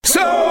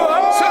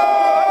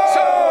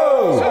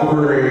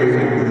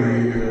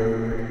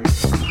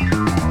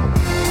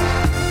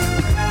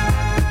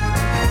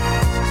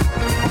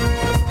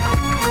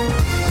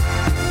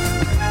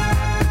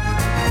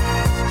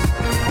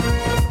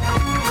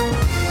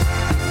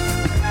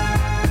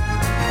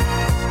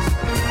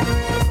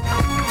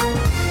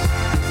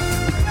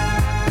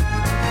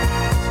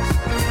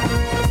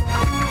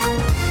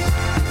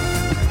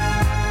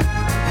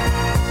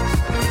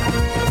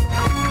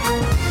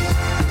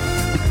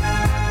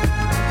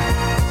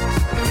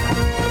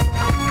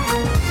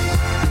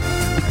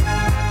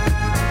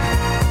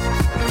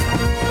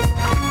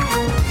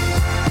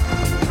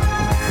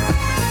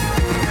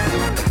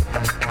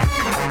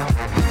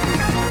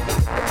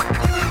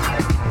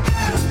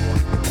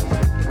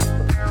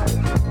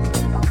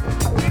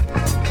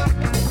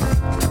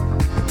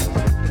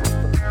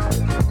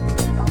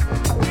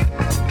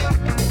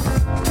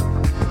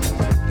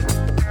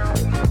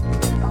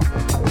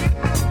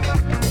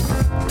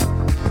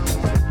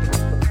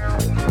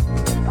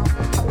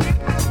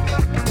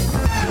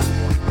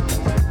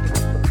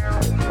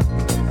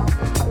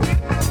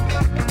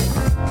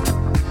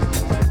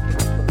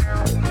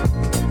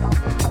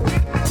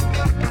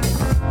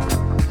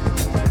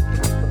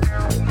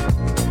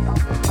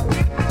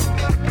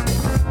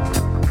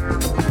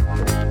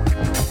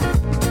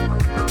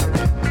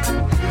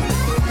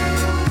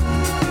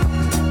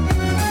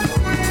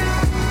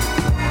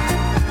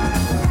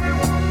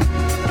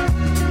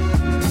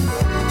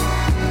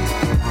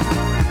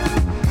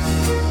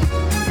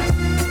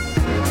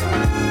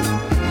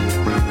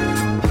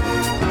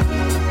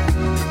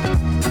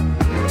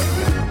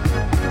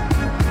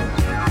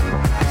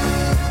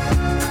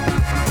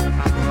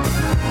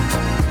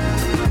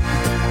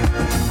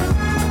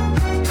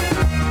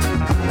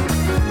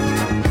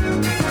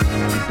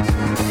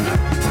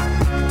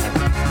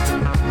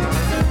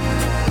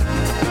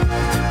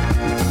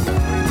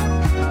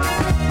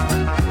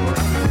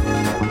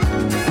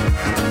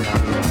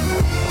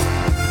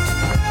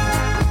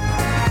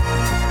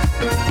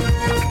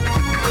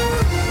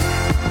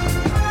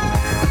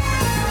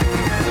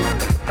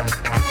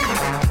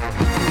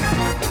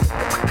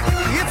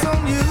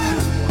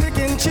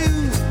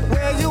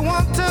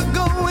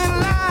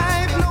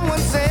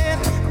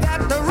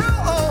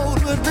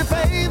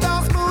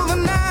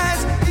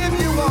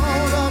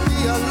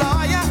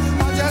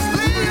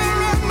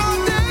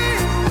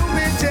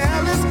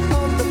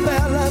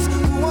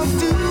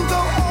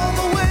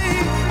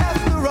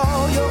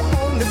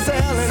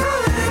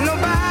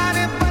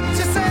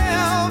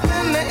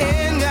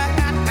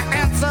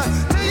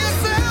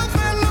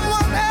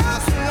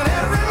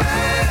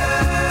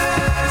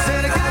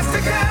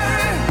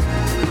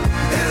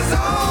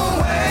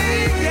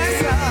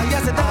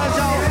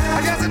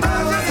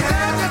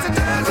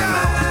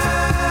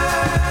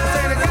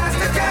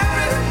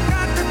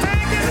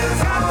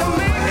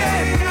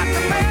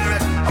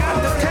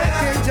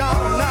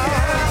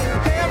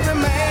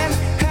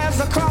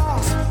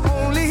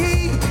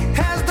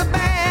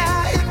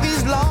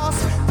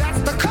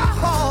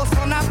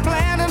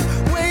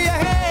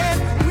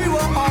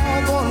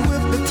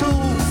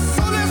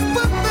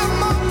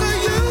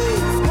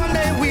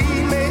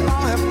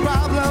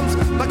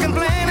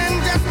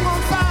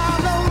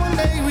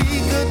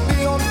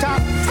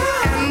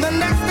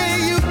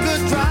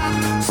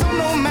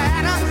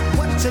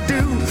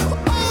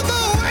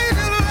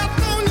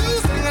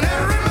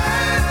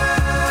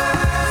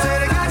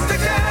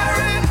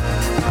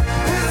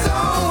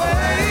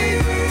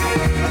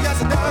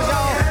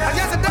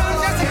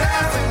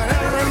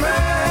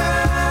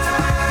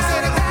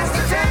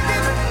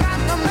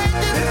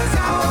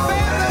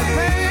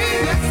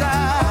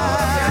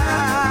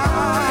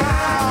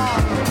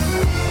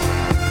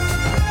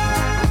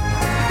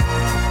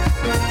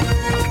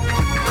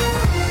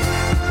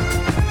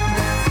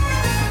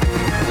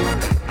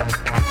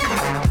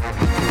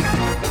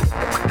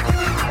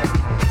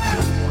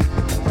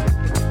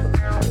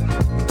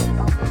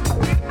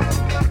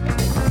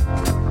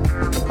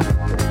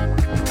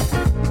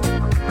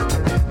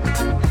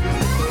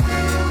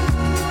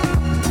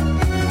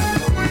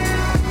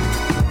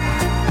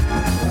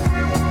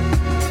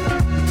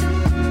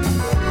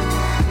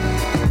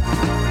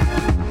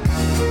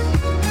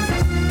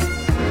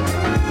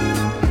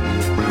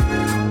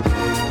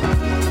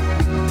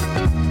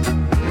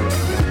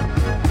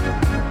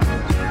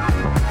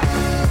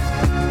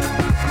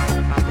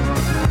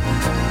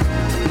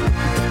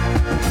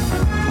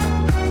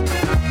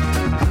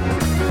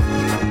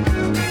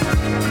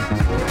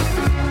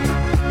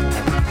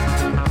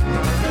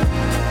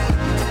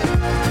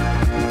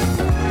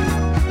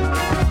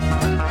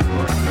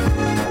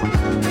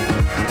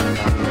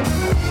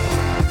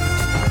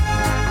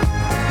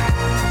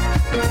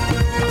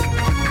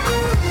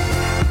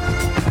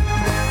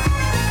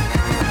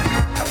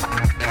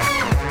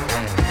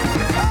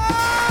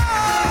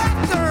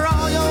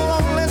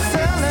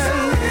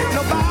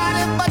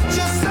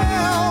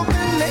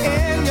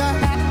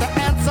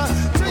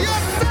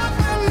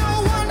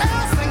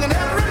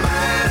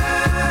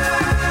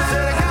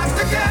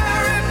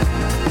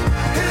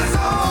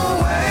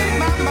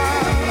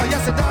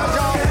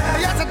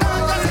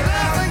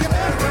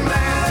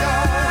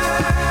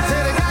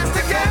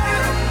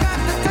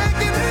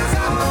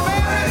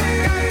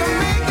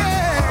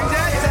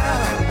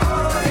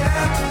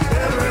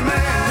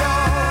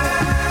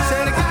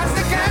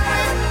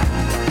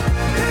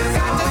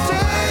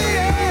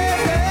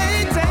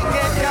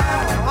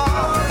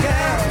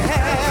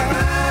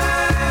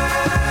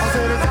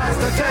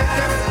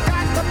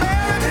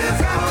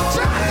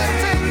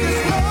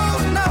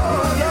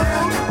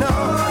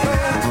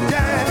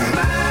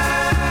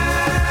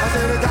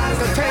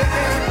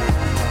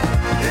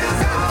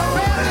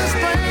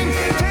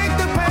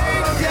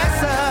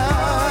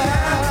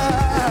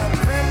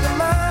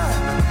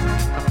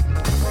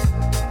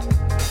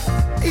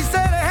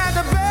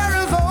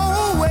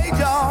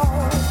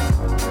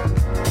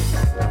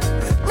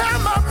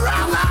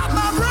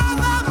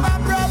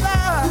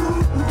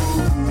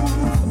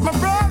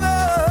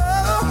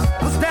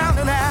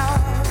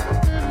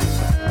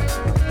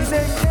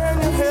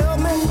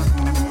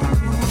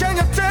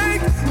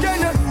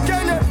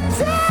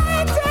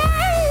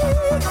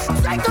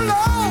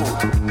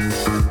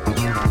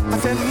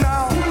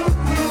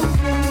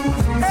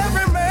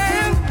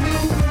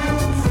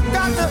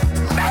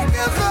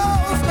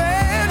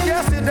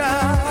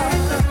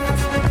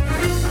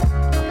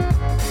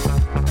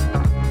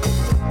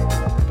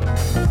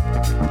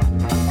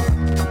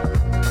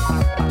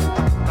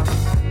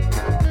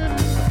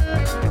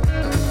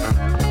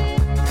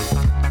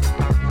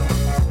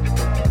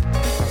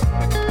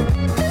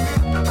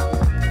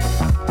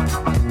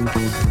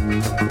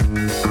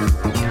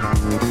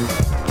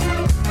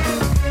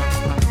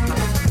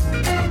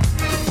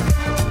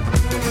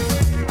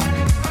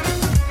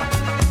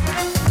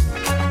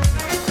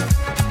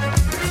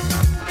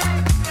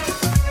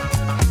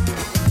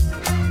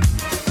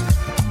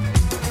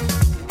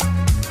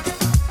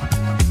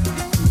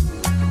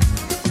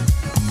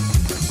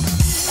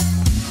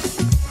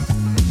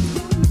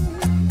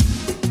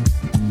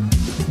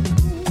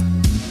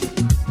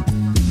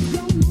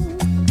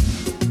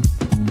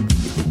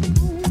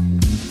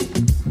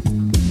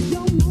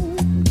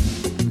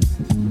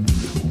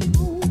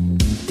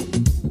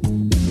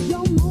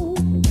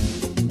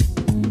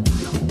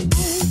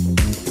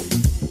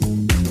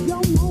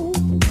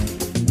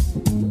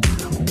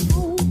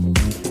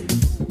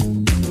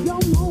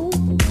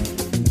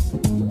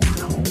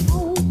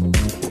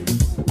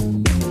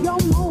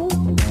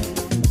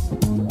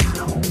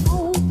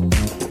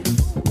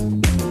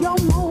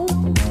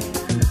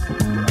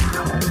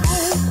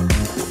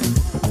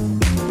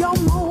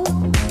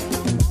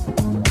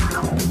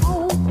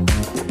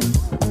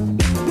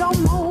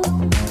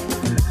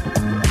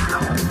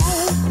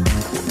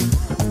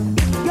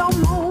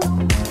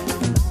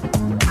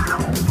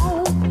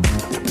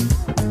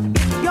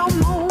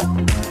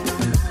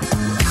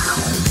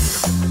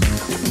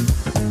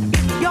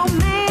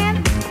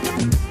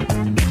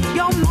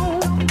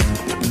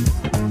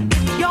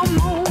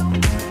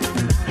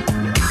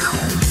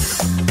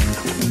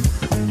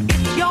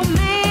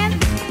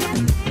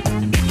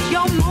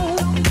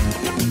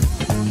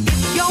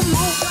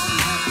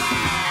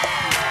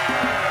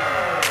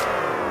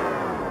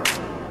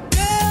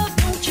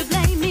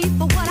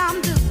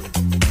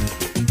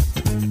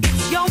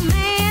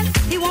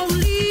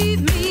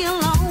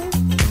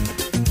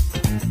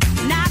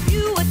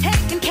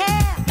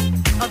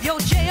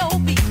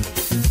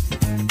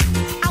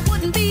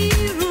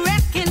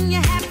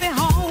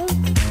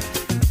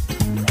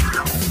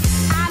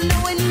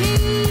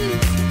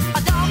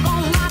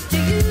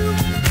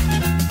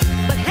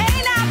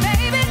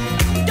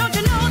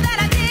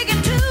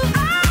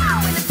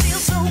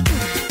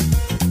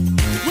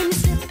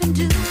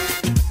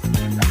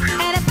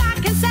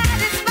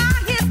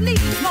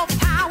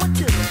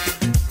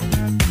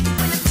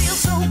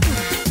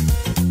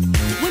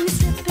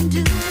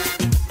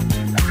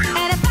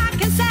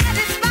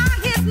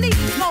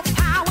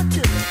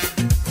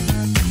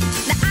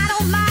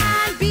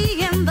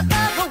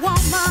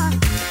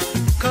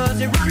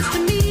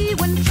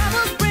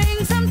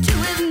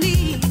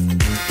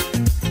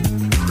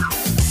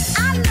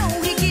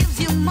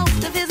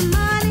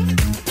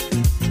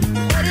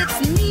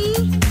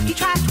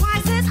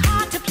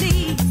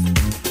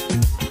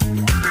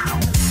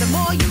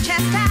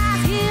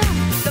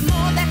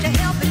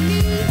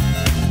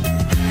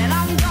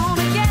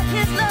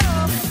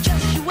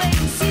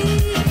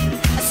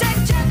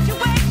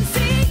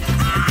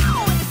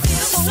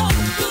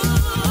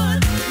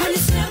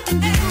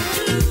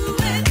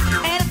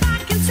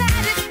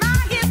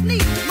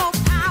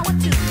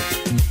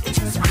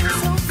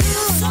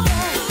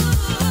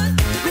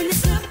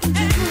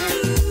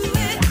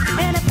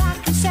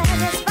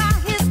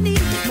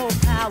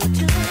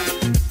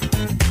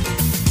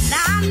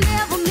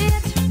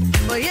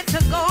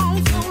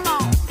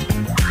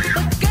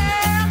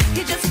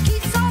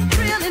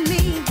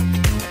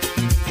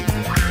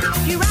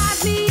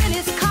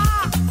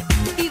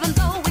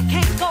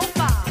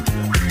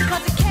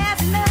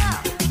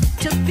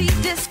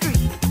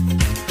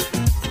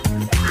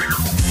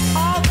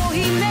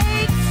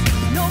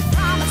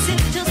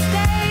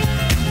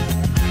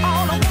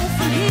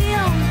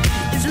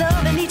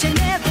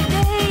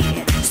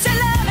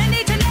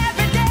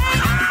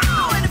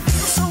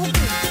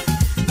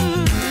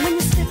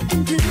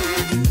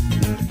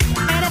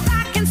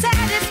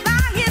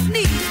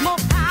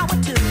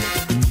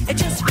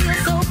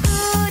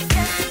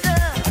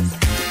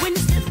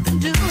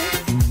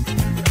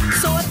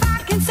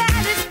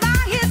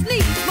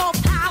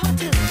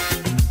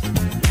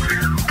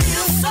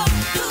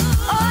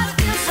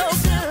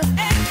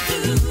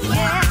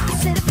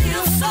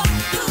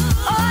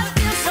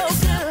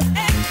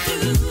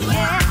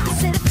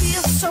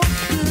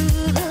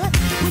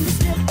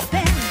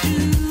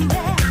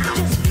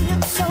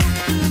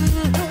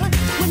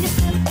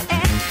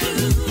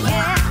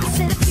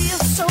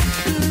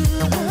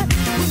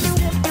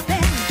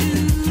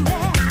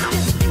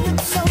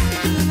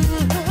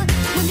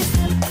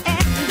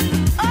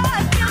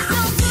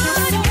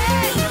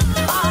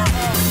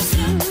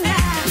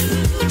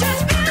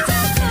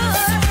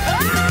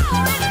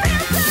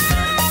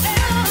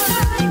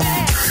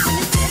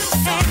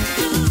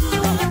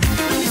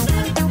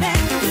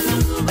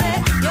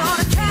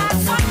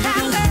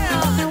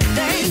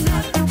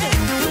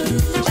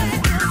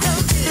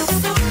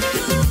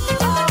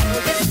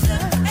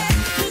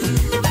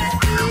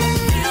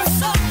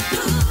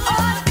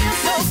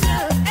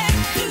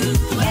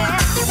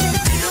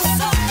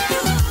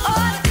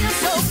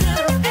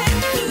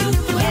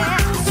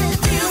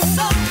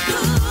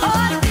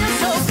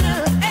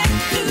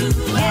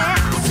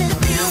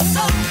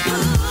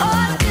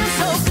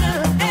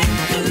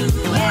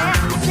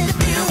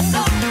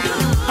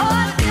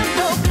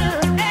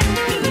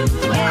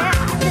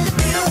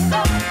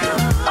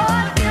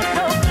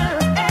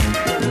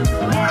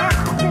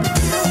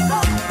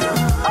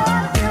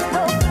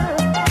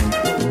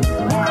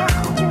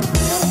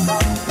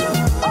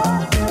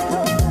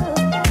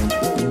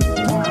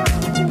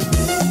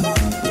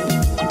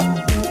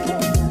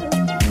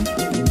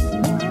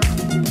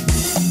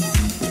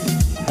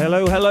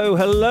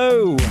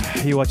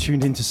are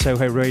tuned into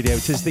Soho Radio.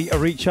 It is the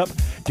Reach Up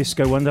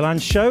Disco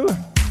Wonderland show,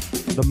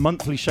 the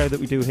monthly show that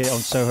we do here on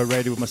Soho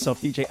Radio with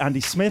myself, DJ Andy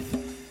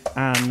Smith,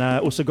 and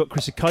also got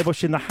Chris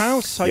Kibosh in the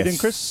house. How you doing,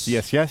 Chris?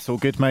 Yes, all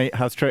good, mate.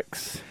 How's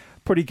tricks?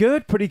 Pretty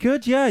good.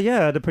 Yeah.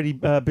 Had a pretty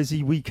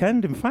busy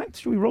weekend, in fact.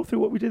 Should we roll through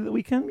what we did at the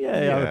weekend?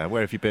 Yeah.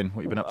 Where have you been? What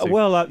have you been up to?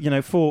 Well,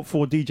 four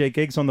DJ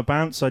gigs on the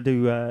bounce. I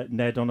do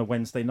Ned on a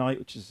Wednesday night,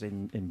 which is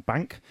in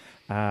Bank.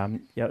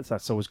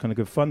 That's always kind of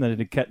good fun. Then I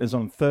did Kettner's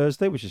on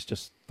Thursday, which is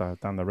just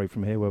down the road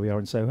from here where we are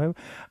in Soho.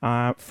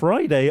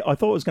 Friday, I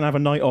thought I was going to have a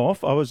night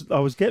off. I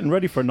was getting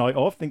ready for a night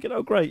off, thinking,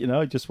 oh, great,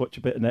 just watch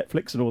a bit of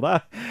Netflix and all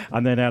that.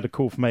 And then I had a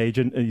call from my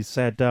agent, and he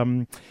said,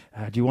 do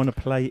you want to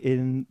play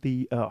in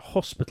the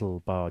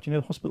Hospital Bar? Do you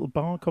know the Hospital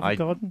Bar, Covent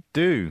Garden?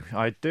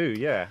 I do,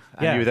 yeah.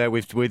 And you were there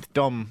with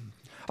Dom.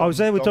 I was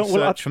there with Dom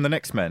Search from the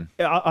Next Men.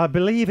 I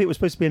believe it was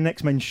supposed to be a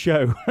Next Men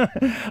show,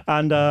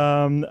 and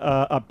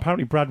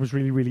apparently Brad was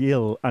really, really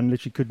ill and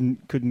literally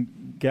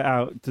couldn't get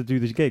out to do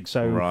this gig.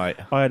 So right.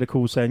 I had a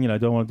call saying,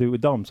 don't want to do it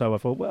with Dom. So I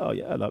thought, well,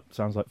 yeah, that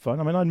sounds like fun.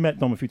 I mean, I'd met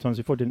Dom a few times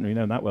before, didn't really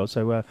know him that well.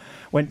 So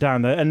went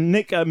down there, and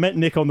Nick met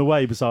Nick on the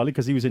way, bizarrely,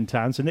 because he was in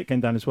town. So Nick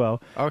came down as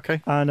well.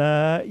 Okay. And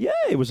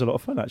it was a lot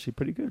of fun, actually,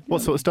 pretty good.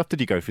 What sort of stuff did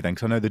you go for then?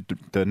 Because I know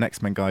the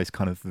Next Men guys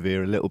kind of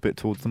veer a little bit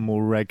towards the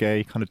more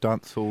reggae, kind of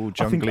dancehall,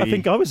 jungly. I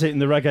think I was hitting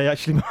the reggae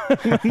actually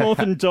more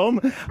than Dom.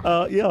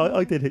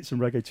 I did hit some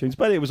reggae tunes,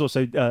 but it was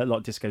also a lot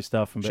of disco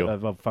stuff and a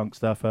bit of funk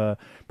stuff,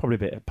 probably a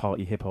bit of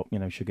party hip hop,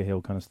 Sugar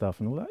Hill kind of stuff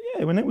and all that.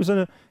 Yeah, when it was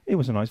a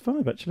nice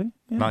vibe actually.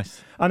 Yeah.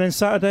 Nice. And then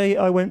Saturday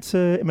I went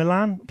to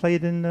Milan,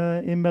 played in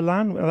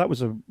Milan. Well, that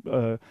was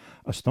a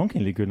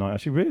stonkingly good night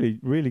actually, really,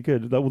 really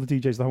good. All the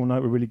DJs the whole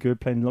night were really good,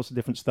 playing lots of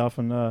different stuff,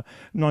 and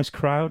nice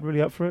crowd,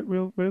 really up for it,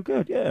 real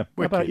good. Yeah.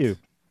 Wicked. How about you?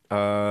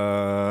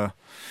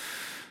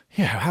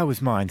 Yeah, how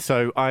was mine?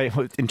 So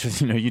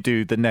interesting, you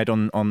do the Ned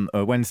on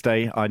a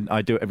Wednesday.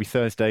 I do it every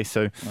Thursday.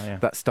 So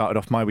that started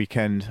off my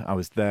weekend. I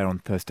was there on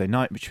Thursday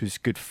night, which was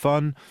good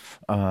fun.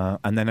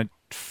 And then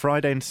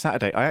Friday and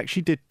Saturday, I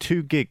actually did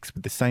 2 gigs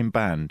with the same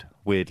band,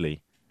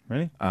 weirdly.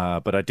 Really?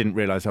 But I didn't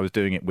realise I was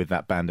doing it with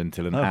that band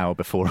until an hour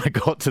before I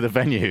got to the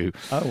venue.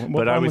 Oh,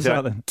 what band was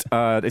that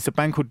then? It's a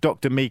band called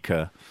Dr.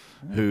 Mika,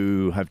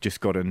 who have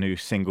just got a new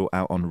single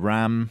out on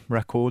Ram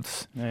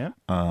Records. Yeah.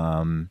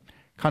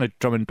 Kind of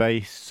drum and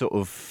bass, sort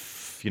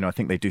of, I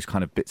think they do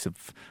kind of bits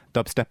of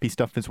dubsteppy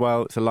stuff as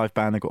well. It's a live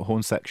band. They've got a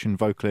horn section,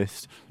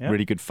 vocalist,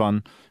 really good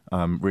fun,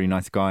 really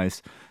nice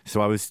guys. So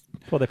I was...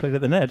 Well, they played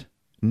at the Ned?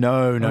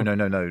 No.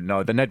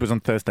 The Ned was on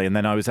Thursday, and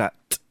then I was at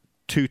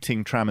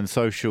Tooting Tram and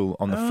Social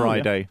on the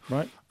Friday.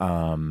 Yeah.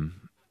 Right.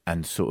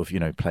 And sort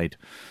of, played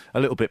a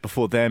little bit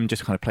before them,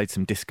 just kind of played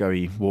some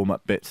disco-y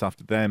warm-up bits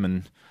after them,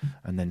 and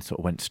then sort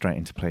of went straight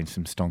into playing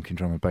some stonking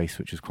drum and bass,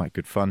 which was quite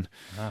good fun.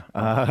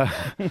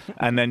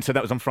 And then, so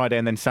that was on Friday,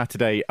 and then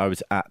Saturday I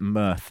was at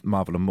Mirth,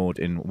 Marvel and Maud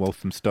in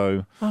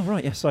Walthamstow. Oh,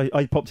 right, yes.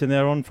 I popped in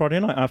there on Friday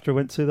night after I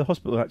went to the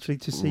hospital, actually,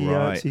 to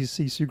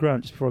see Sue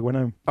Grant just before I went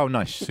home. Oh,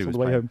 nice. Sue was on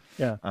the way home,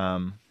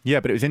 yeah.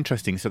 But it was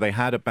interesting. So they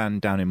had a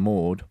band down in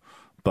Maud,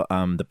 but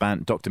the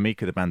band, Dr.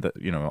 Mika, the band that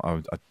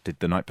I did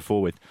the night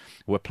before with,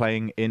 were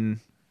playing in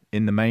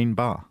the main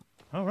bar.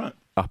 Oh, right.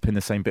 Up in the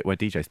same bit where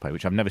DJs play,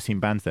 which I've never seen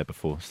bands there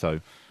before. So,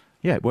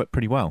 yeah, it worked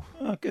pretty well.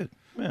 Oh, good.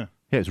 Yeah.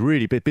 Yeah, it's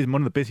really big.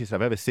 One of the busiest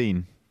I've ever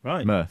seen.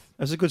 Right. Mirth.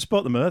 That's a good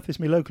spot, the Mirth. It's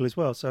me local as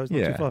well, so it's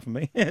not too far from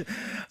me.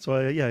 So,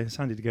 it's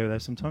handy to go there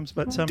sometimes.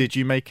 But did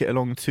you make it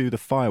along to the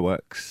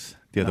fireworks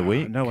the other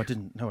week? No, I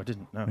didn't. No.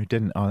 You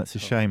didn't? Oh, that's a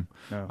shame.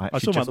 No. I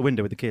saw him out the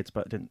window with the kids,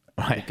 but I didn't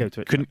go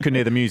to it. Couldn't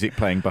hear the music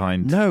playing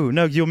behind. No,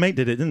 your mate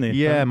did it, didn't he?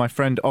 Yeah, my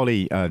friend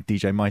Ollie,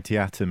 DJ Mighty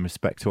Atom,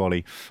 respect to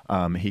Ollie,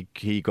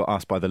 he got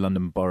asked by the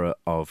London Borough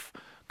of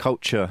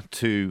Culture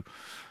to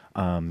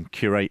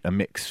curate a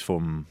mix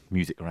from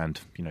music around,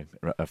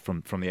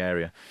 from the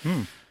area.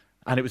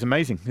 And it was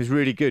amazing. It was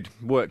really good.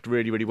 Worked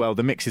really, really well.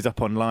 The mix is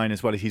up online,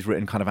 as well as he's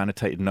written kind of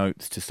annotated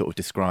notes to sort of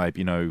describe,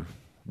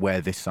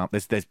 where this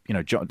there's the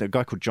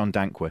guy called John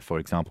Dankworth, for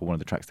example, one of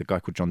the tracks, the guy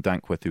called John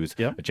Dankworth, who was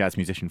a jazz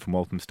musician from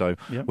Walthamstow,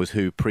 was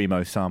who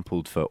Primo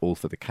sampled for All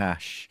for the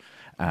Cash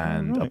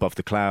and Above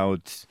the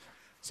Clouds.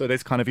 So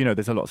there's kind of,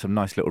 there's a lot of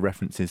nice little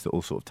references that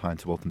all sort of tie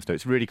into Walthamstow.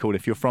 It's really cool.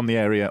 If you're from the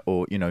area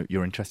or,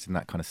 you're interested in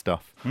that kind of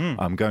stuff,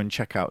 go and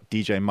check out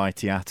DJ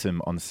Mighty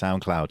Atom on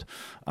SoundCloud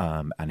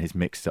and his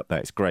mix up there.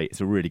 It's great.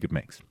 It's a really good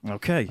mix.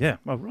 Okay, yeah.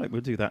 All right,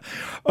 we'll do that.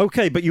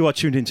 Okay, but you are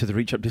tuned into the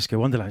Reach Up Disco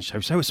Wonderland show,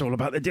 so it's all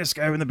about the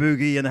disco and the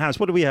boogie and the house.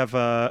 What do we have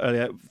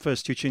earlier?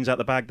 First 2 tunes out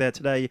the bag there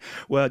today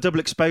were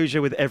Double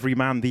Exposure with Every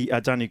Man, the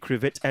Danny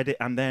Krivit edit,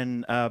 and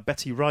then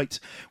Betty Wright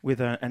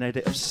with an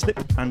edit of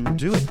Slip and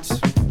Do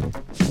It.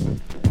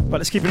 But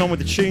let's keep it on with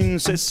the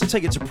tunes. Let's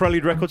take it to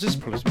Prelude Records. This is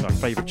probably my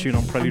favourite tune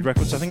on Prelude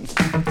Records, I think.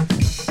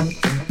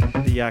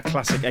 The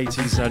classic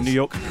 80s New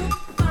York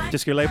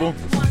disco label.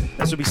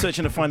 As we'll be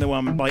searching to find the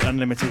one by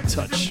Unlimited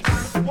Touch.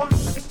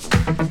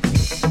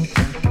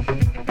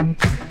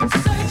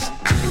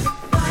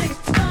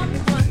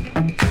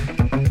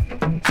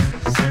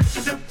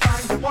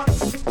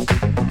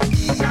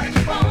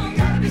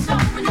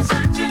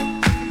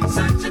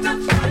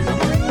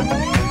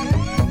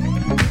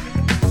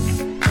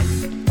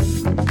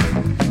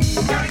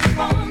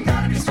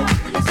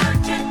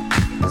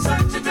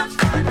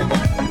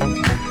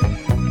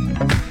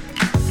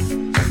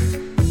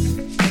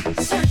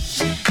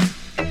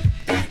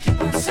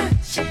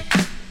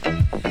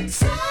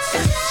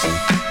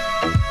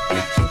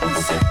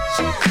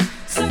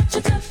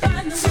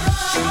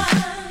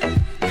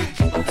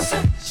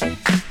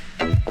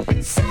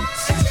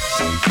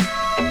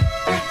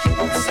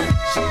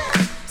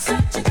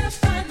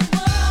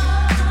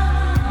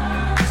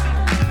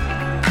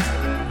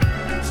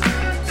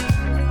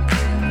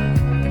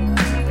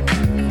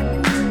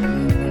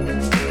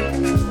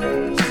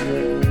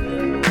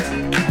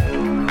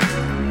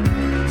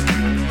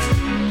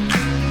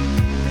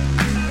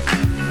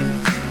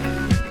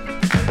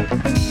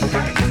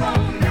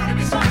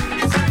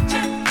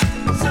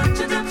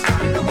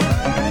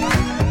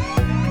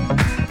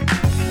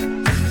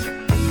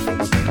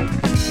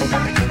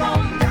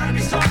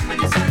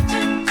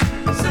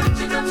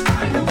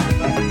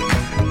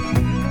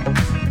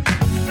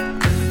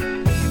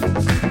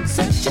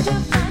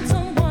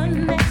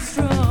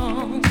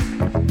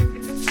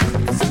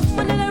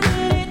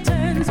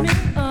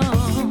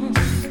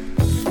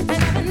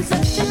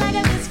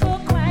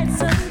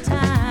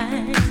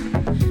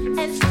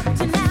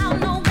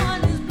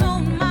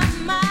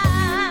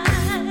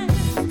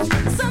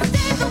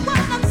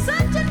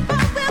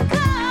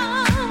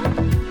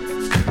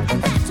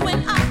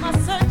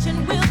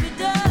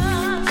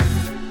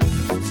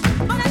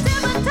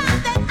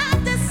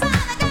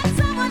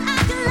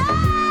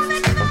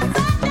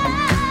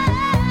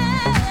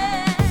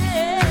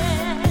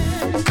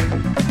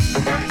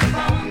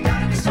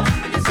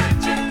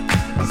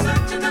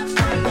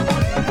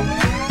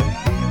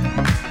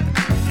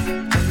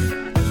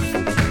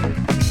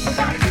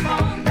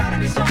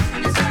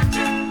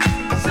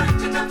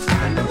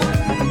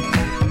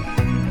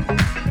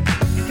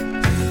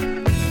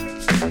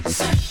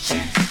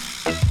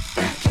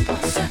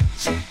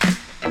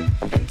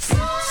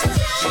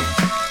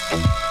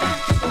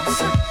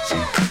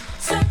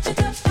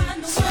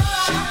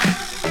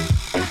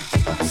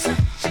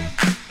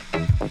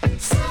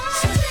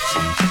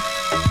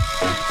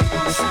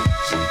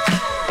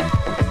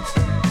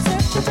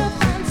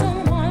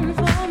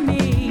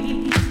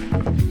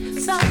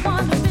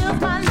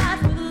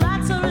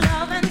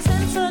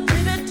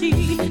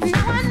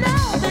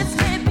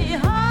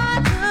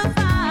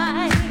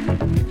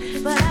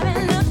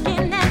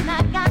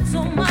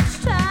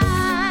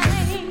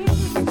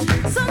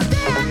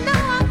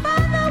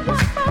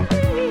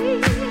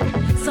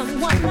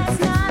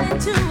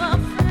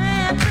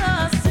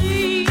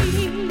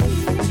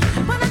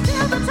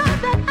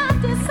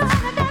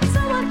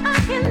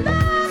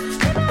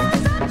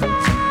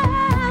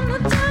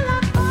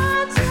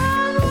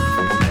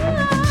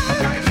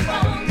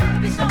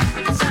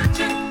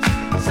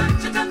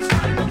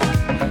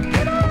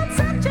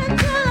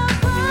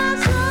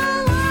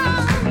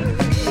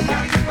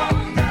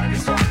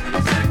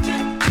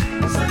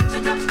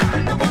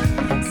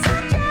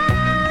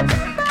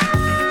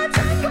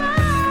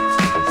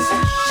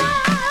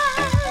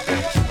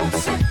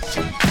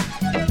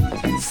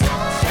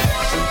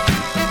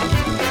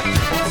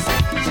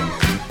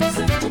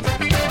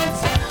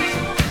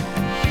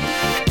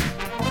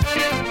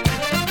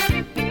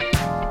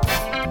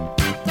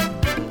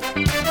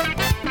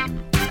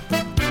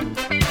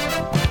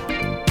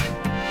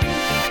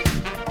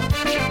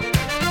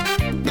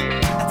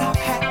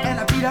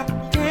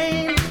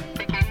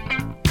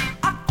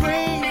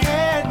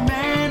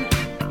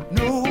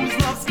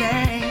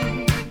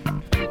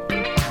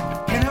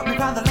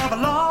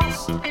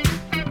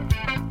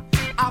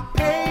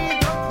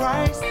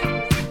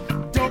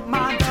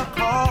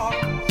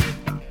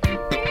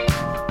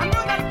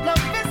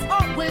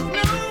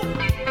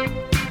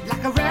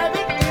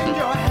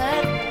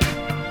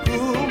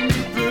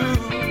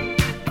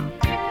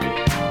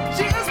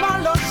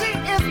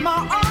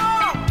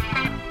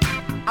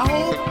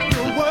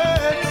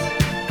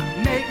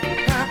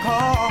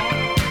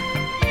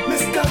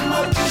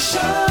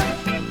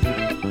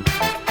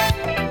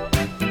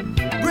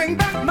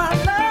 my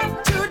love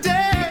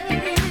today,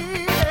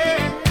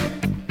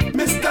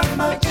 Mr.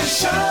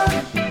 Magician.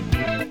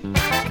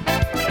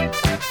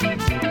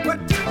 What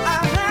do I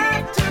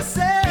have to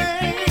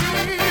say?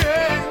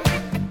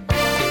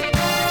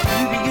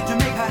 You begin to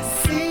make her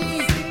see,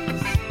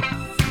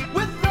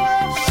 with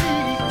love she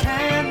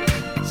can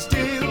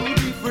still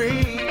be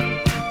free.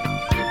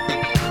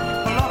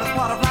 Love is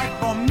part of life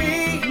for me,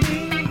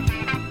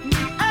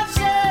 and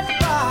shared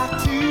by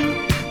two.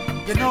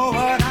 You know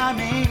what I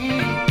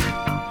mean?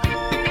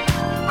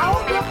 I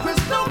hope your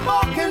crystal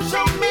ball can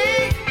show me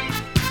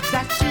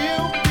that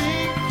she'll be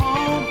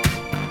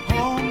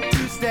home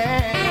to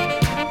stay.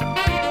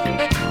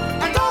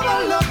 And all the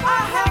love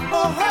I have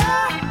for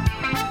her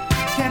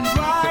can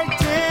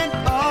brighten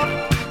up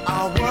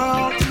our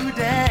world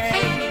today.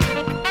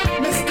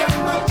 Mr.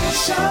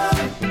 Magician,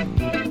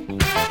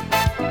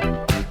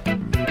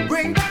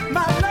 bring back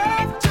my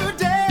love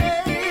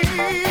today.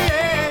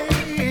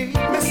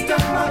 Mr.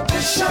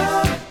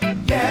 Magician,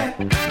 yeah,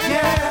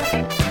 yeah.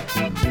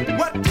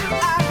 What do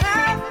I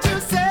have to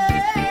say?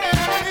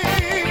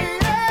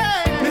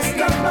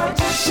 Mr.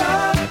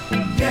 Magician,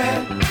 yeah,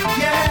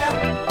 yeah.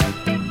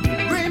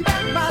 Bring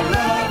back my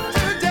love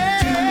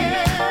today.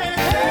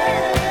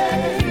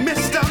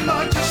 Mr.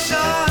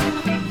 Magician,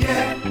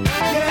 yeah,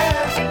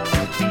 yeah.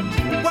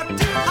 What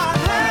do I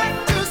have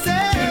to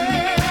say?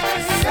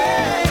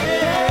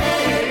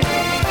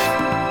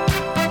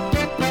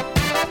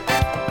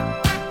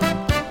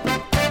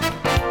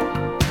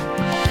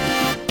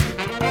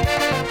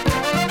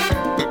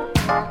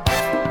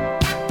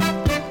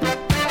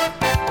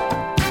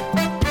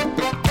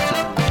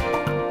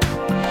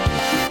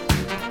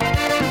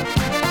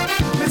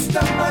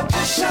 Mr.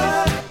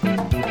 Magician,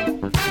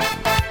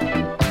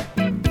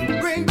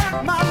 bring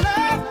back my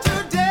love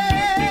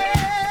today.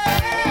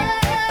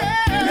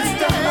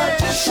 Mr.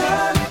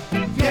 Magician,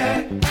 yeah,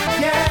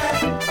 yeah.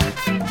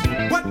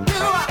 What do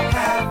I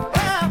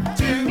have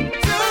to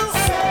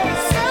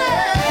say?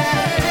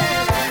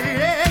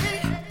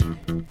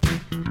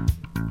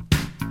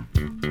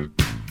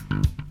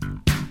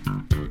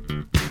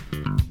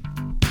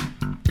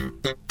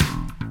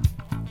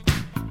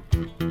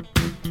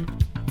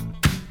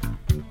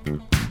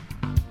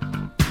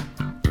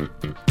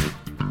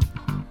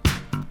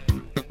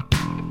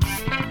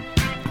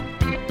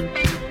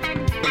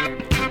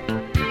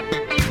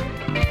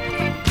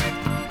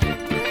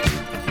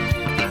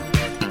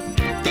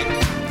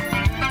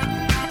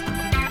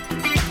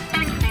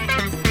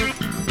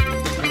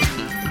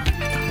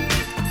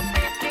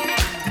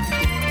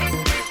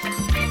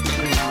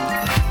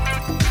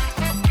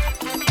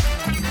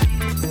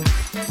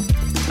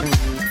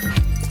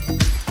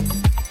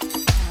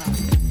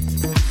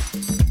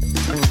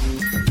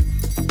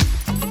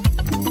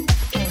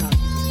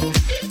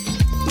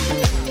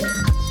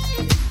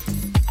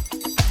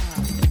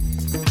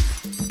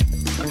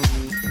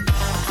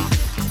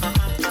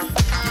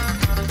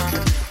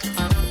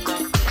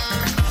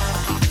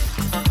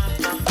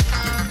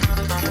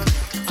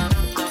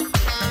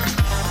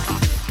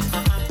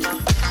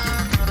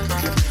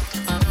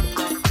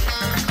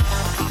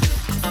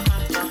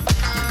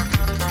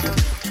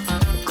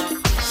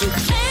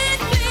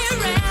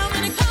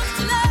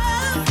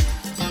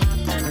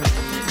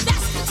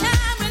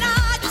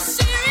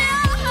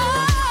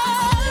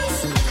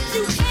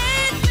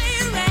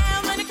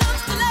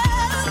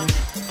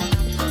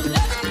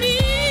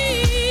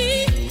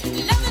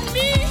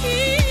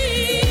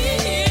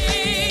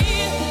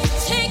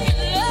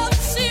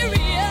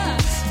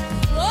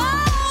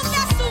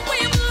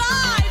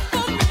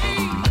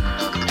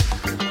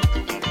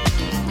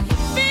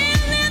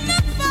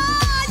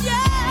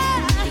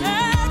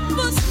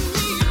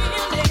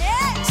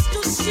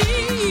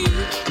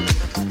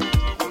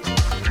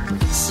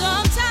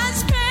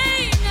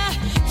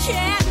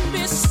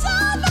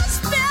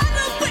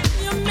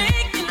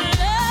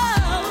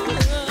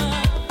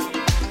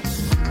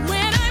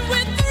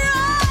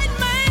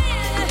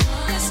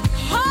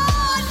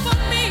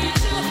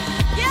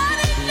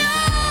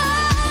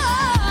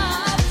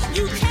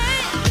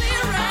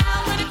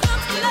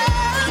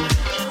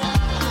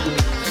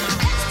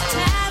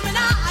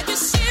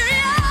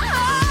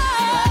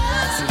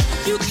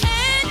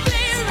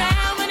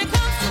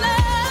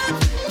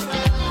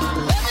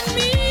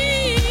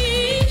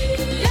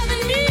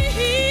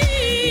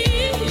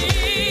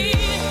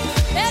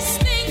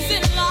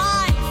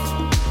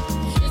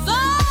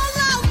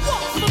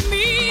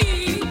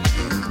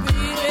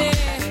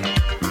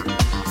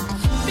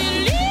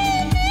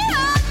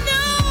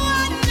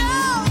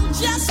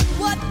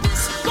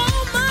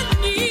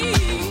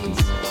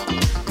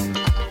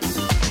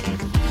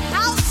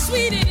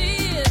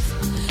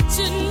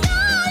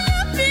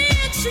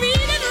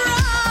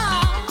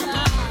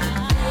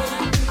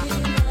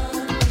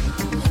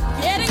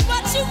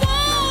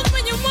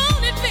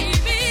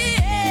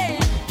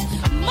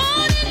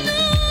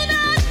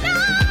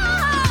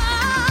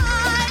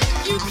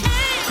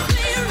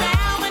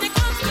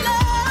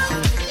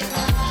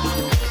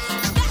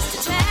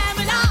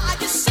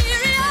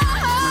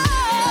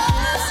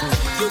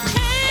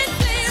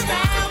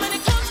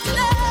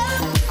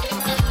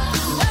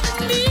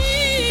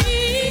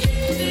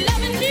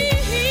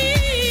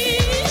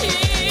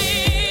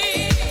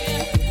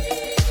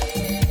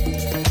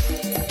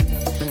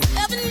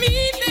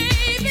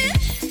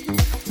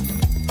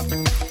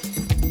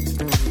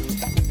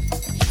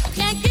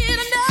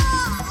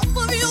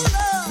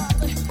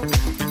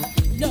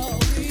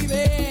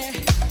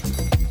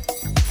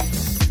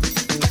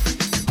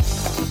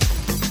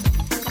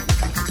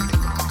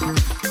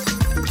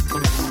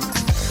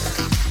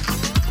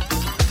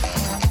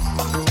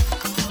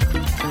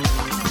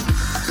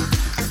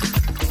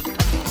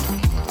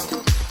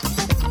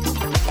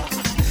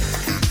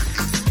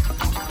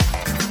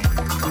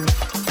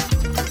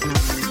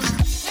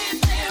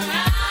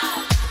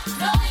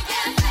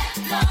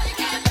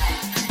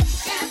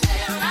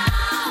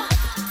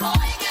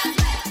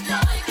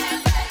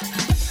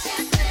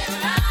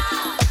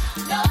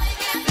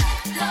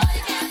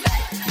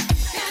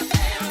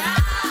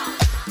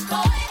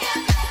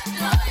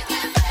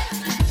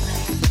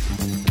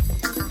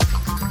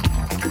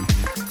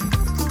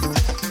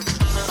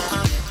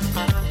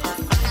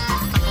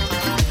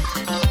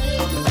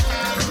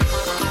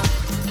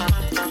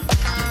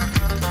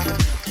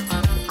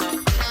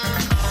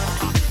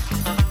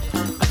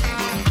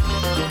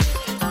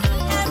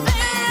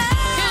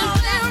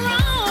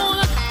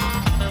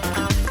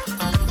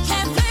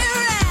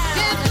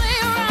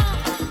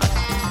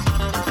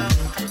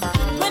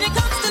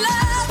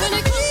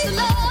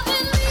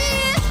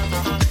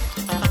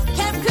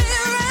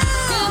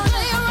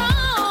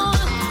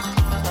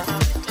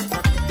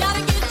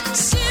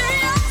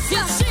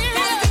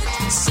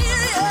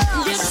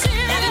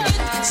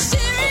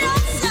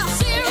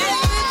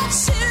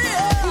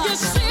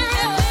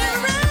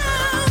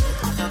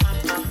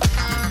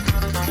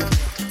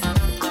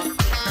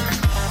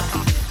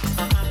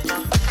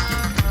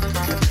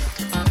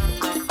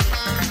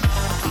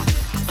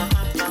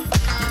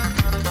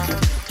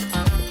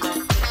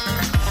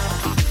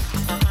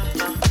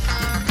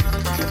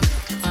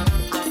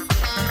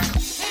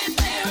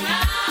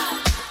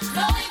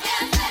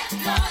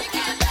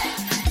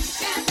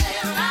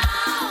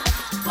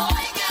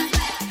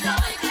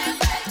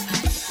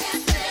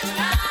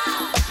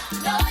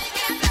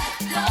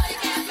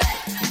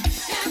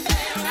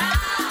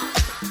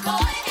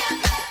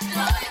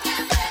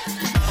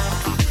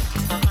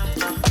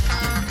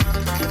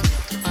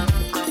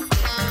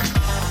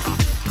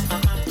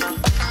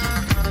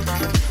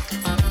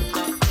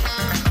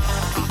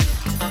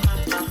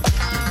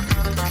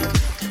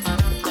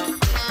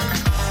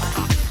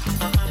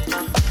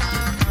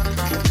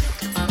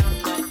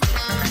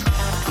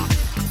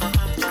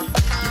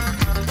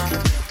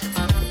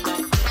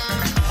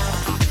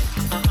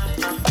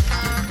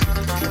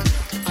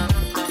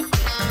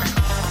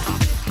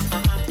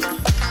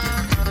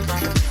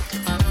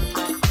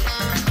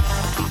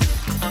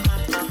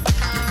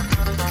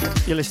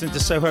 You're listening to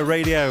Soho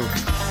Radio,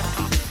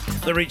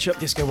 the Reach Up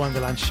Disco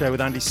Wonderland show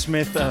with Andy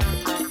Smith.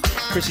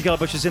 Chrissy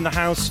Garbush is in the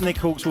house. Nick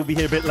Hawkes will be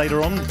here a bit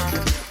later on.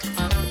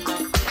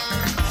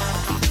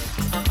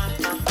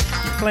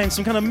 Playing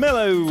some kind of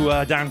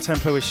mellow,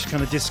 down-tempo-ish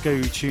kind of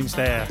disco tunes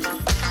there.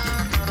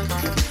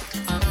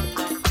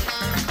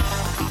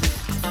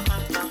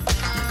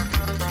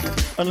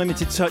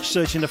 Unlimited Touch,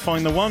 searching to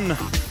find the one.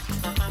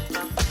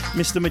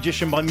 Mr.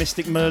 Magician by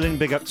Mystic Merlin.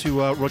 Big up to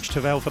Roger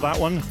Tavel for that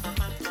one.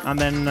 And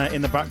then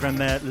in the background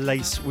there,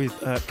 Lace with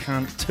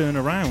Can't Turn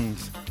Around.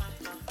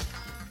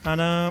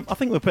 And I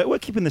think we're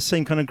keeping the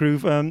same kind of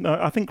groove.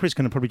 I think Chris is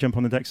going to probably jump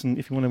on the decks and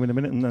if you want to in a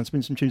minute and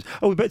spin some tunes.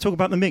 Oh, we better talk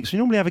about the mix. We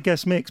normally have a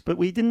guest mix, but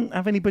we didn't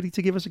have anybody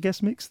to give us a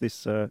guest mix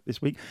this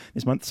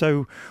month.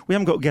 So we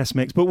haven't got a guest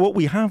mix. But what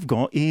we have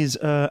got is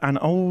an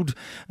old,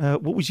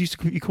 what was used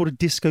to be called a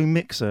disco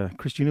mixer.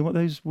 Chris, do you know what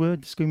those were?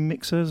 Disco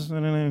mixers? I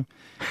don't know.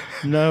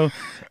 No.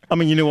 I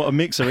mean, you know what a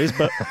mixer is,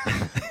 but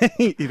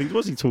you think,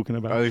 what's he talking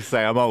about? I always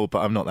say I'm old, but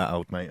I'm not that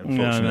old, mate,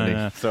 unfortunately.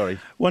 No. Sorry.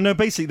 Well, no,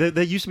 basically,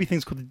 there used to be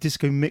things called the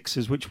disco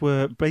mixers, which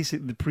were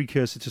basically the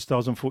precursor to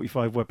Stars on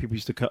 45, where people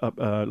used to cut up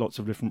lots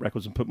of different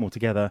records and put them all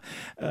together.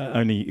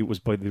 Only it was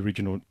by the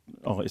original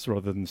artist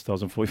rather than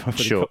Stars on 45.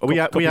 Sure.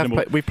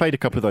 We've played a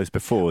couple of those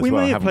before as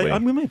well, haven't we?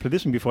 We may have played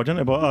this one before, I don't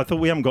know, but I thought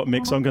we haven't got a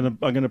mix, so I'm going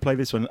to play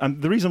this one.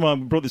 And the reason why I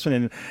brought this one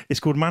in is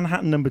called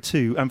Manhattan No.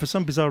 2, and for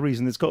some bizarre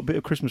reason, it's got a bit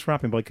of Christmas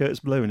rapping by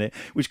Curtis Blow in it,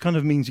 which kind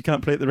of means you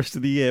can't play it the rest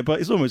of the year, but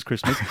it's almost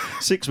Christmas.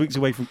 6 weeks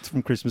away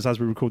from Christmas as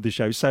we record this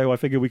show, so I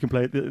figure we can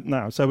play it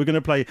now. So we're going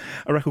to play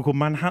a record called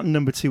Manhattan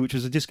No. 2, which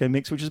was a disco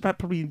mix, which is about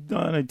probably,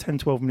 I don't know, 10,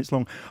 12 minutes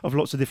long, of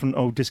lots of different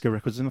old disco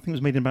records, and I think it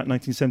was made in about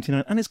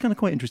 1979, and it's kind of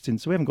quite interesting.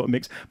 So we haven't got a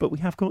mix, but we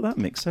have got that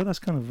mix, so that's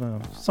kind of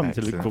something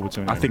to look forward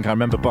to. I think I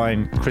remember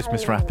buying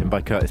Christmas Rapping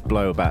by Curtis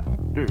Blow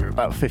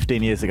about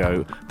 15 years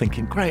ago,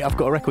 thinking, great, I've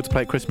got a record to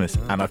play at Christmas,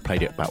 and I've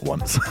played it about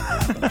once.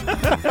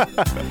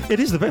 It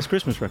is the best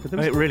Christmas record.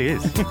 It really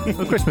is.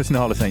 Well, Christmas in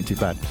Hollis ain't too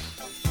bad.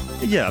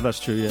 Yeah, that's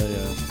true, yeah.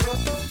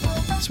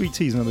 Sweet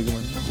Tea's another good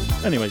one.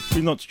 Anyway,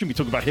 shouldn't be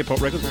talking about hip-hop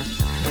records.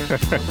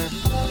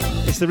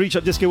 It's the Reach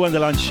Up Disco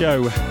Wonderland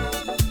show.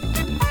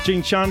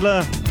 Gene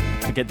Chandler,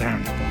 to Get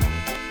Down. Fine,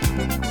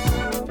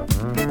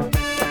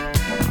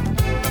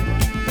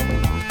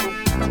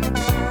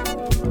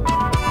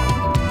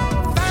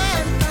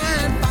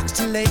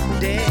 foxy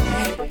lady.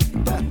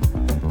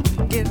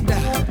 Get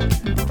down.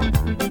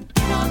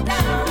 Get on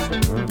down.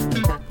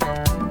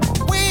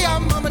 We are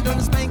mama doing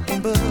the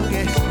spanking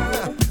boogie.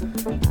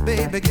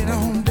 Baby, get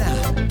on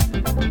down.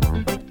 Get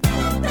on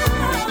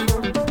down.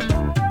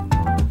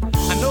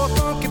 I know a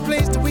funky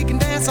place that we can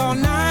dance all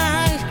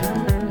night.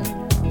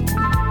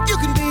 You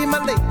can be my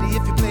lady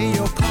if you play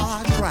your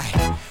cards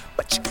right.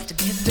 But you got to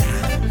get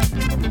down.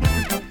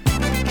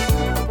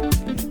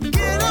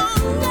 Get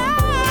on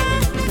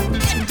down.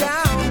 Get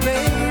down,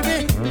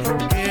 baby.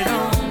 Get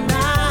on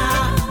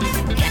down.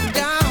 Get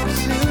down,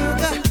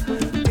 sugar.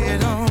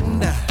 Get on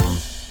down.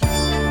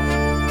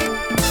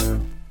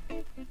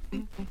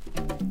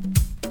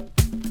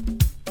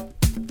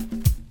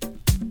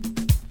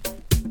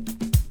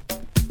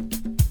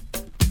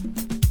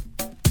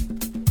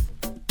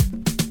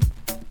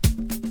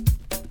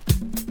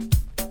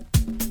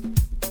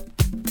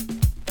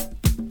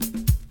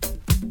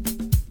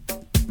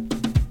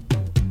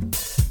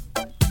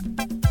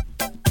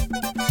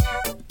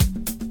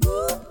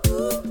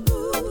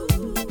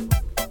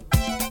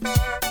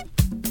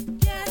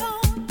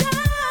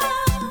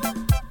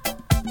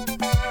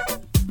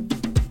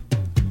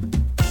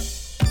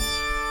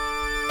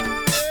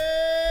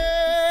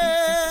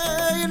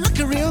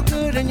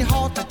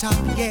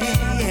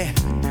 Yeah.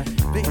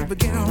 Baby,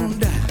 get on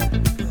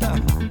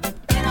down.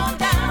 Get on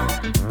down.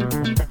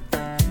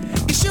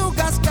 You sure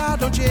got style,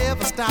 don't you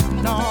ever stop,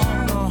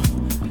 no.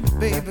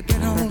 Baby,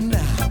 get on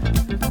down.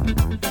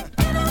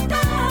 Get on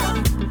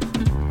down.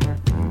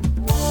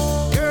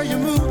 Girl, you're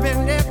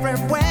moving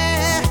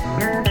everywhere.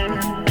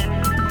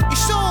 You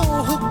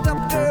sure hooked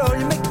up, girl.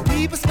 You make the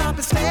people stop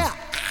and stare.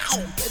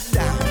 Ow, get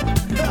down.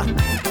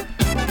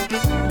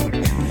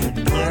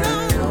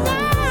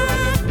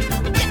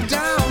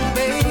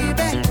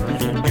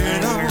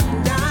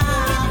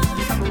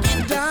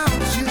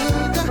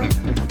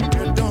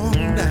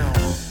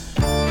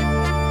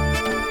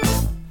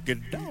 Get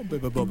down,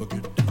 baby, bubba,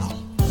 get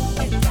down.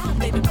 Get down,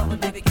 baby, bubba,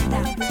 baby, get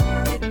down.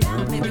 Get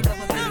down, baby,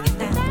 bubba, baby, get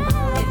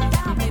down. Get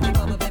down, baby,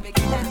 bubba, baby,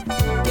 get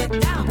down.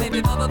 Get down,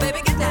 baby, bubba,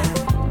 baby, get down.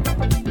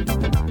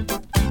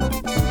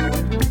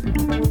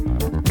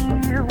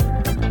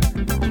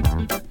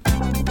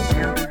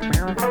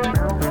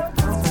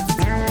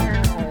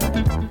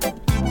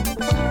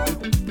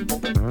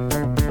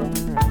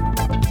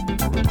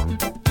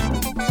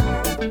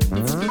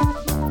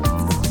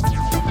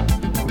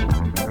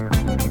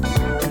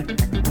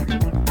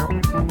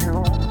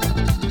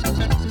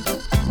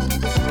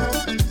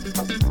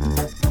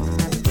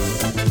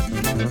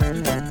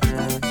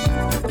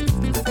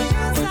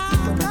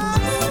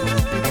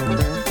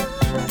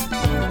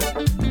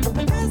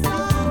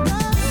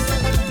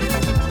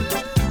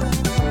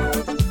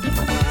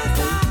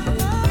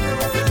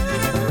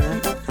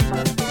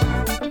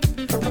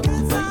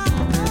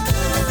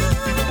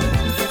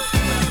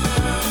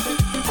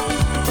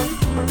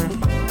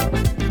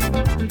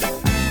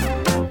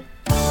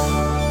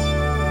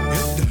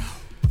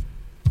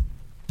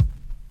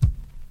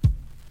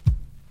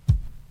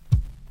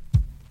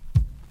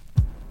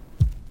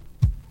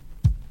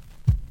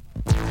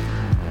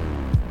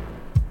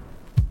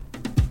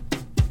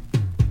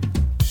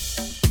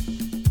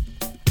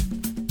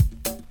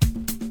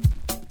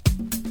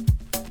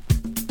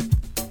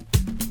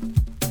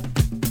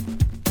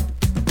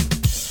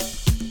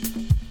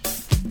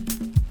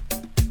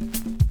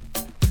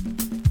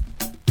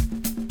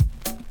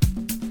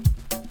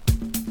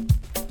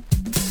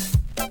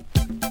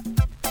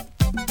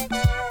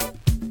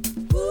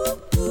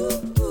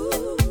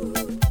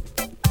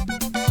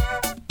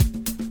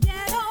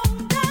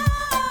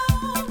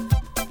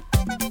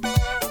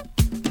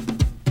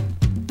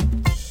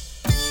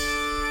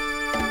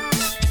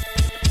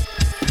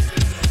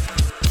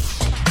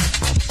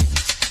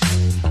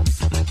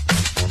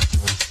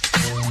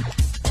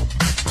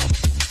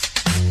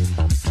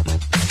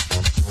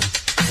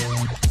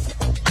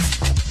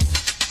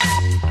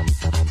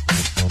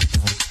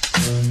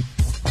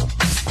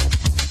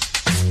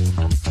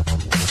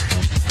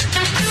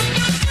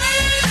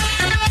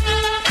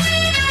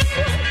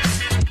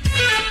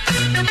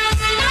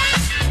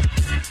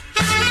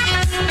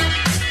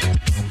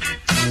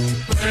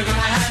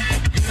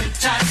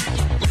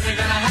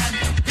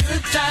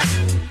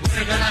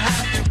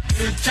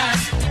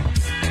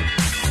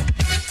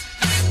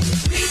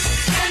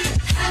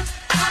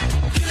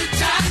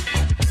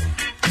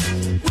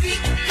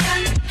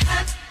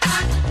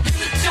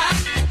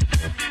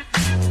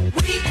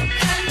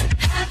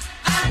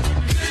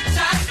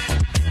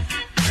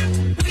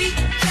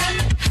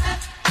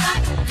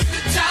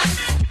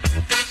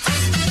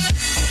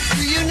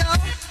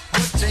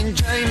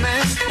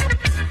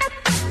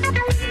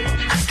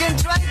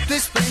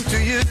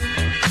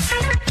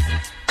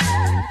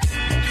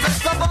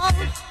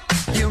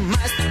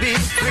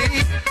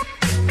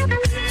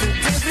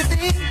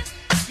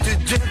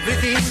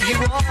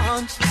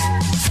 once.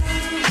 So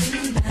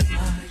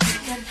remember, you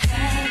can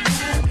have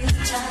a good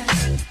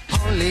time.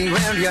 Only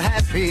when you're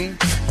happy,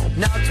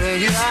 not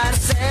when you are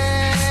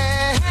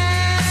sad.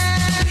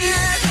 We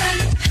can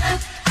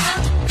have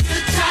a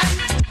good time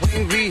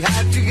when we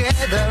are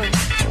together.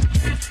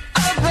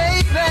 Oh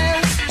baby,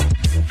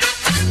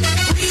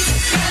 we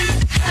can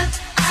have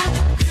a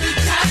good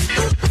time.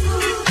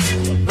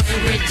 When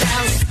we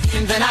dance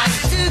in the night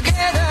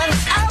together.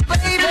 Oh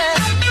baby.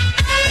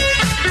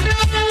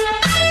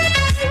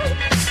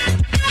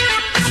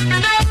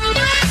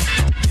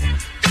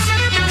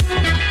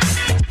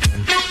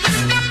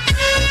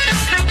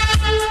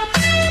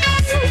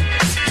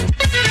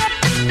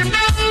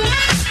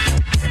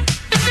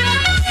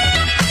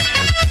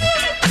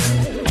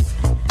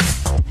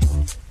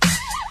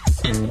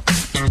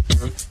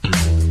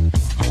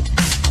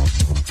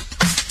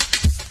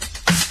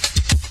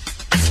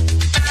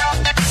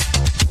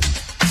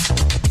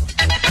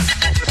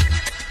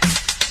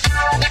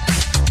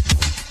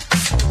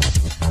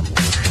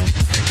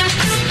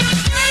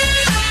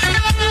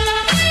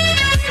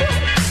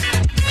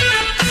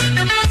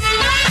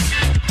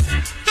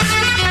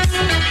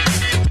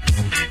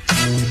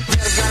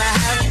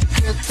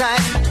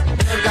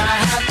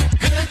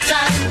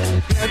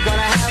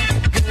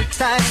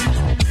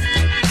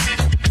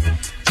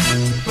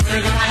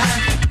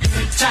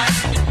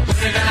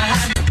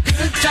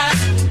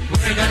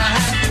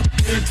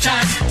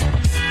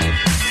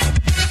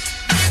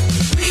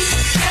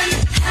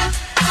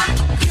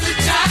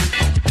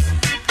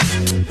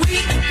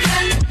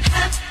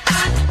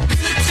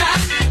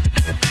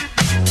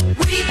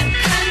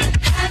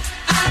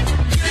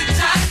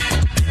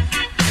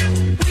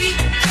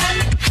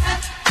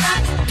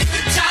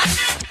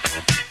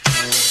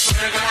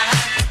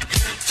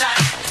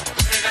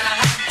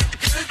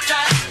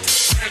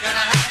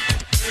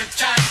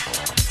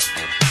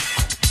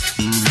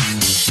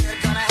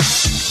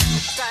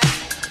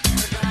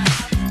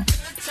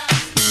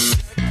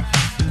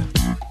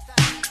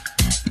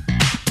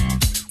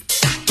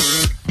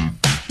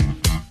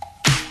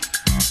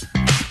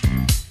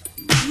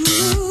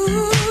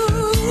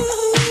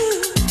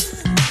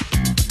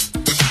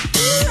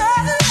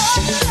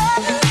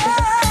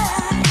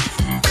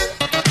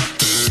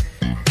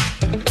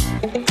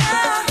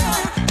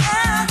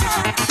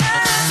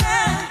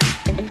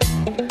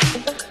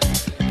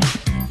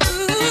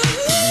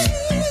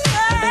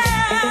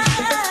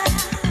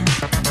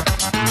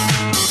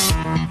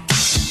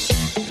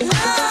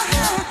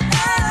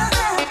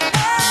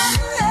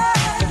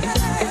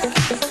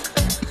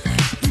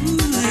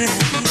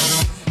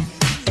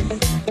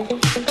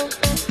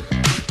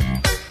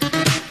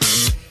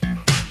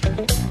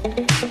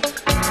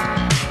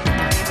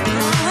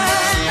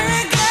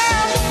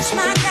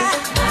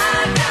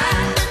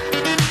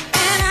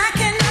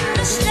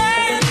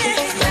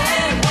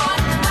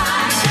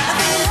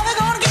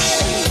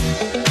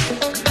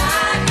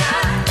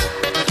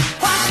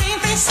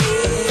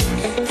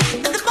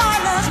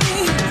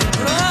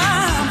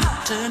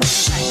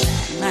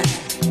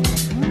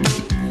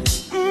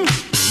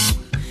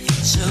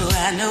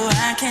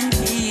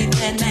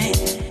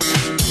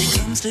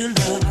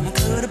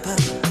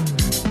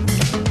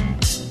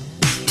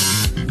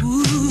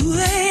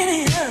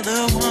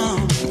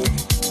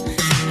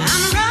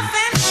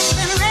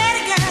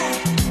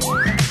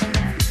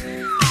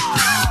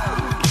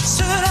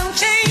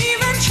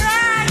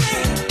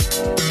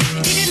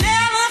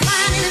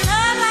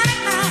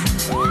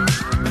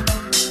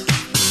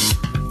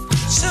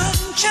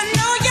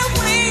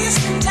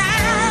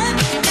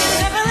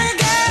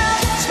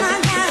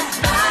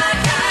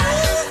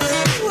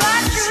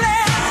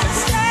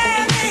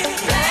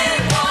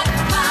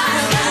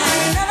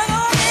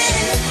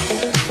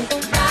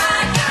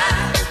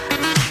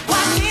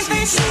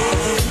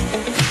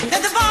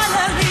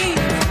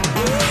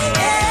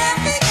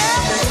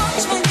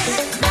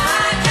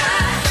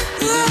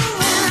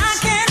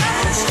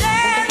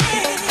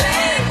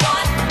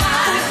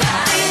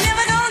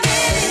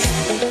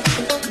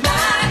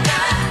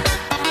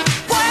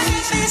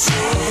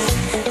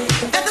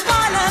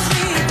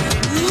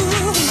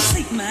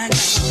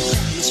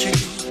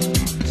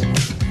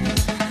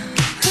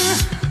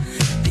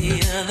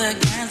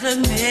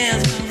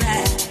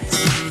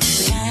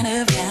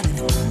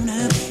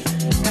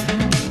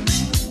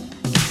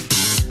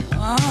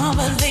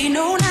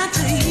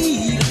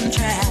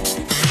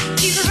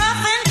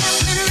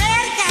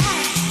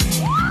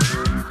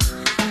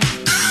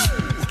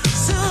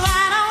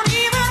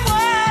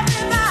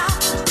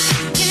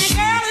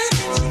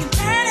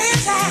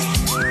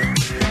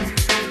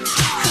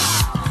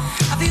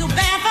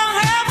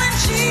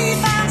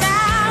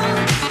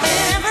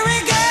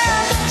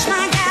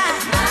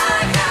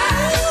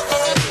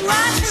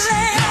 Why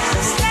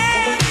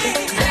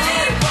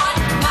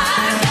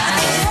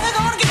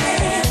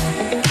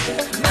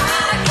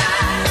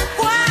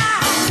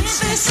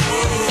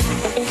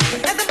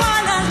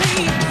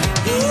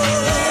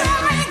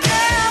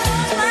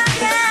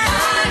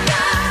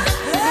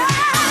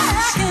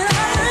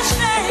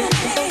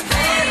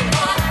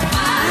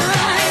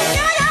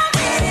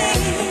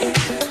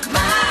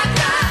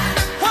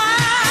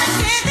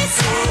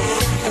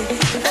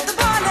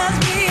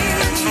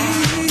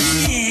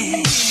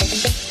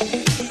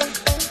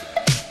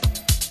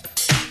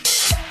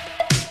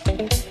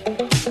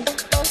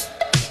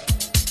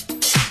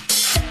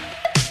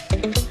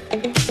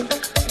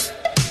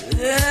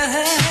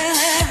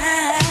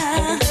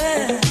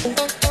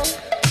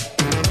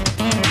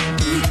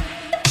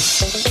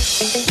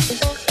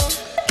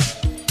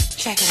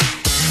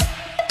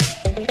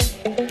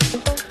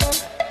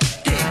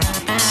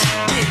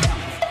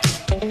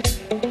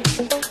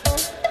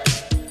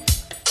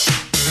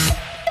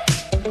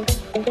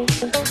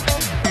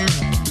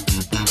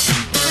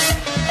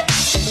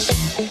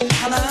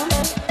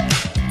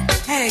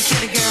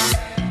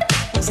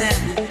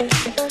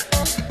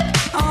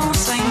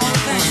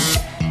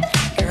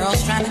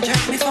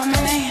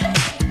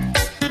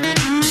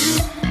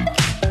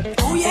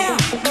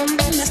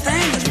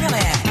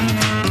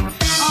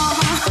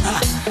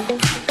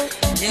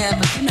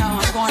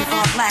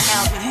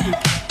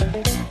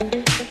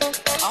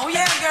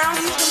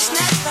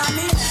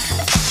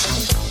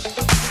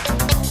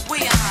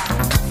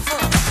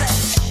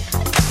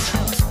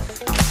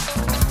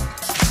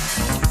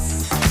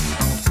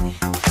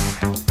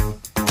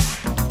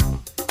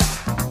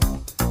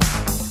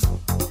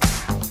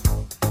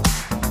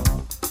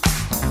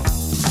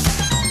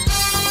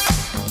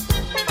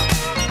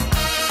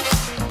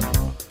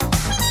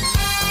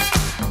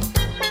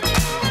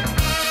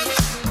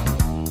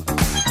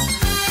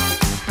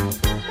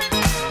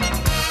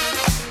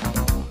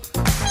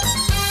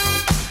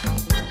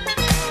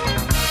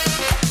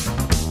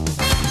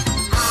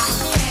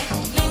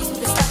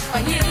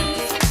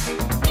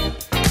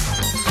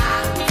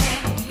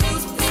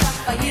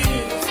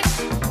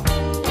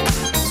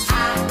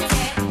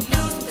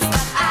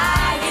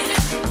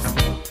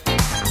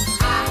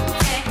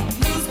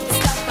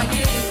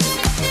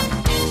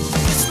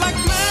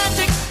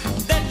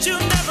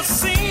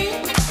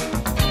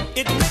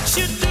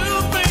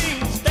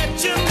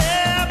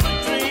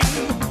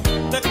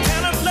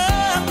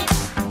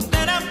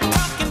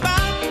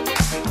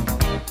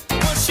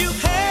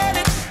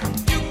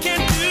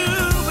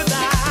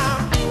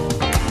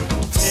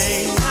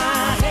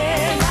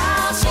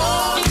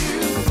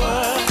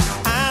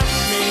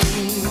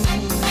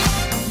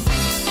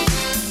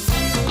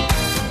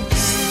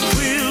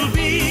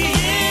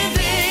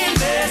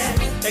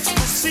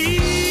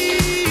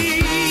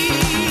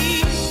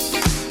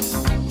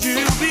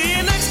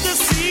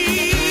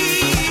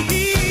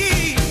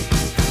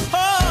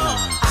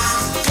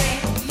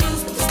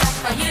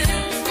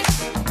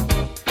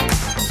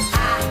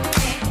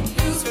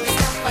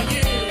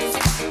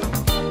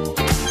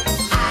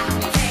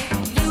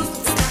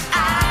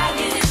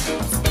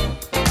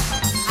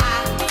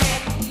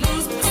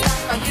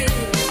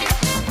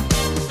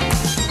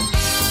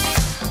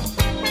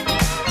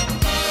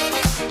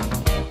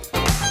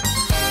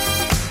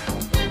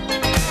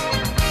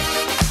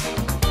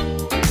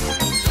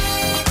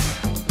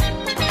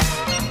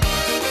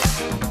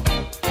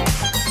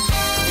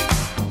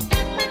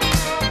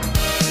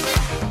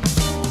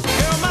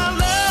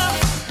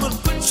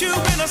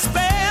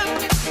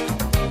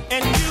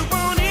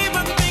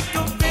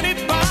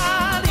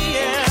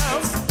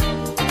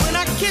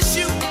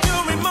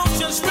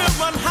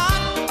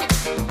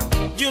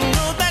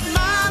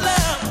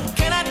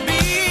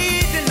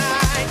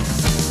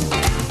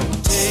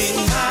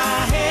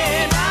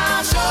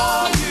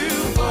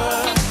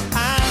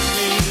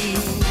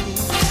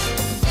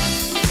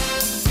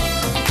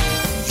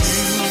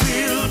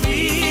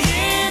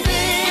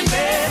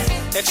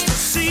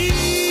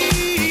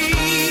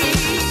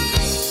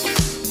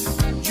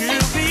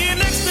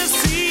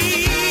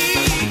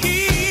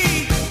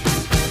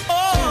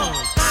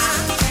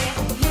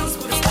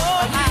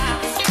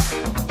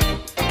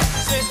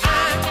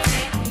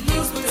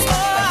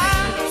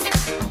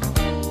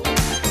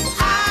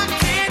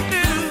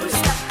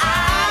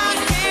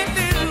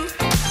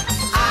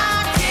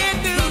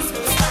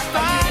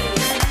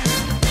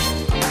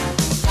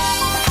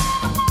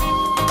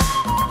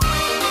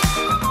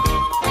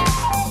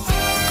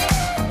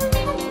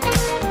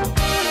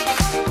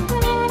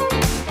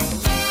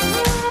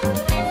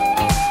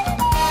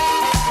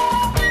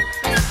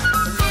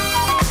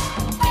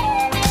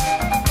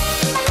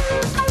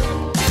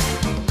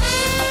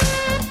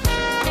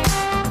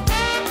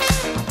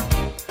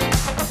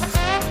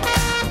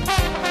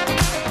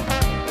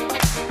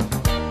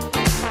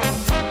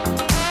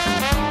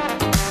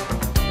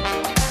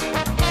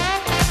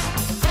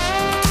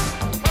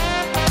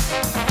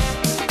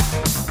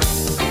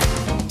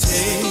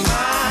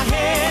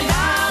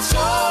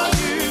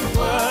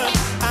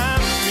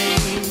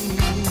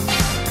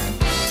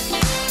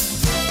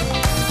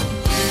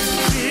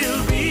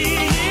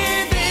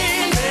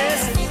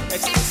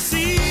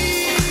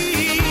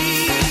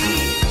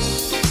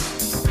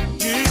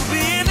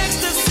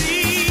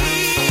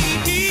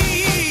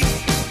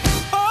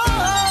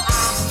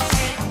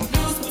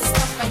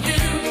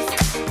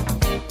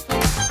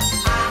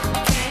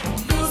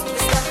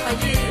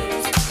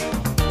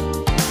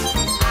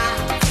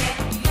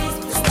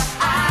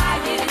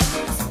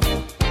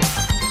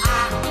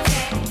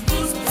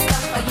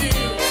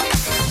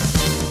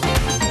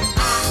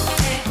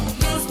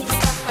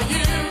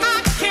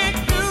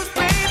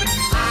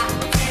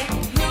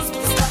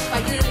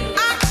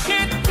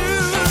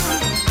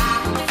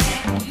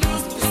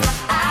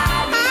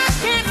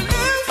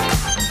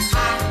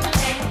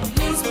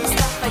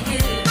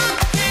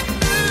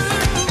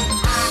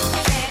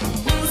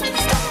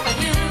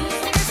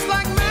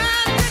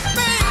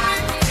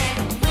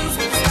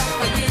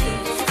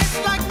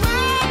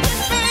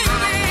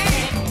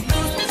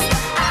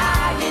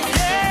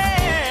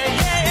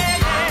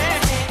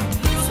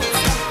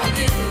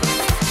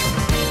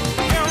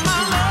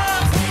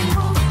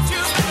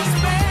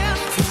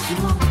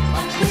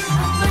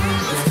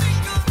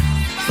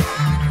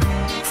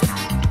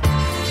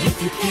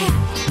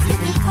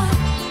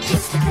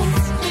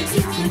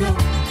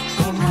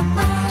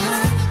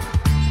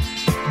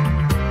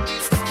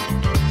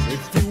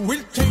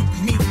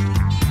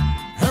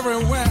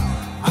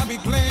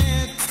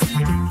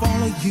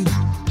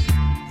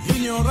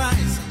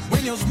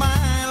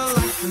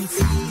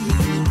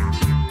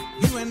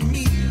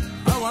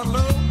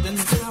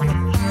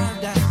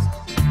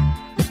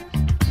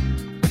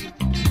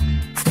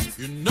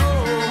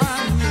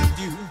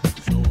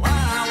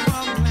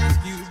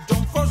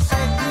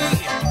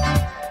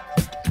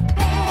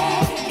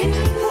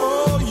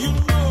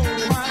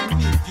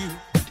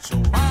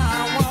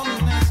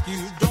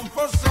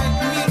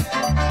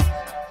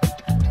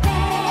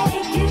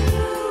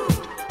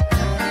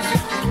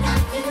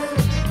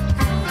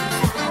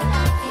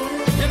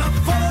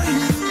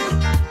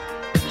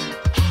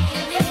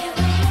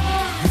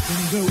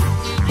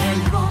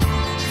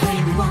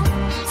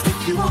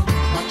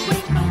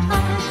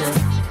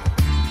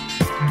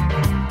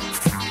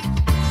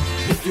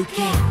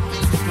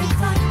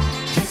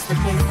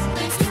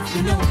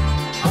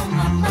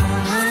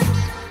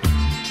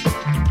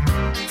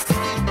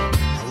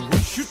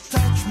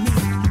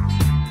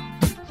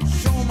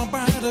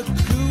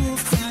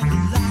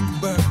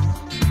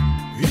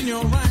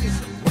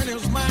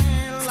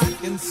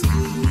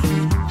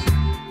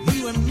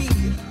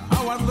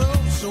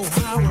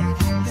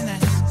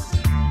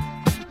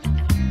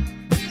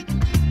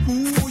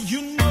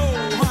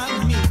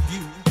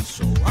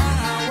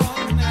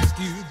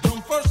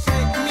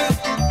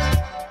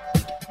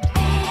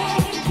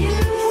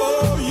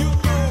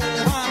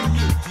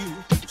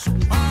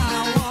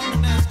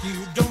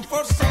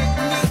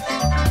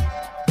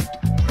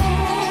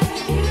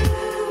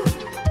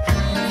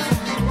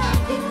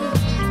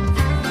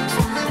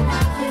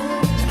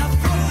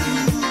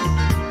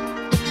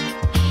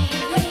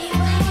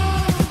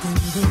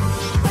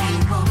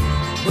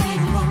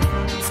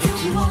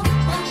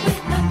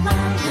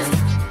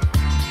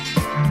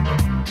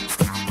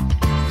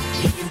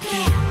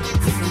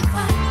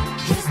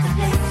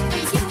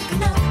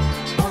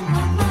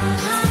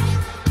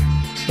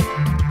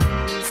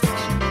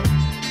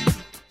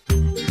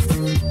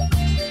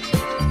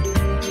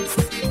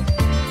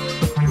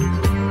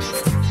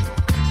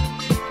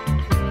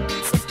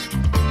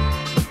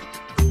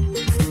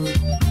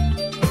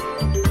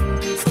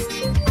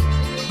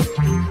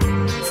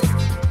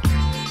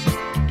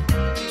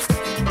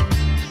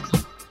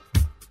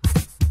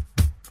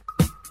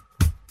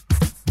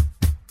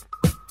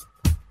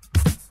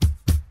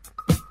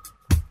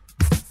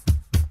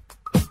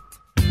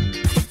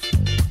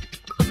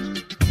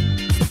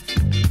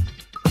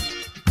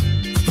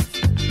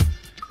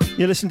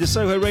You're listening to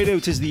Soho Radio.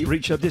 It is the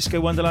Reach Up Disco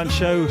Wonderland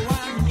show. And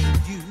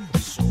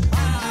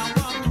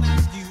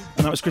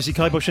that was Chrissy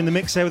Kibosh in the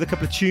mix there with a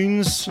couple of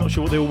tunes. Not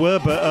sure what they all were,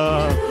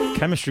 but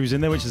Chemistry's in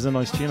there, which is a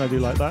nice tune. I do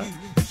like that.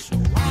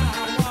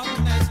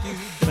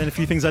 And a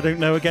few things I don't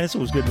know again. It's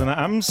always good when that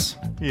happens.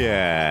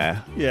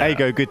 Yeah. Yeah. There you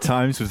go, Good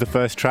Times was the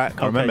first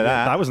track. I remember yeah,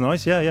 that. That was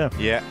nice, yeah.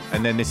 Yeah,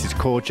 and then this is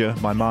Cordia,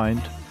 My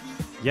Mind.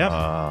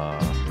 Yeah.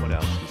 What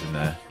else was in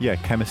there? Yeah,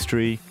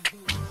 Chemistry.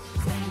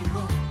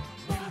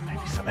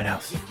 Maybe something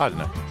else. I don't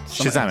know.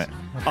 Shazam it.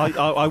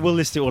 I will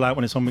list it all out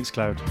when it's on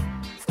Mixcloud.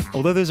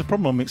 Although there's a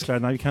problem on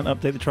Mixcloud now, you can't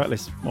update the track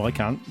list. Well, I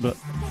can't, but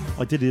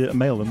I did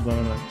mail them. I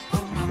don't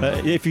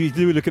know. If you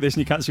do look at this and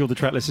you can't see all the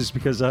track lists, it's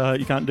because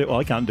you can't do it. Well,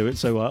 I can't do it,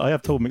 so I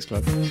have told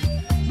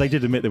Mixcloud. They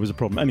did admit there was a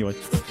problem. Anyway.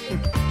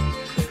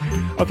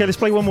 Okay, let's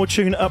play one more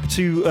tune up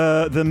to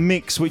the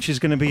mix, which is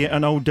going to be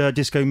an old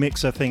disco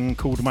mixer thing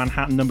called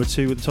Manhattan No.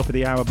 2 at the top of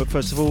the hour. But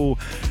first of all,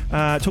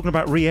 talking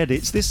about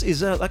re-edits, this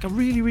is like a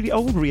really, really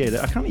old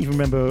re-edit. I can't even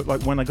remember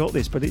like when I got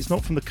this, but it's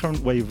not from the current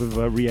wave of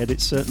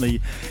re-edits.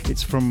 Certainly,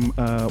 it's from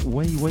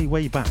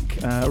way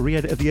back. A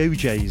re-edit of the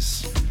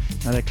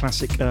OJs, their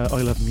classic I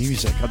Love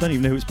Music. I don't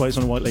even know who it's by. It's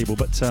on a white label,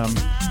 but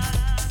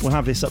we'll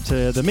have this up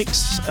to the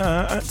mix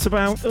at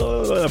about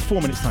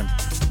 4 minutes' time.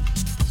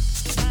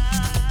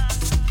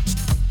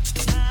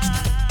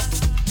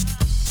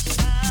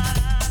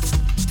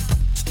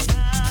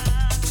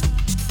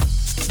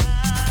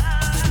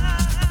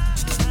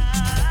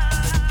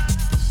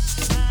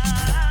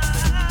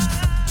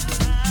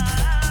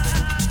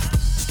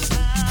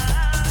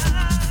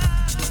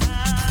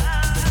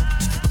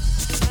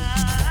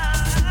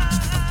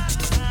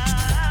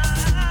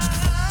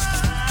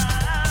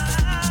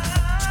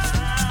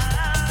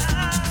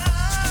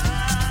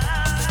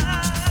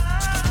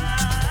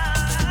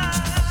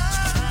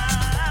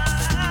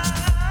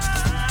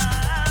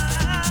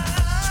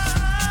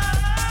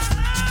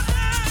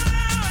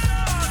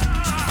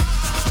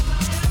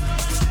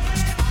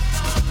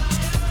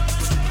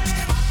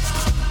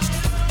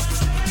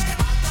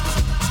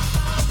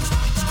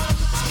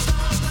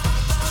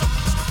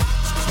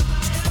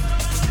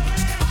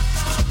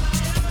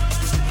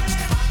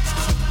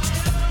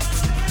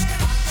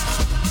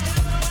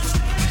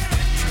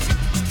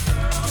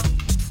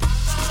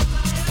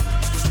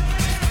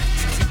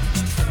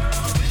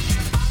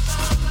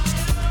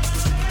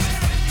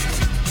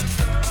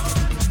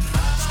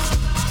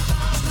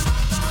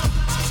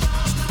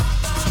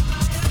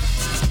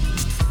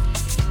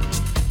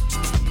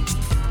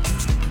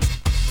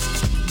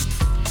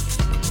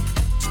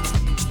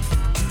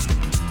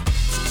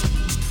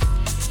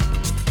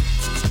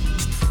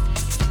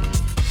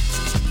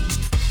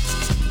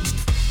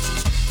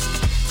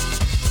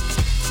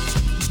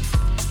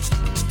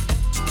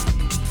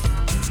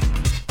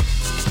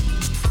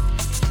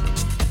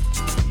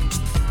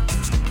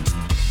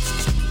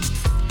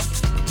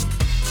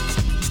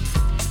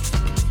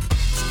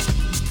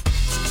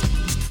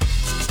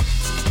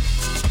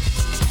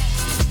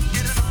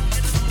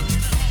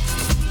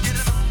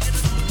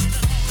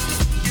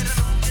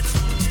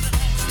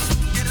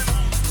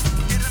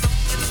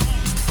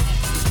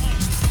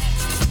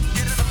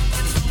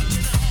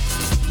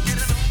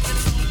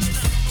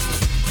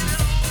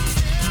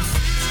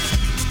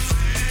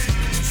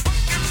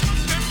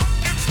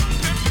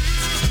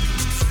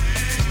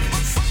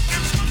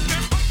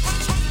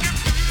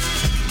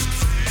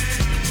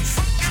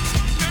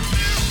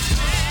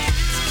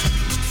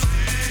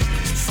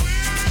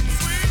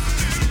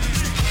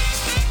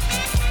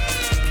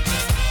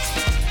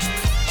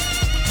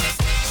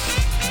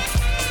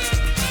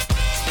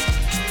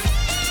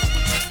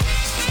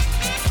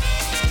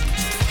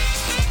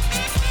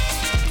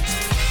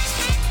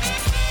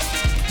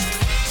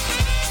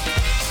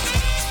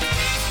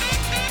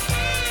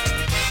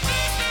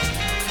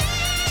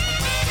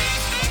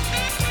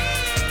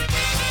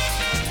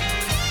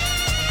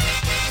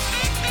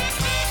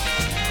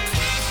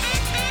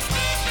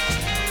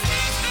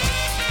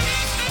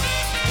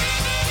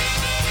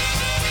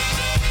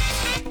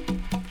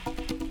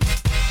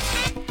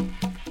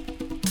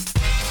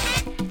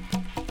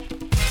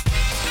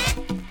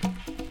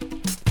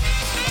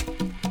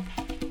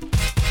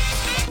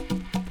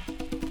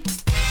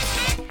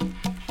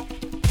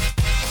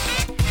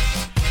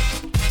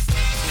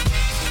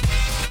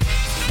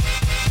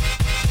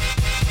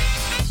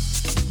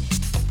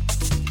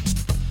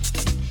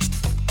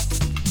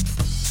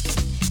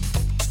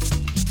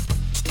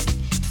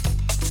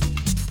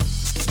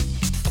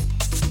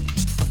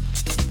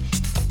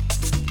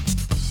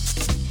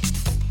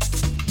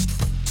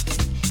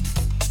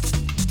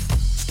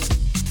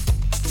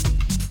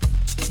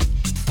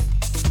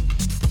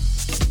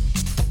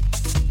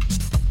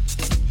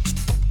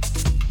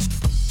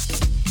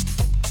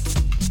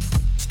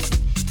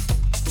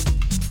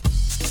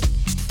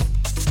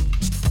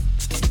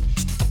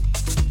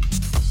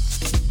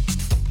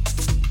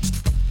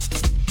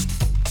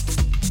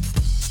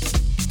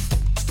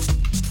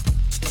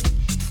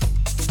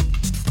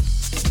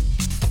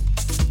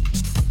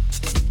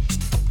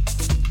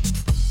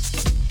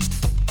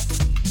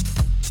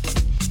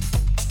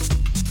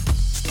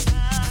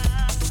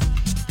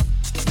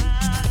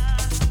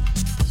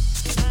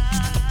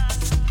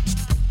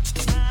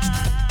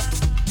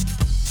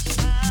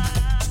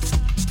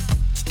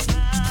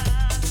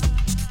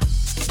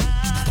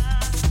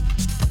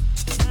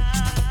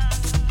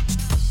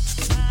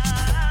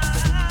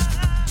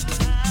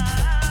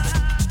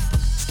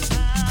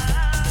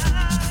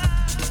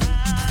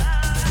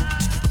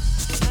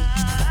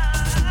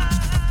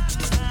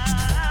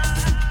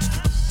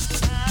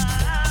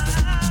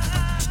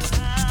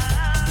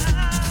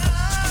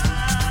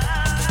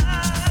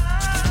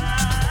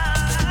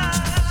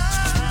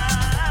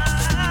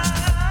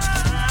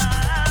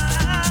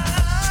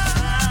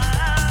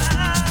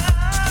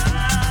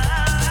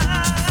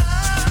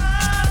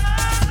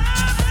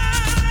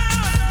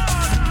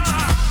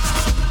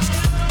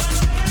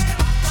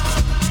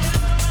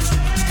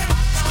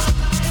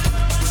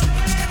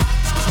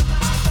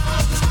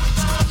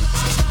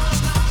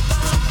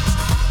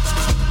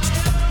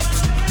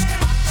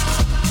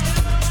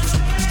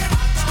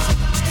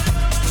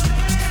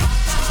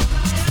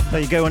 There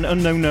you go, an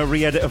unknown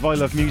re-edit of I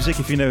Love Music.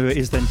 If you know who it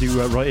is, then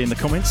do write it in the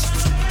comments.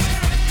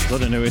 I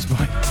don't know who it's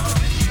by.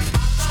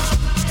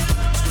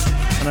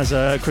 And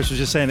as Chris was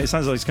just saying, it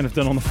sounds like it's kind of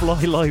done on the fly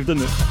live,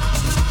 doesn't it?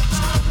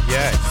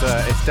 Yeah,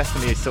 it's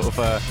definitely sort of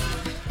a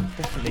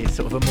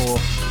more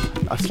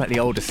slightly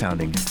older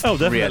sounding. Oh,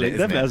 definitely, re-edit,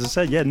 definitely. As I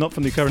said, yeah, not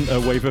from the current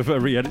wave of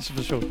re-edits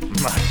for sure.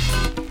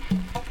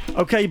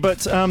 Okay,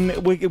 but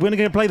we're going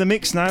to play the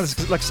mix now.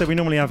 Like I said, we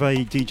normally have a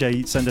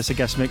DJ send us a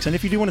guest mix, and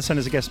if you do want to send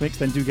us a guest mix,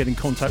 then do get in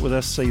contact with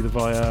us, either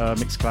via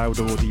Mixcloud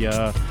or the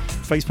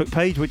Facebook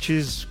page, which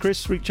is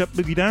Chris Reach Up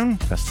Boogie Down.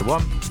 That's the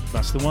one.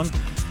 That's the one.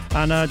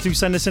 And do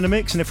send us in a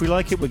mix, and if we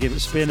like it, we'll give it a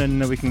spin,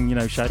 and we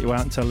can, shout you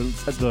out and tell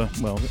the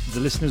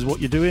listeners what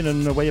you're doing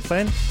and where you're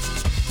playing.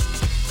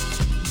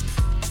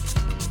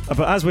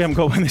 But as we haven't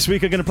got one this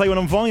week, I'm going to play one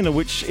on vinyl,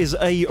 which is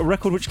a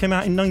record which came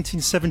out in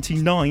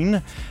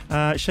 1979.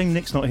 Shame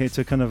Nick's not here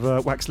to kind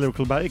of wax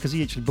lyrical about it, because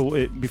he actually bought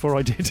it before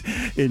I did.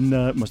 Must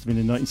have been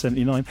in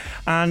 1979.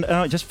 And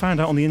I just found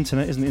out on the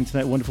internet, isn't the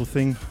internet a wonderful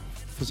thing?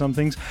 For some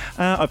things,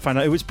 I found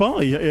out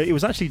it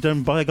was actually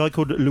done by a guy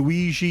called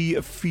Luigi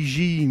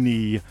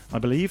Figini, I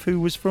believe,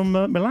 who was from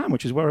Milan,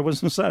 which is where I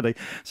was on Saturday.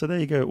 So there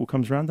you go, it all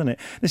comes around, doesn't it?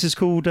 This is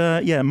called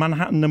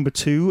Manhattan No.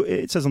 2.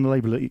 It says on the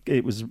label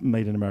it was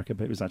made in America,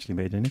 but it was actually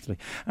made in Italy.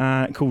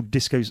 Called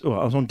Disco's. I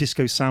was on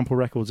Disco Sample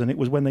Records, and it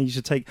was when they used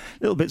to take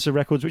little bits of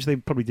records, which they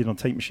probably did on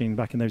tape machine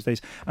back in those days,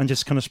 and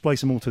just kind of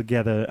splice them all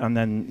together. And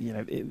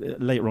then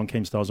later on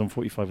came Stars on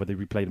 45, where they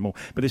replayed them all.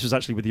 But this was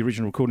actually with the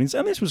original recordings,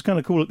 and this was kind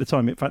of cool at the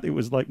time. In fact, it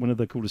was like one of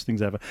the coolest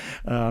things ever.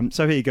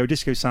 So here you go,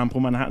 Disco Sample,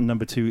 Manhattan No.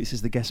 2. This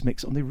is the guest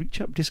mix on the Reach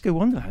Up Disco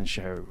Wonderland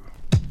show.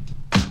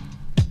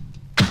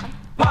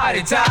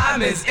 Party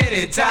time is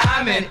any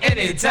time, and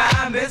any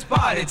time is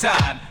party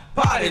time.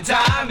 Party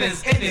time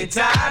is any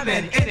time,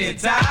 and any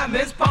time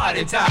is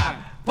party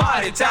time.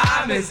 Party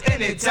time is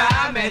any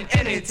time, and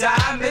any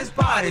time is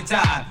party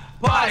time.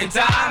 Party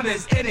time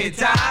is any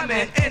time,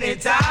 and any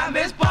time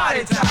is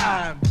party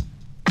time.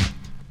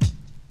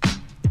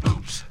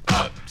 Boots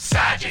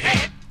upside your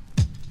head.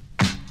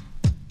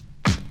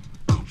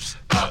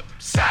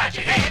 Upside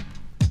your head.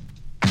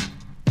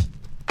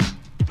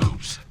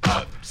 Boots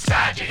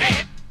upside your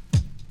head.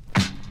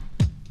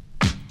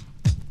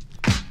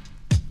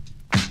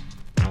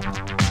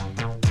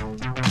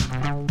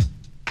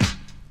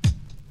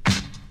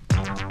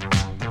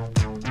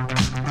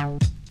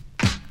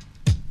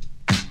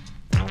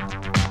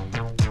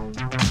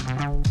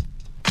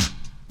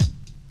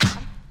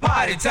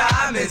 Party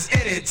time is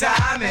any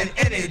time, and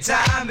any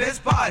time is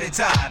party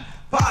time.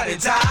 Party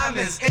time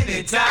is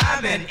any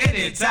time, and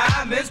any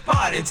time is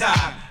party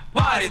time.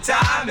 Party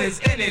time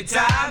is any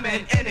time,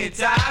 and any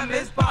time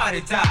is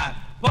party time.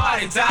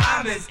 Party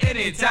time is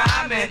any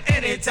time, and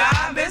any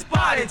time is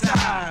party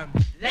time.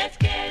 Let's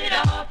get it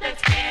off,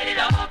 let's get it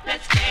off,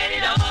 let's get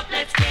it off,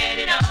 let's get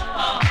it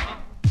off.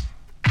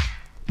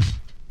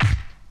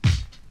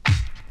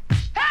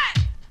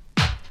 Hey!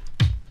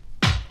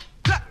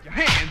 Clap your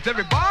hands,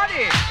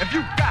 everybody, if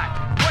you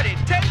got what it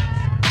takes.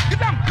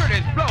 Cause I'm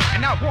Curtis Blow,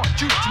 and I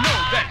want you to know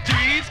that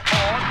G's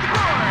on the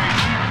brain.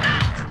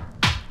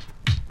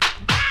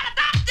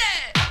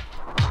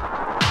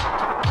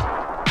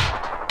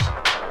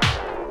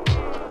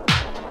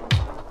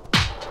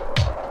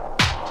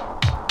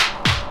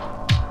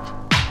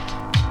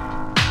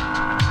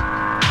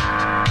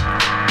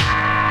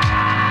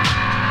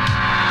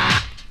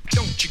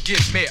 Don't you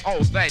give me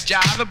all that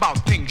jive about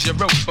things you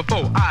wrote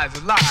before I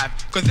was alive.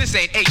 Cause this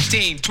ain't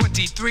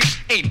 1823,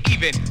 ain't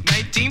even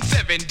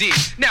 1970.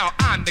 Now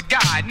I'm the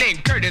guy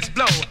named Curtis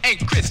Blow, and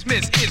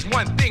Christmas is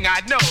one thing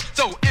I know.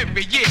 So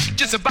every year,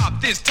 just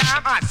about this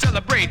time, I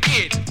celebrate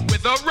it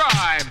with a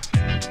rhyme.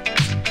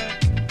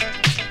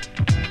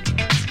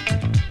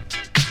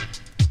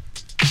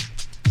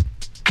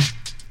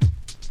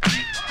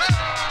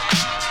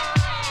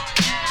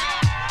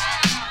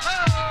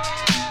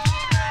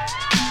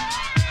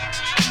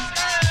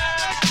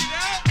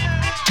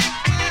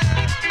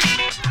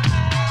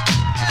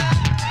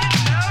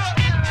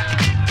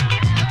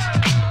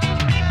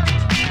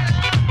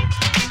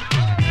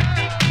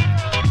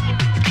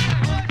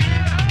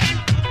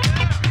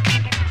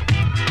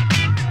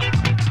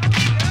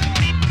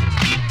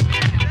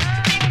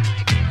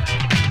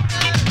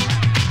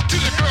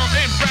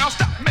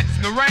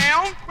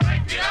 Around.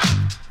 Break it up,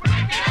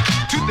 break it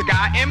up. To the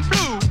guy in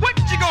blue, what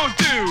you gonna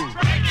do?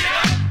 Break it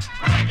up,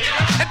 break it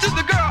up. And to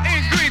the girl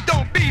in green,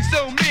 don't be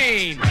so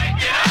mean. Break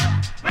it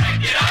up,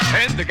 break it up.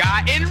 And the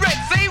guy in red,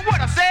 say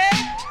what I said.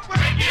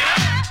 Break it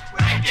up,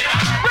 break it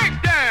up. Break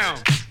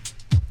down.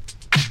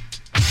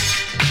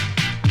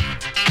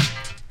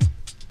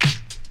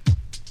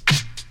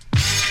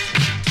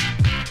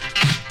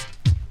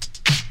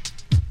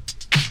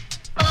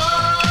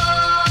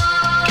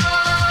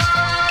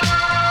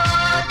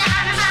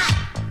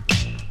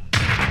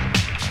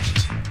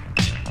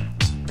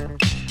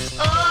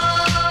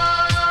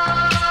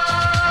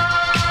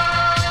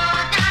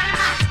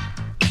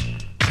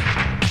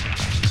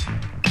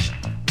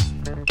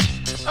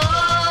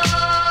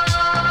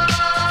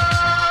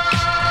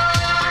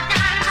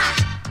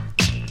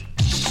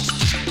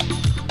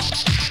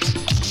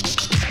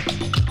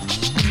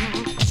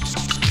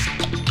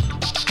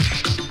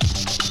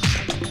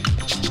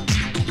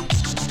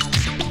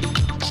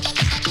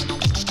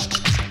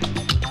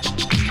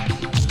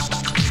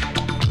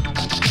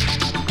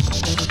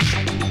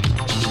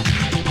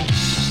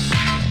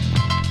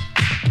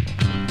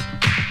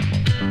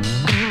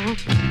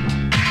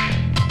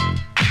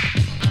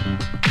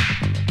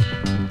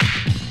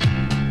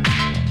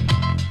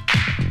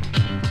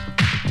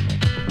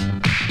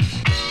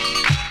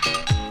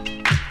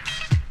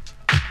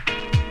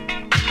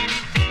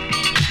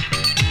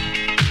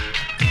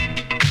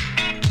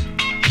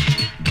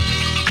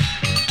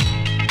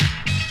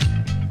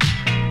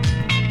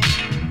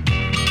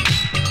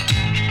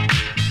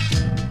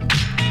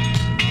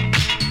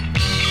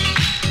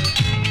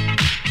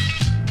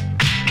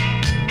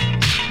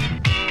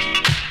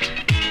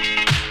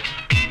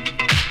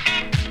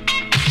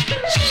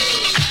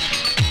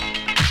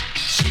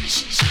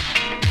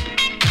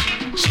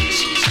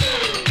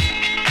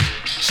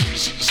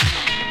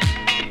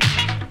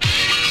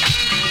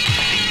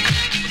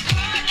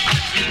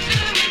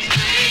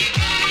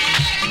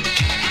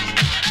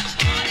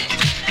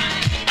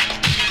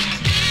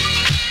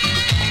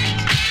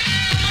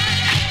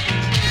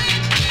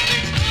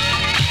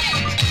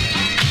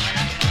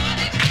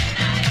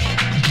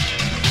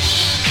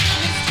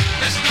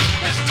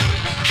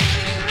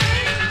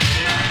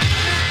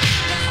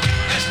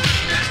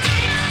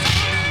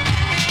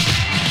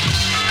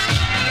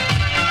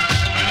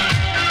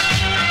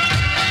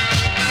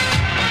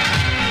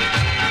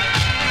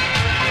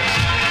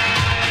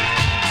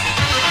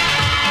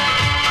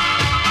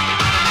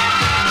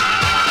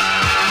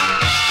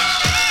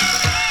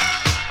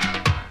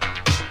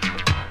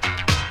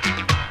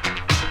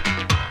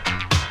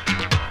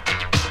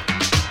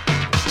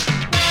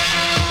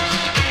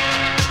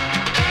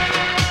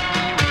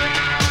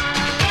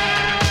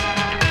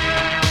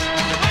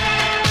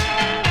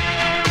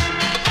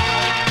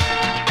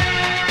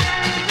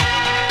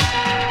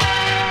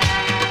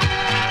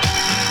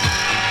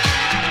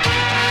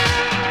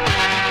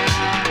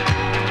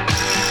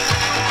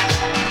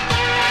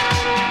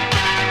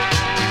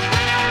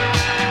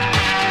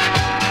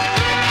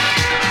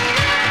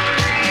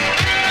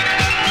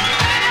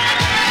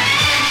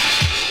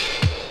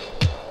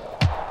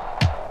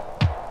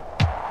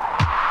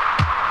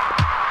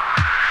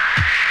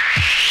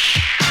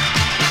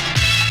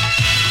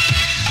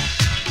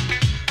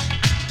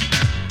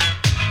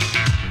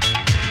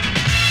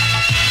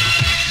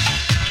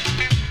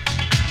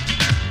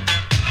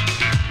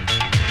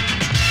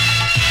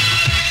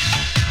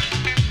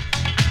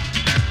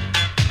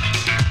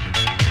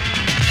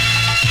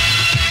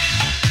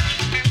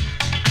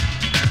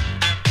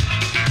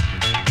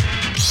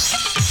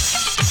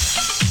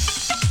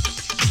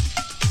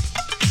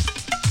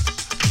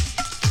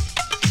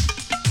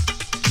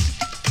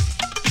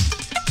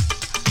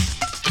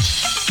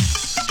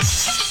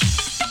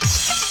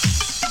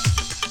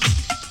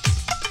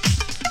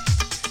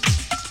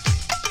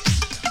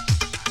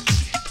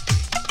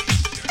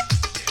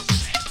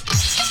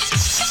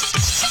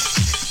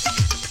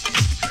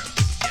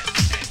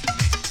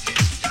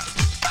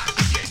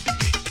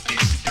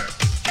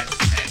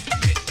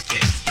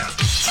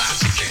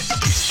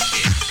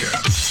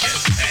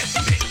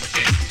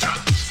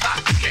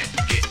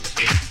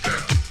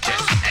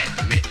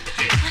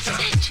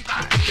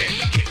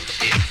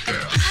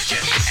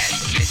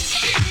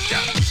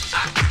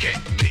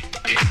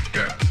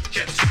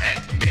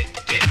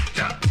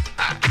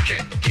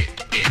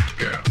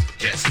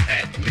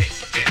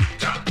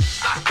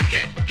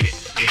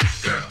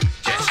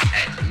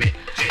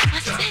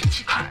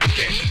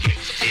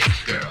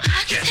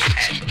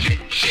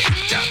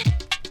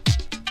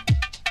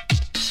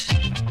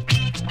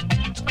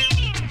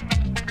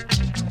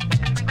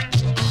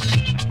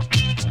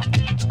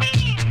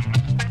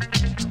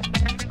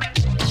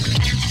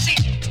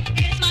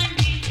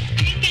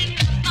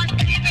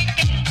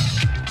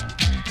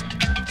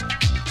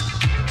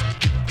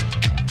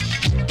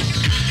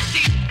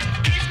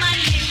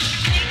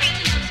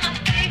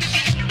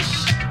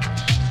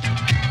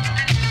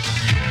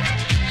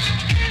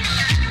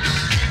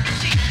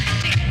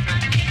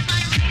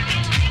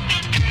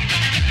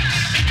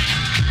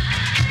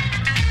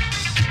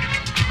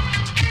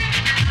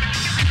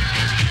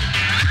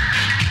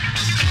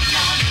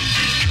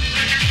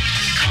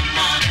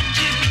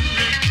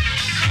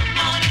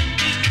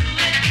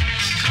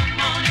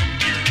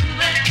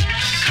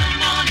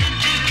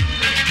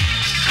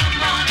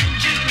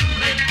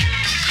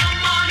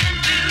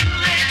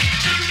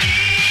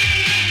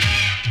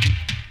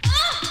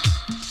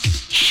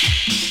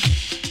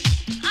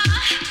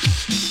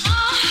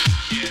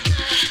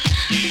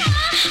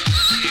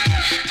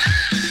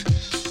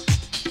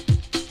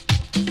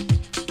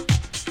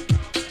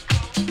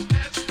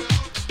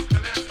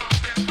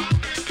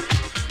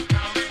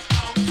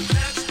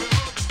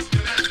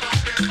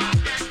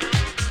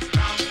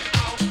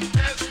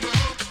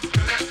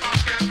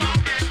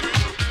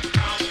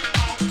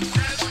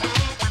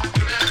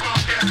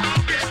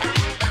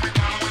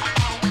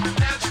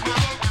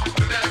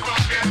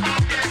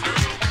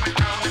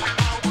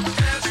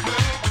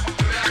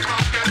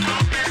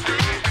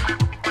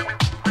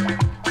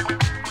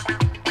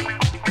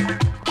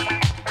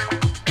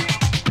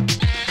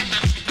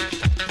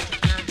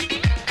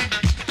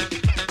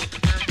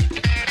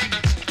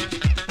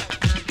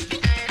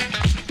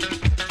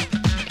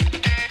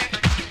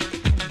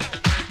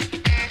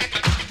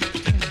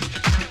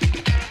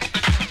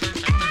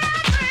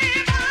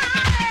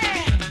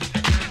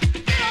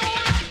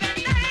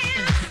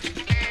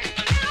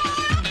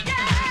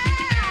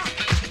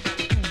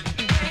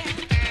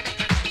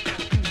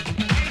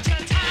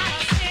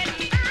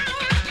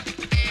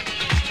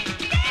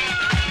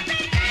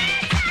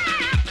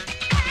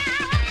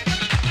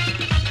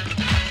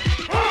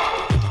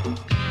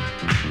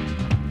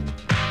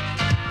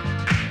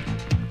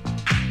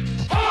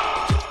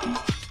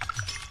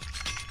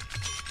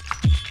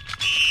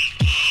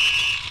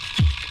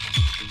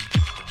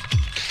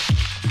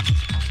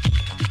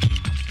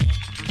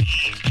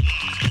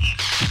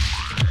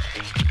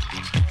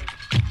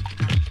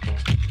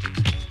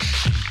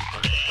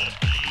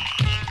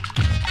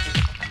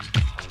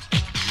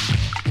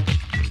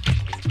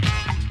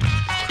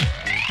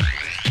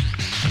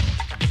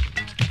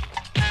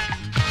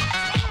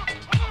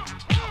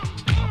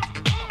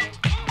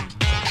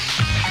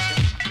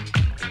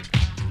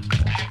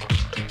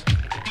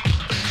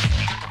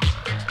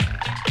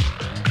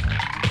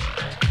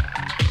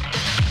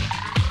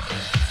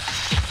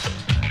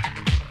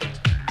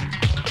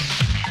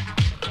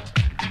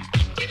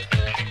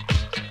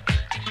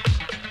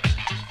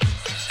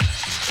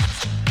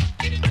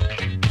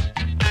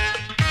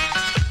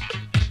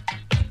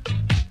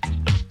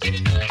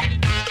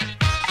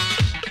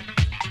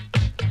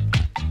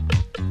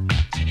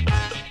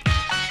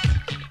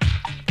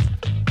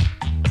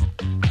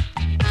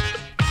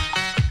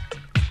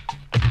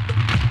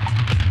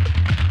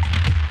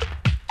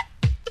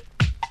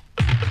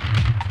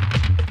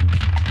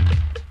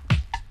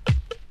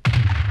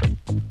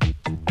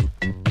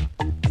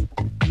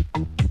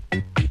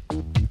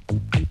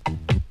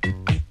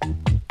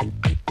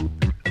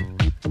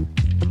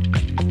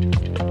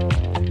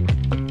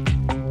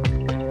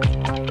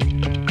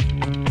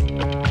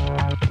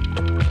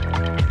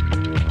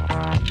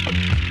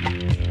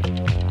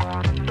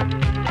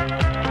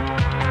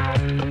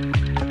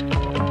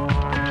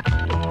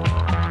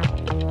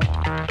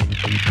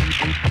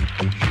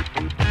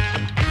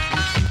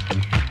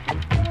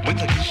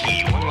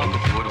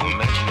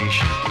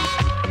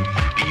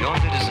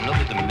 it is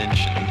another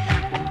dimension,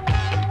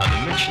 a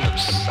dimension of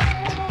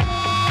sight,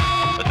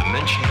 a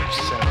dimension of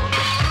sound,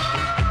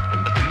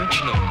 a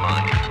dimension of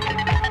mind.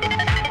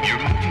 You're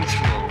moving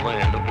through a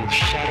land of both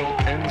shadow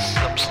and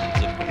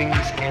substance, of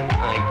things and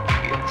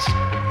ideas.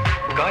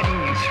 Guiding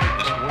you through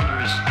this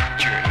wondrous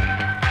journey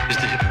is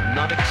the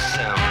hypnotic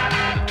sound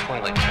of the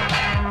twilight zone.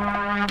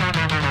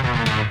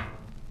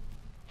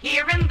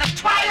 Here in the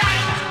twilight.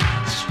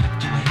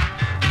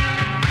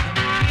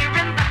 Here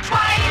in the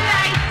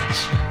twilight.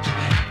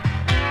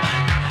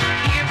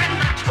 Here in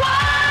the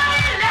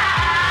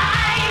twilight.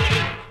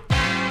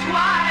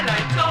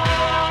 Twilight zone.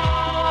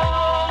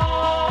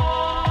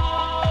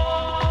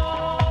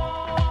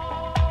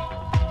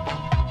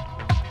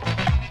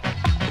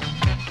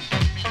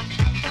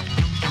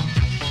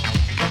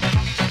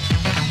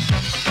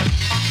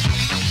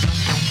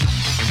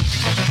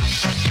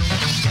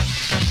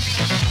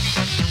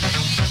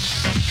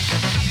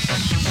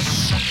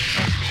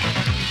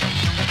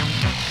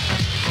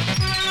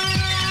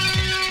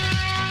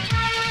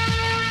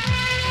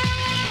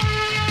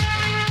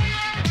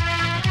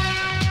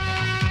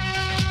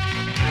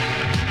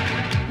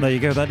 There you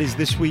go. That is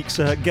this week's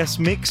guest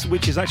mix,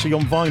 which is actually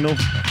on vinyl,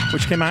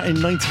 which came out in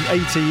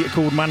 1980,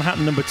 called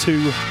Manhattan No.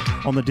 2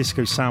 on the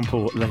Disco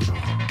Sample label.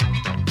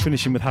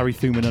 Finishing with Harry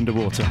Thuman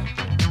Underwater.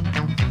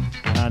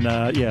 And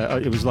yeah,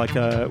 it was like,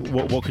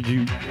 what could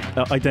you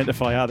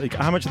identify?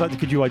 How much of that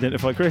could you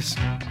identify, Chris?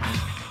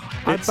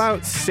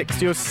 About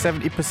 60 or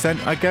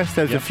 70%, I guess.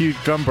 There's a few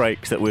drum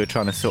breaks that we were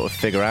trying to sort of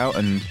figure out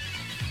and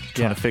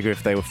trying to figure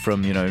if they were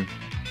from, you know,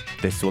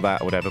 this or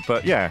that or whatever.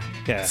 But yeah,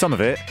 some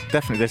of it,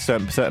 definitely. There's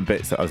certain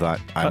bits that I was like,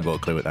 I haven't got a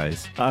clue what that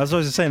is. As I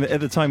was saying, that at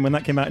the time when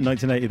that came out in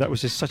 1980, that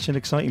was just such an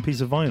exciting piece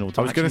of vinyl.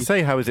 I was going to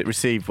say, how was it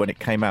received when it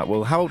came out?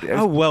 Well,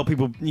 well,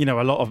 people, you know,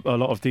 a lot of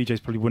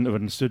DJs probably wouldn't have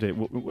understood it,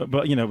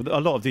 but you know,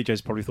 a lot of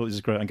DJs probably thought this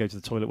is great and go to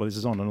the toilet while this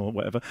is on and or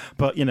whatever.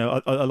 But you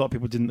know, a lot of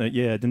people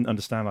didn't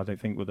understand. I don't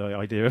think with the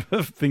idea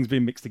of things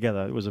being mixed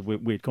together. It was a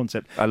weird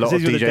concept. A lot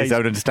of DJs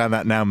don't understand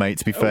that now, mate.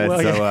 To be fair,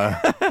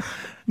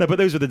 No, but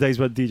those were the days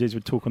where DJs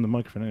would talk on the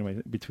microphone anyway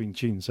between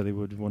tunes, so they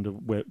would wonder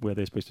where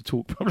they're supposed to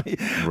talk, probably.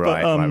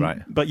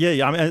 Right. But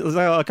yeah, I mean,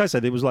 like I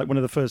said, it was like one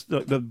of the first,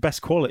 the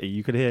best quality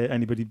you could hear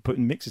anybody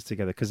putting mixes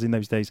together, because in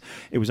those days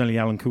it was only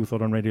Alan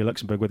Coulthard on Radio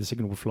Luxembourg where the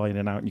signal would fly in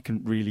and out, and you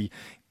couldn't really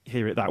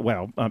hear it that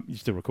well. You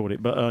still record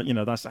it, but you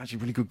know, that's actually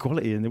really good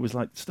quality, and it was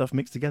like stuff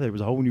mixed together. It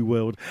was a whole new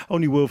world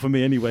for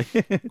me anyway.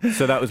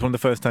 So that was one of the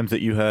first times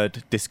that you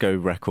heard disco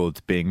records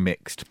being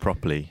mixed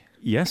properly?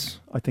 Yes,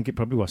 I think it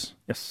probably was.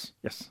 Yes.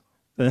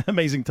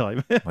 Amazing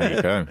time. There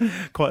you go.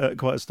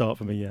 Quite a start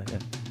for me, yeah.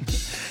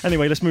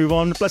 Anyway, let's move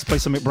on. Let's play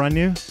something brand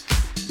new.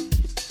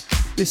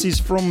 This is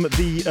from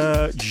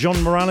the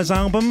John Morales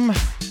album,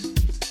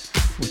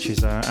 which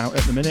is out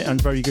at the minute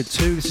and very good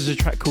too. This is a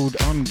track called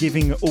I'm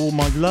Giving All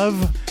My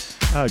Love.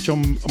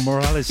 John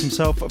Morales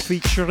himself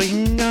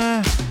featuring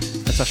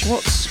Natasha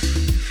Watts.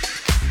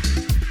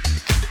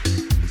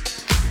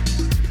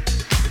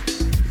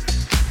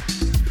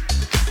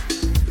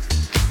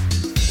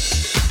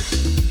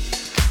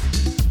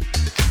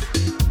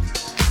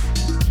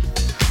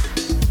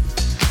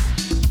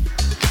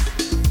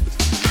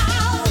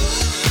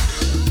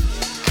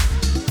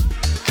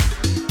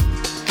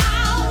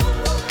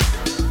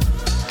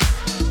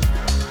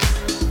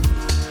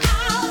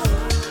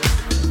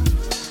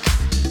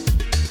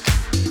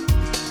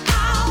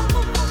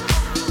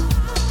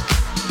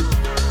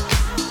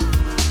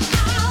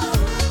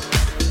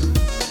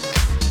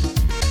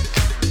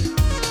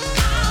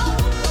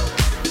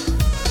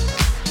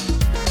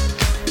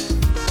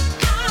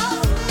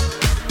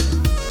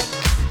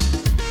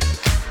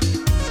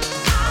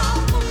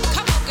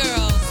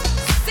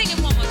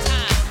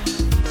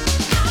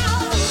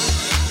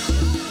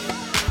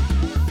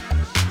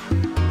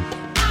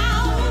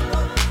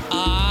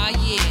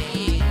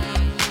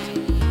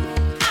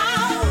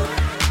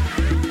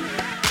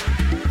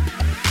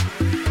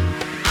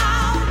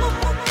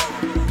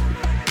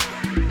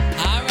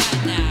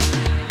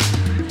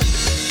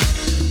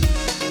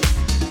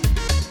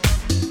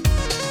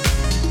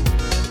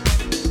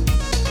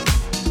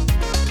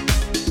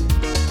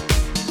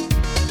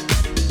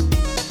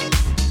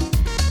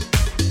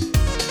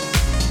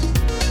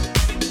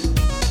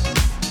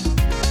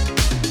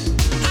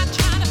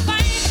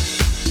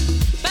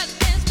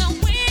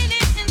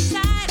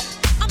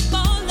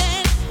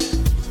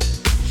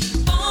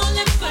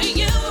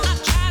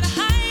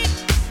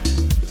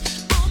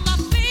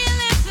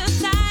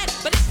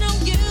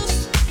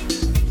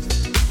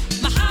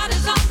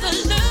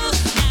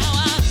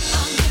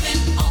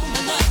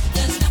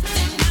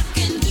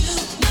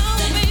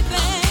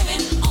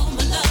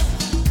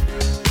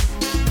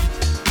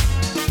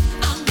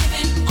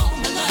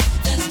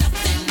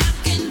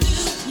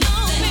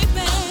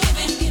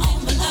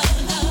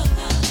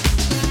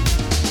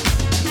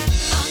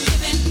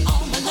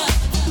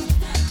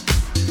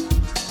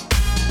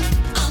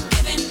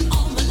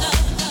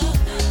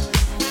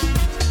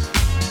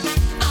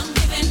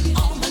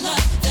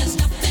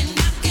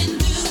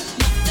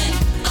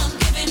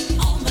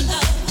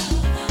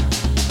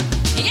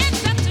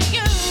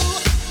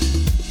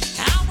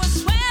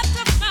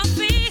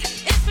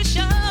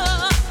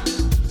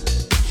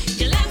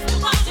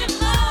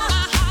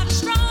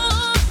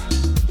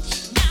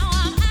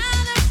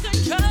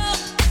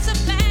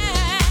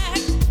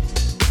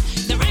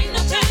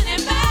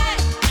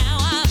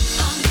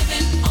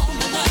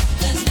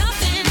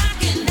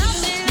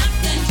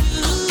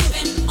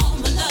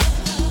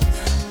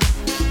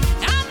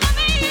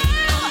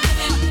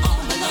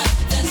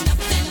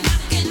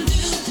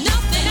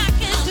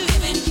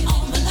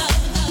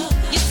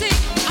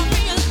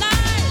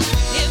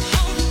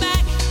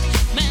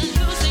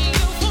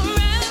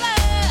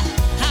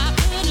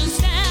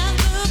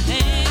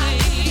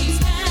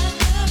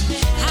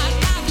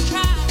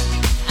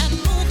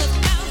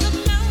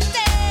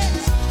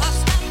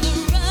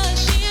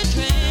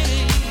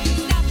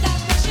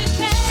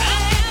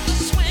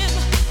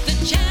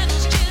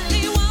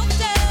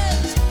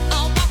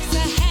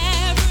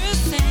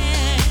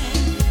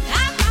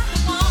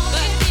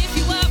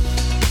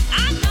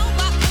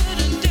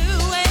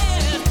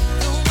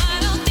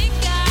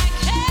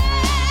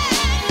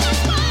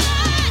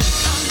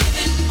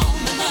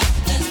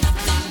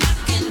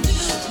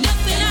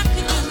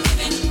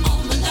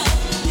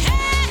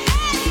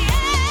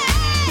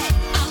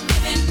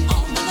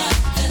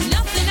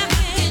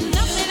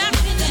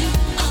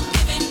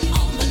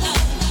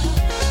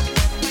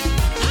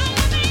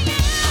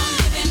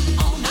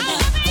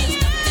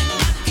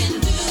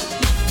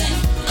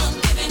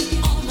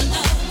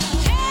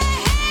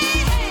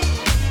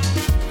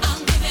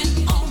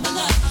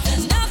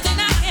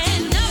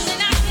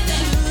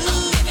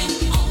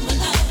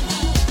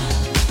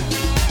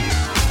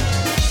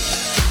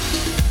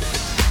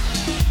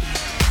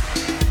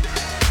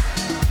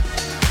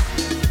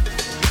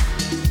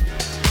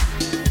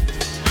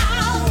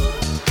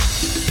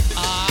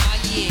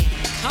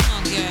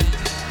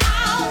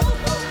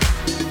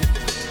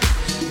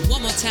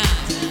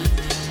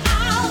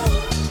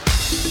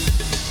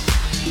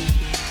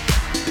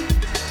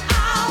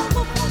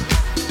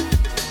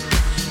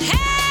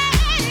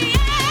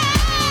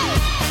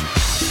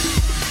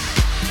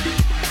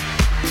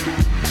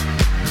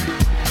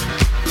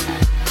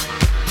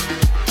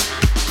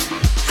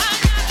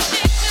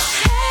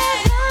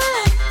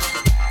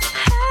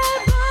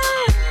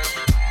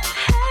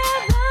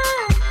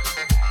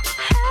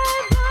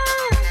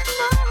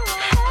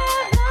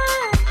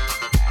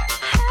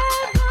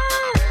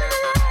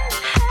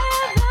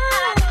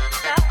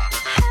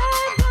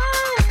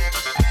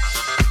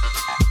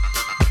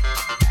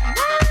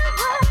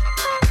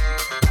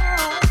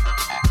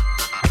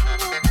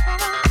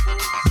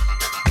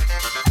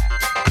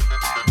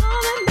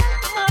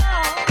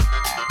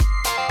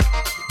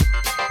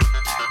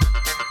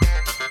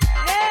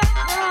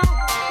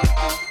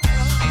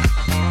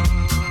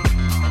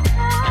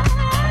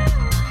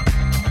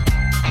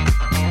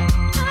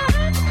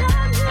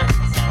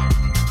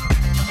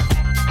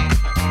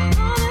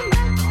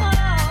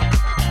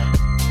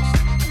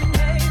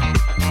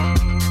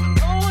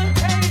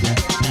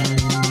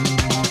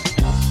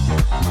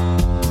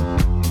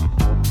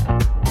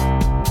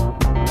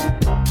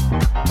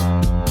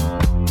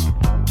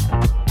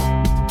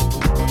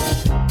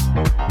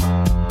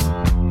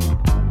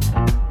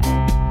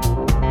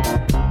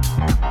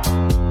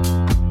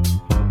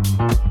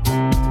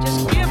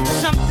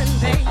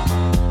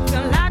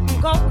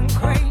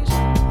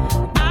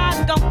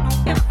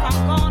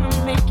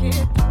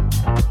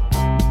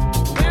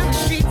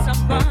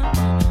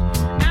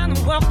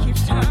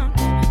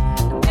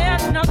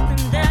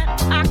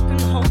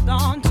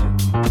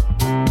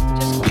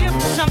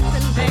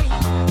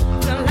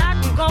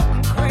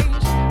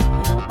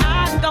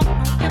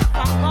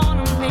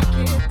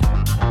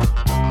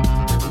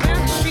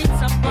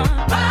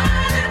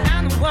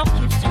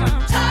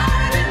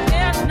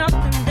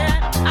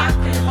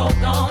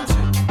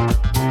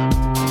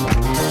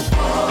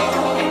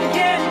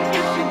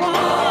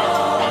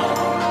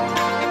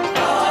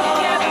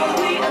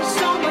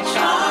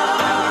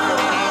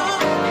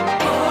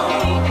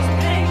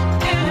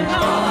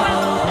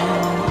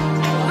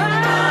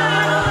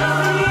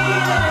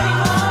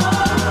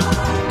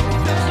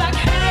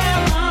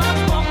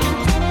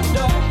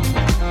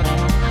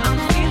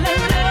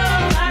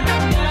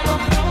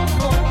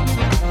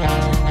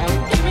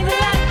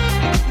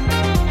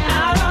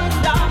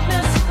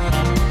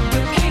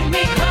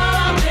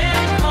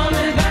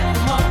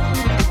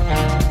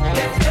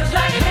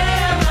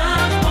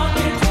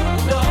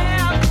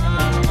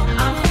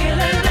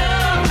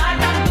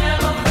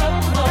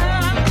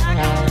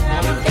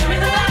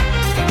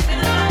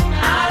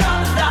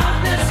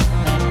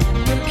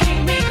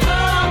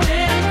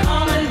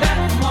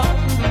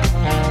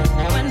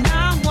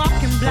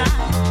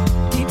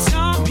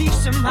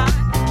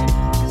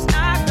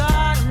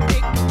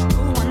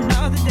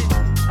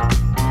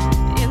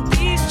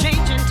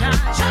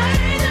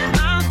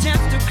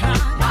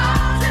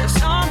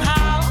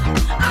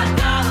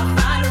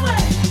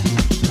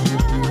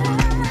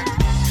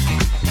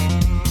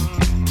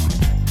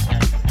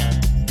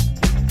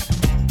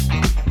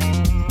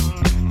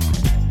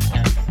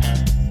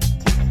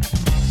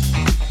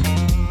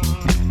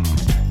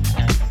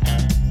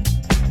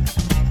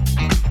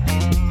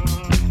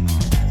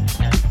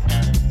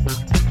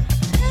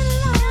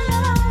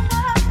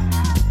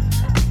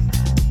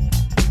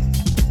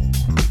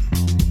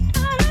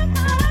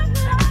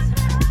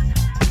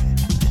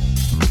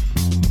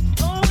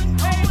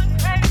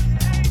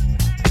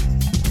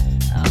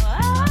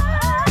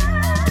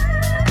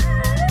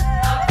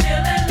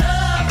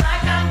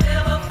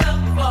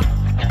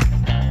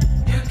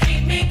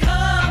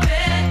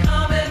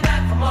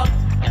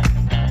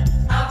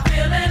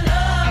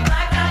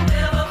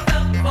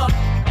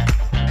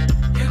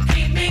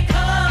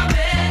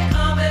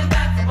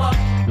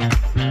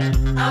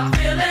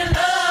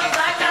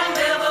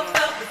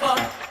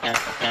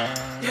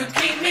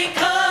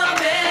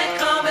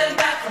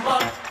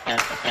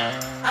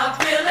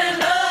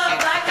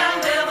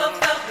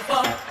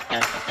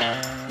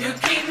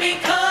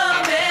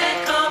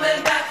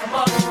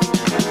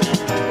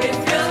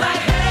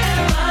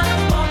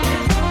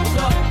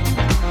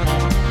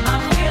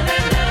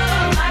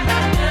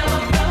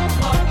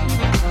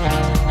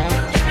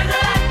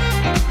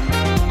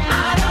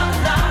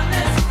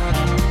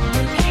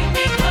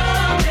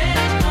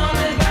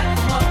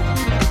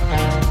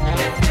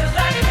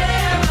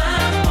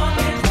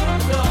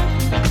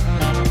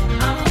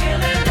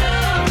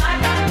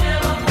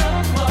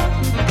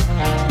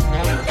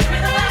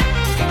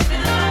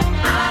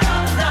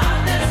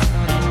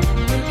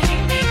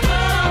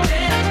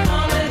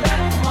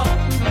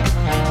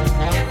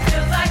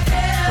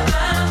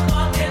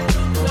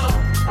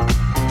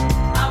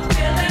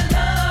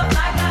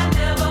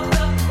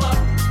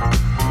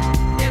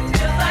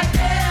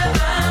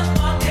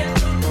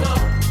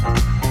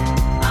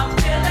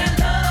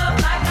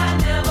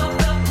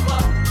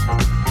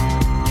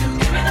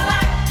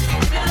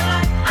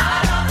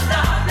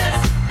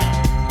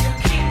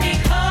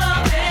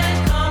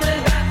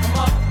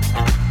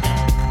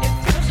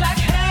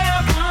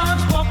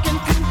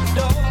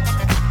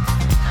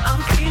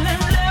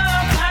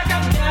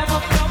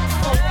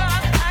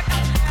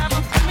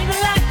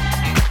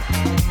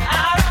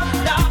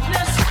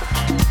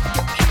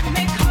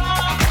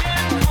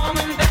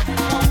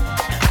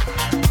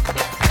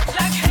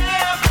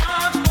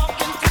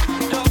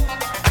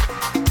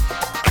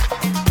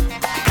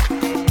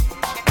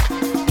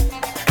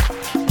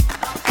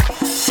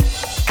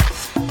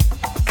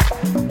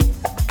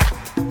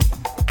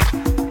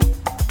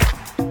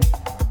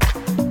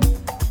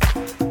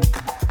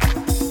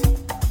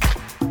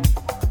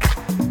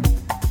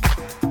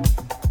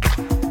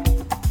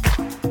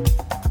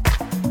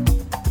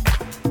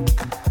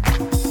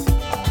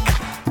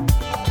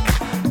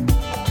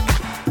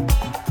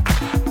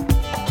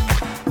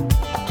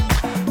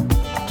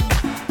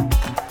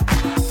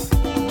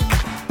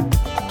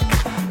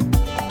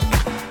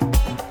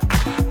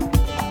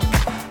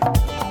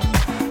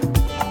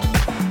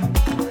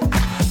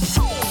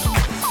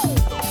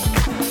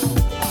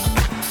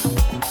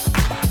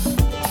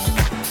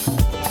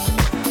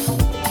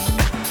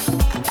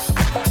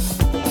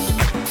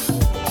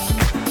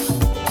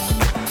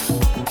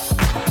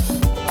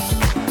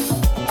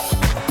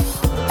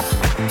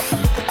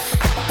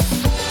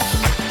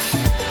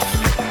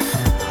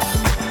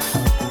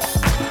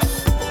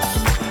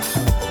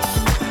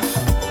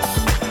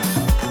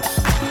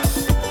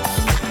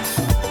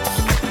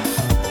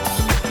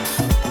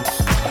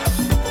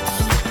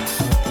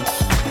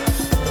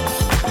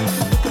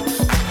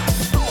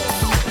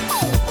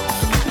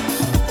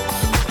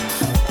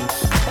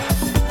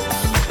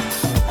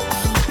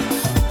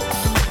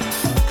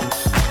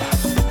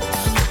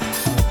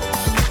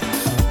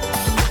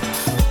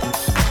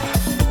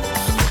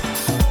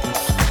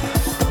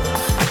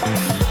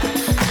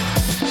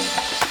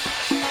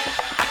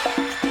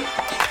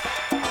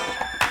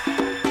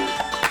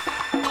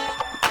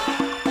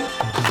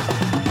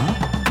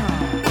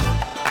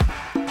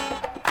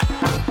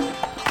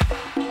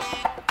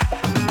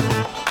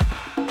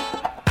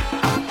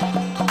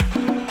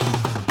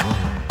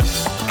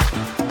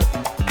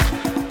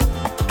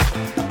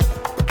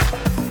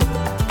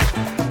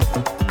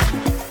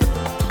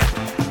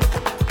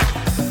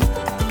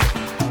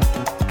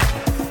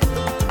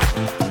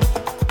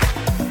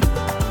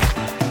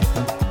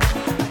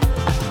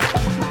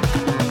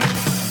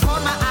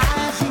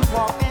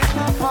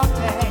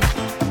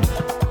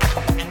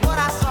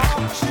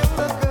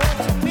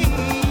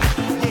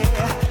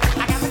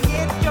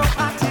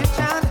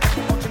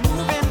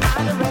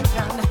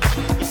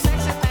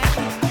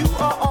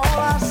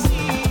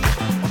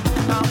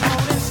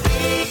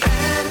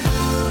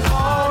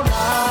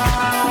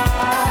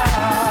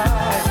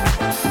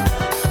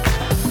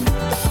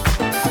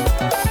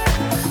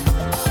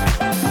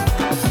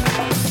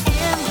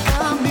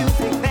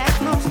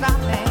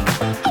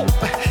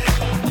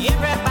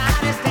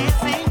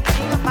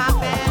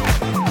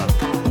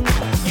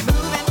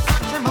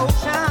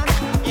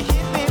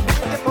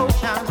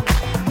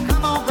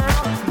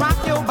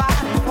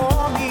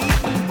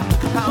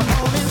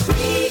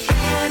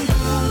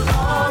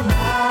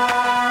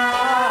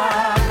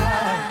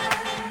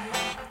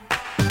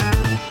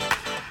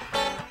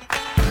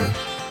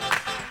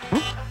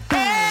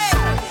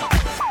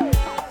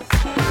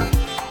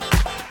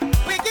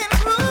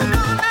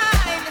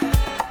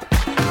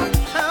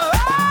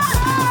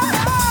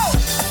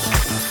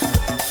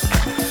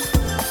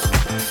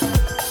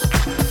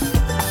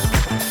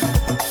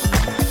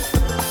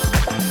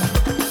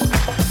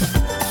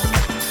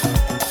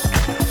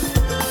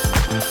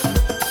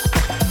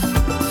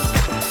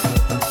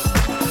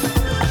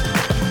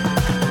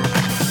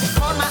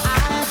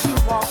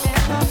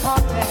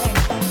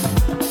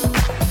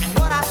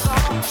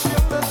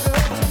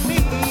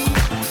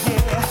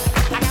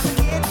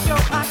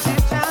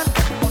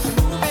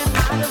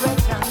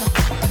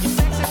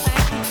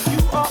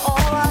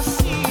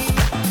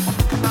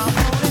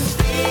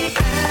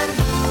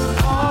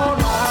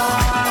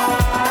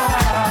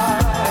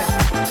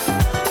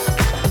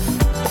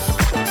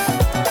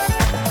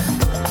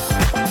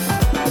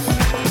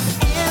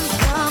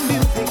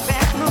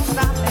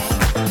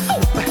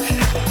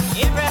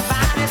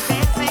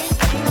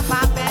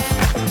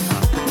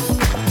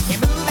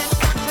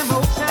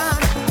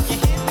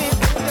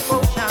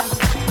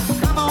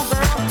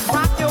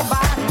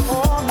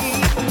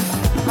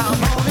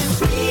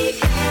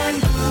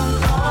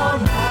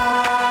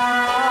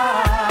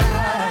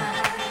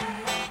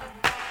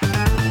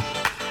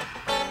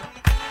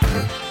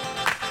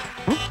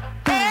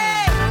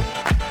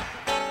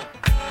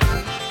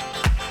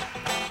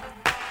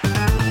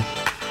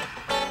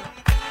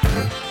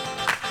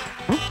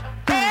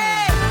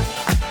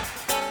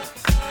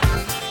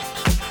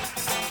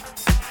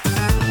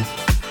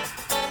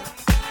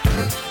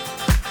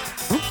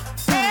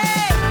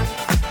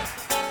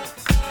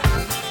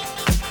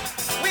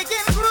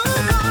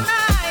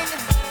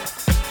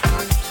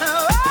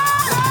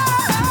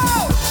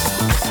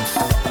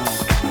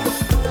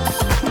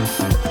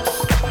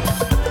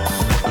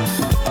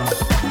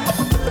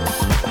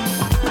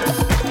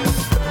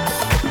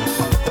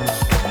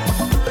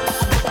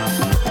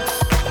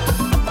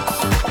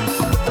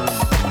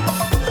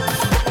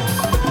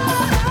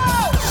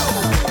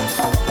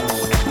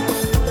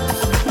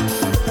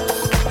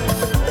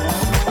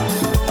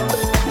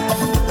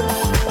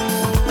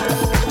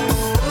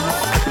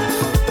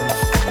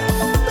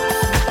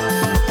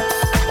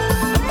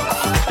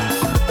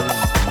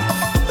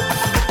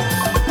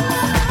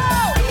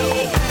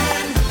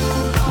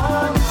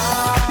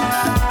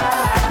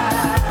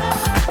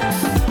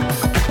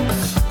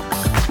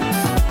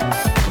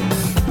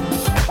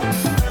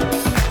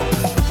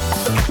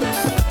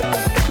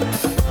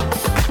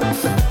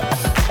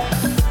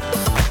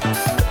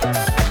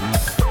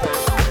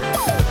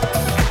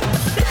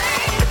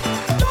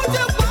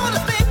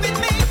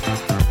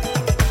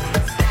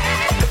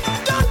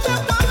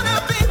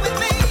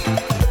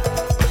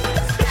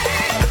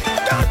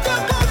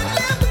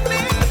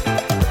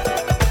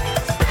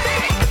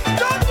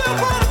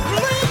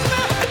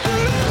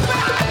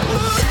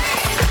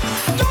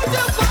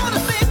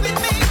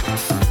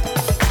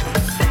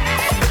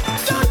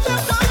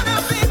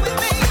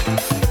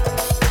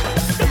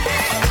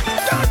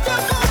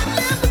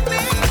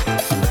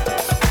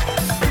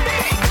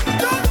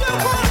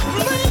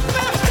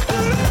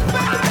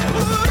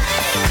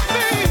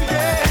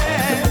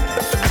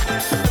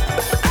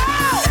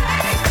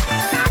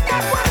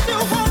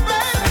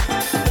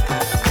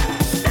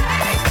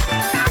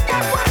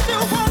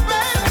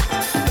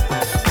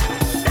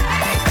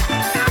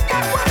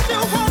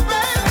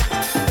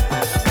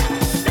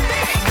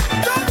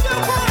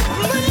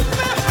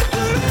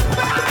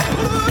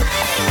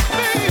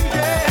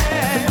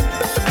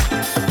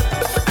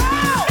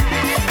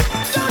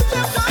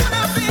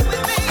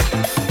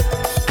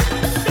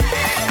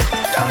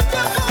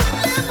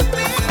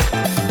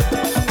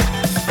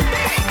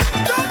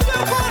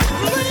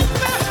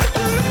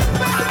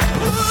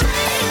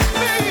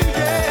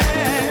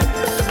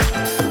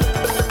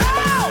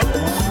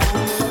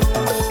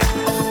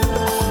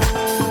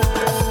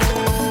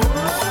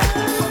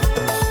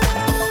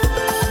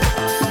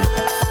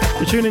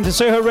 Tune into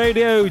Soho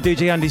Radio,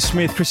 DJ Andy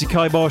Smith, Chrissy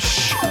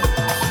Kibosh.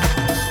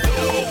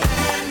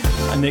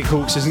 And Nick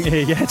Hawkes isn't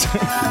here yet.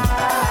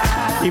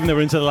 Even though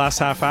we're into the last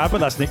half hour, but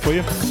that's Nick for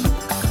you.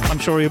 I'm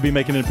sure he'll be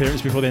making an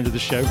appearance before the end of the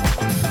show.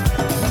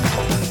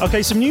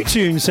 Okay, some new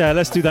tunes.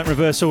 Let's do that in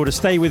reverse order.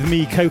 Stay With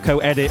Me, Coco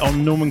edit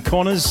on Norman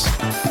Connors.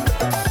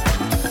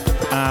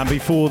 And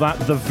before that,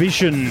 The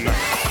Vision.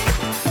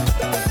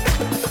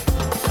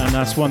 And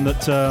that's one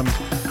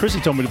that Chrissy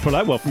told me to pull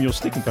out from your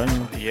sticking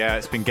phone. Yeah,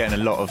 it's been getting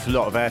a lot of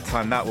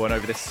airtime, that one,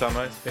 over this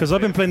summer. Because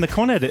I've been playing the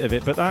Con edit of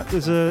it, but that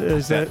was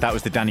that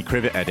was the Danny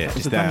Krivit edit.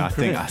 Was the there. Danny I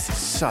think Krivit? that's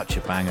such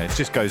a banger. It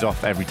just goes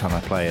off every time I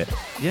play it.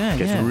 Yeah,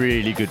 Gets yeah.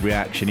 really good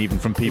reaction, even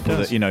from people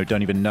that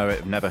don't even know it,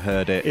 have never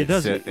heard it. It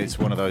does. It's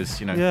one of those,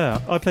 Yeah,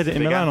 I played it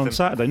in big Milan on anthem.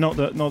 Saturday. Not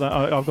that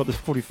I've got this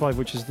 45,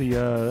 which is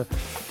the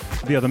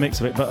other mix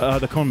of it, but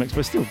the Con mix.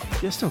 But still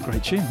a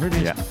great tune, really.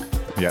 Is.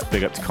 Yeah.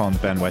 Big up to Con,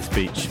 Ben, West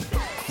Beach,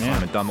 Yeah.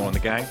 Simon Dunmore and the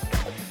gang.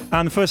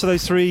 And the first of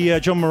those three,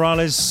 John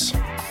Morales,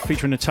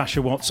 featuring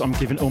Natasha Watts, I'm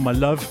Giving All My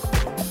Love.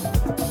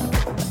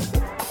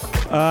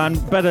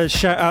 And better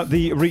shout out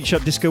the Reach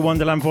Up Disco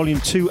Wonderland Volume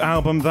 2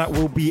 album that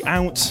will be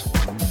out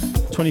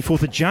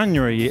 24th of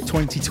January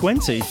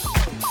 2020.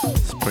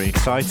 It's pretty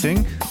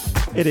exciting.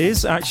 It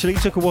is, actually.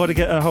 It took a while to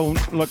get a whole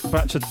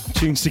batch of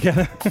tunes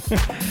together.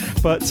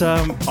 But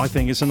I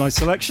think it's a nice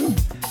selection.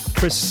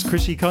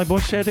 Chrissy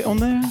Kibosh shared it on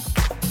there.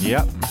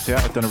 Yeah,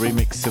 I've done a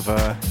remix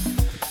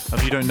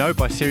of You Don't Know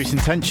by Serious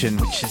Intention,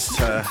 which is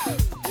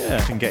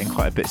been getting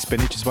quite a bit of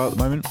spinach as well at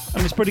the moment.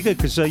 And it's pretty good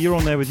because you're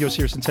on there with your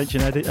Serious Intention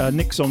edit.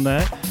 Nick's on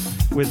there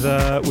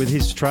with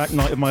his track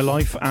Night of My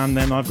Life, and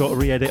then I've got a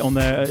re-edit on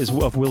there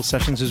of Will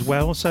Sessions as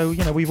well. So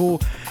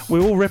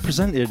we're all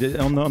represented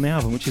on the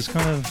album, which is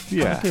kind of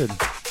good.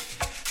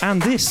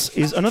 And this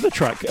is another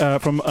track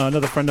from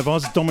another friend of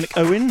ours, Dominic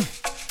Owen,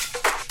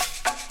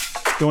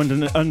 going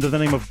under the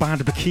name of Bad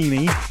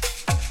Bikini.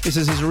 This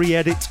is his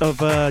re-edit of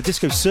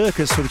Disco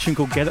Circus with a tune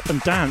called Get Up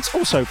and Dance,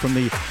 also from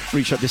the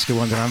Reach Up Disco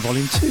Wonderland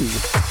Volume 2.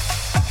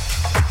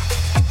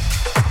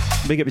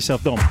 Big up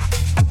yourself, Dom.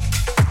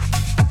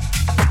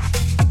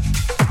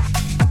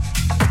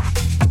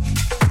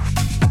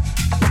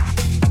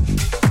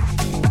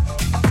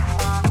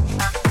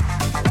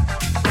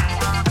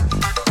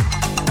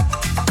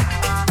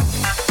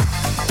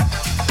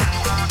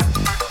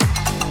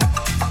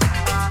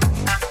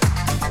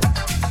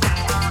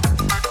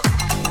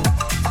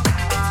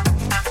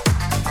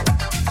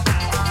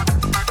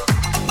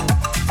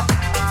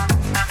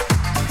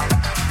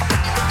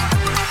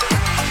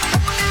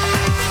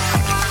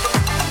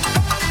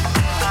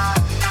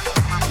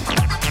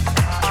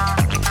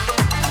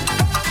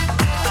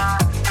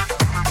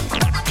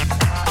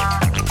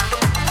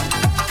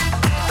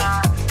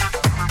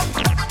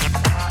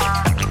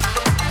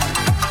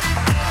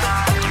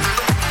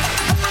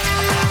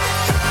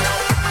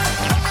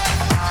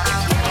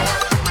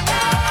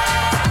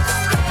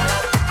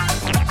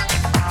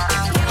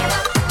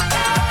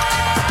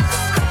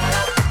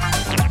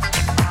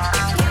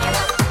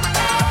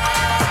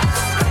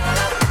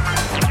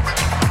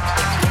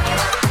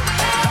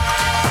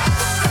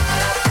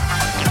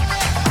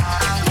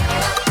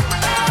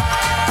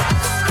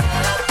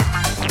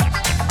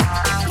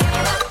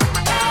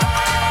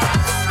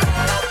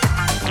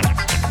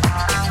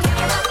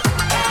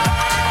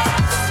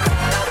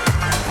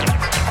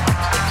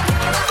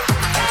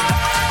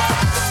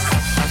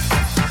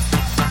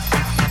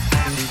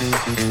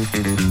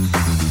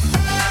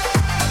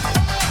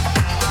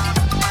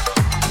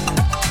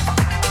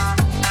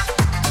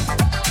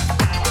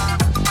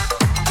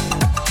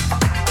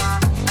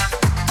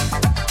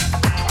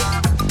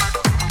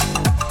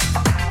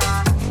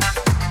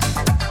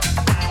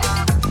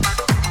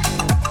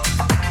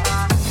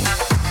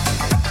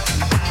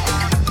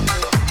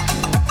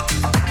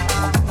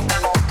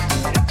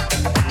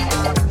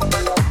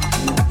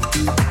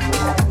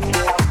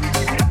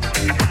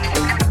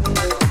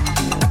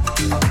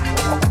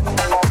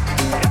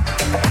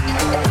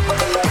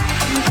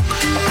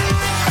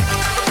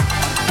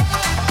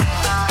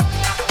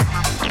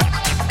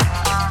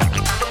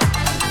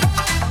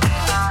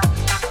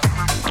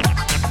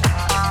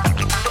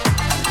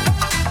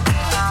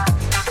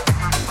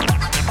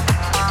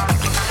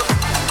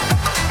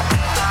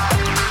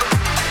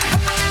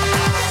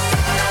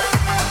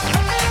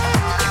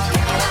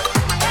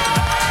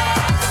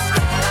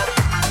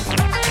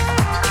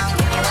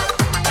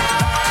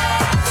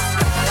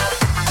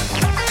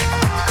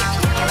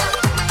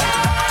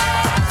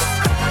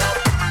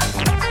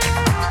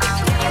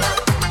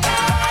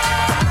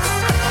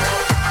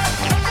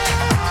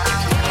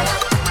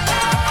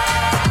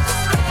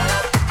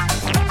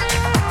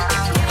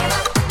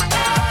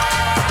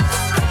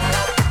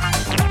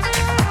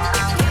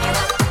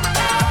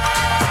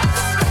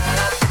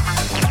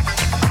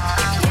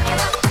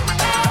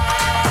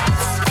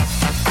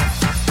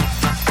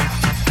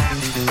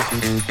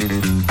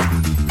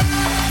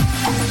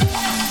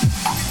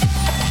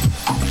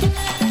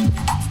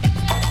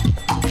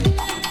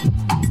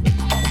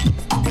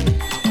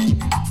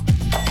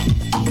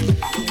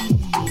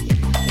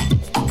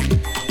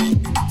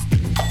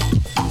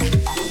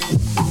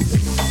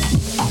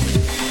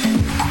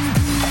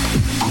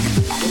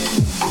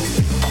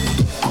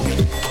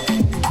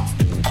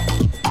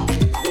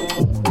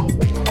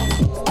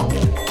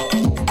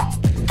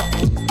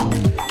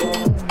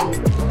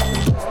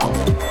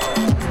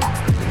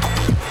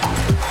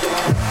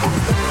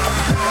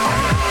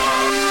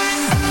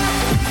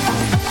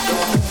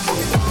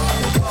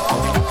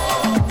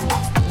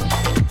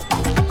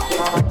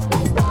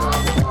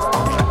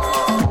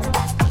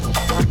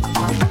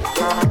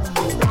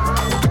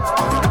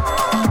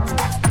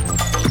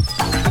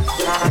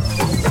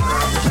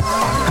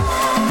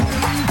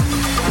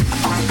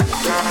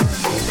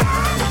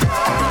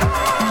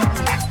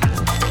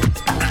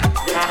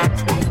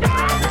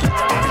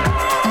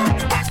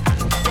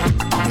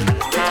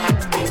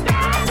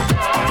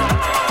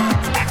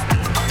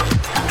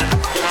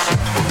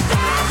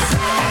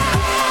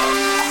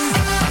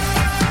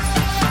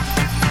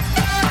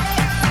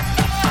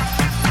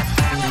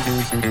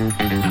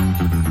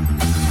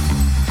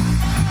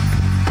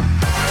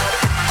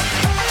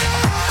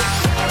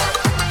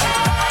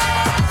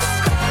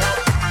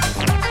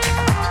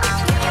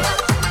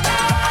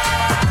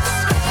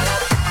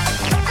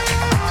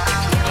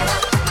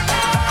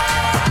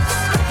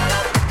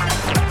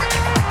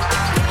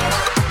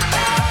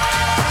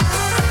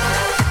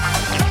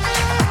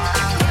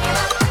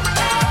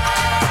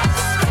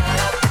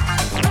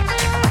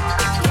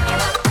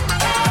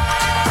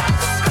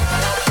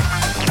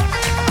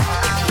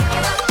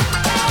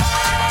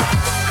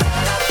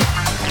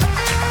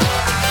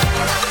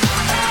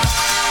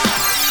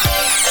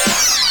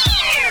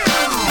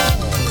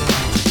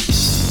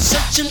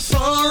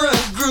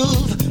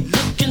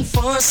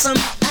 for some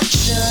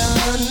action.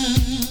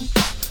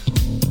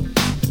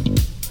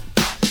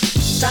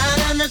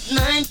 Starting at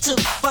 9 to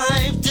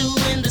 5,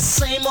 doing the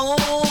same old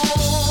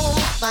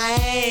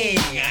thing.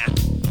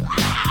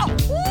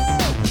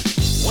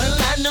 Well,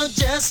 I know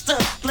just a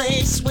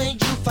place where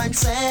you find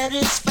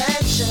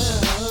satisfaction.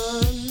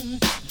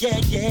 Yeah,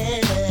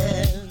 yeah.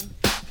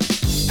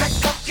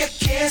 Pack up your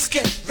cares,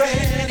 get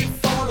ready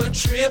for a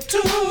trip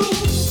to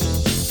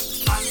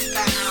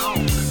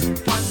Funtown,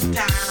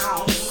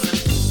 Funtown,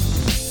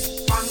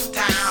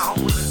 Funtown,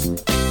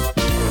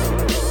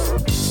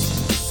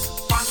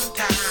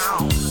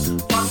 Funtown,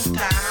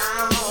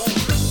 Funtown,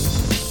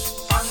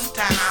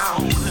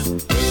 Funtown.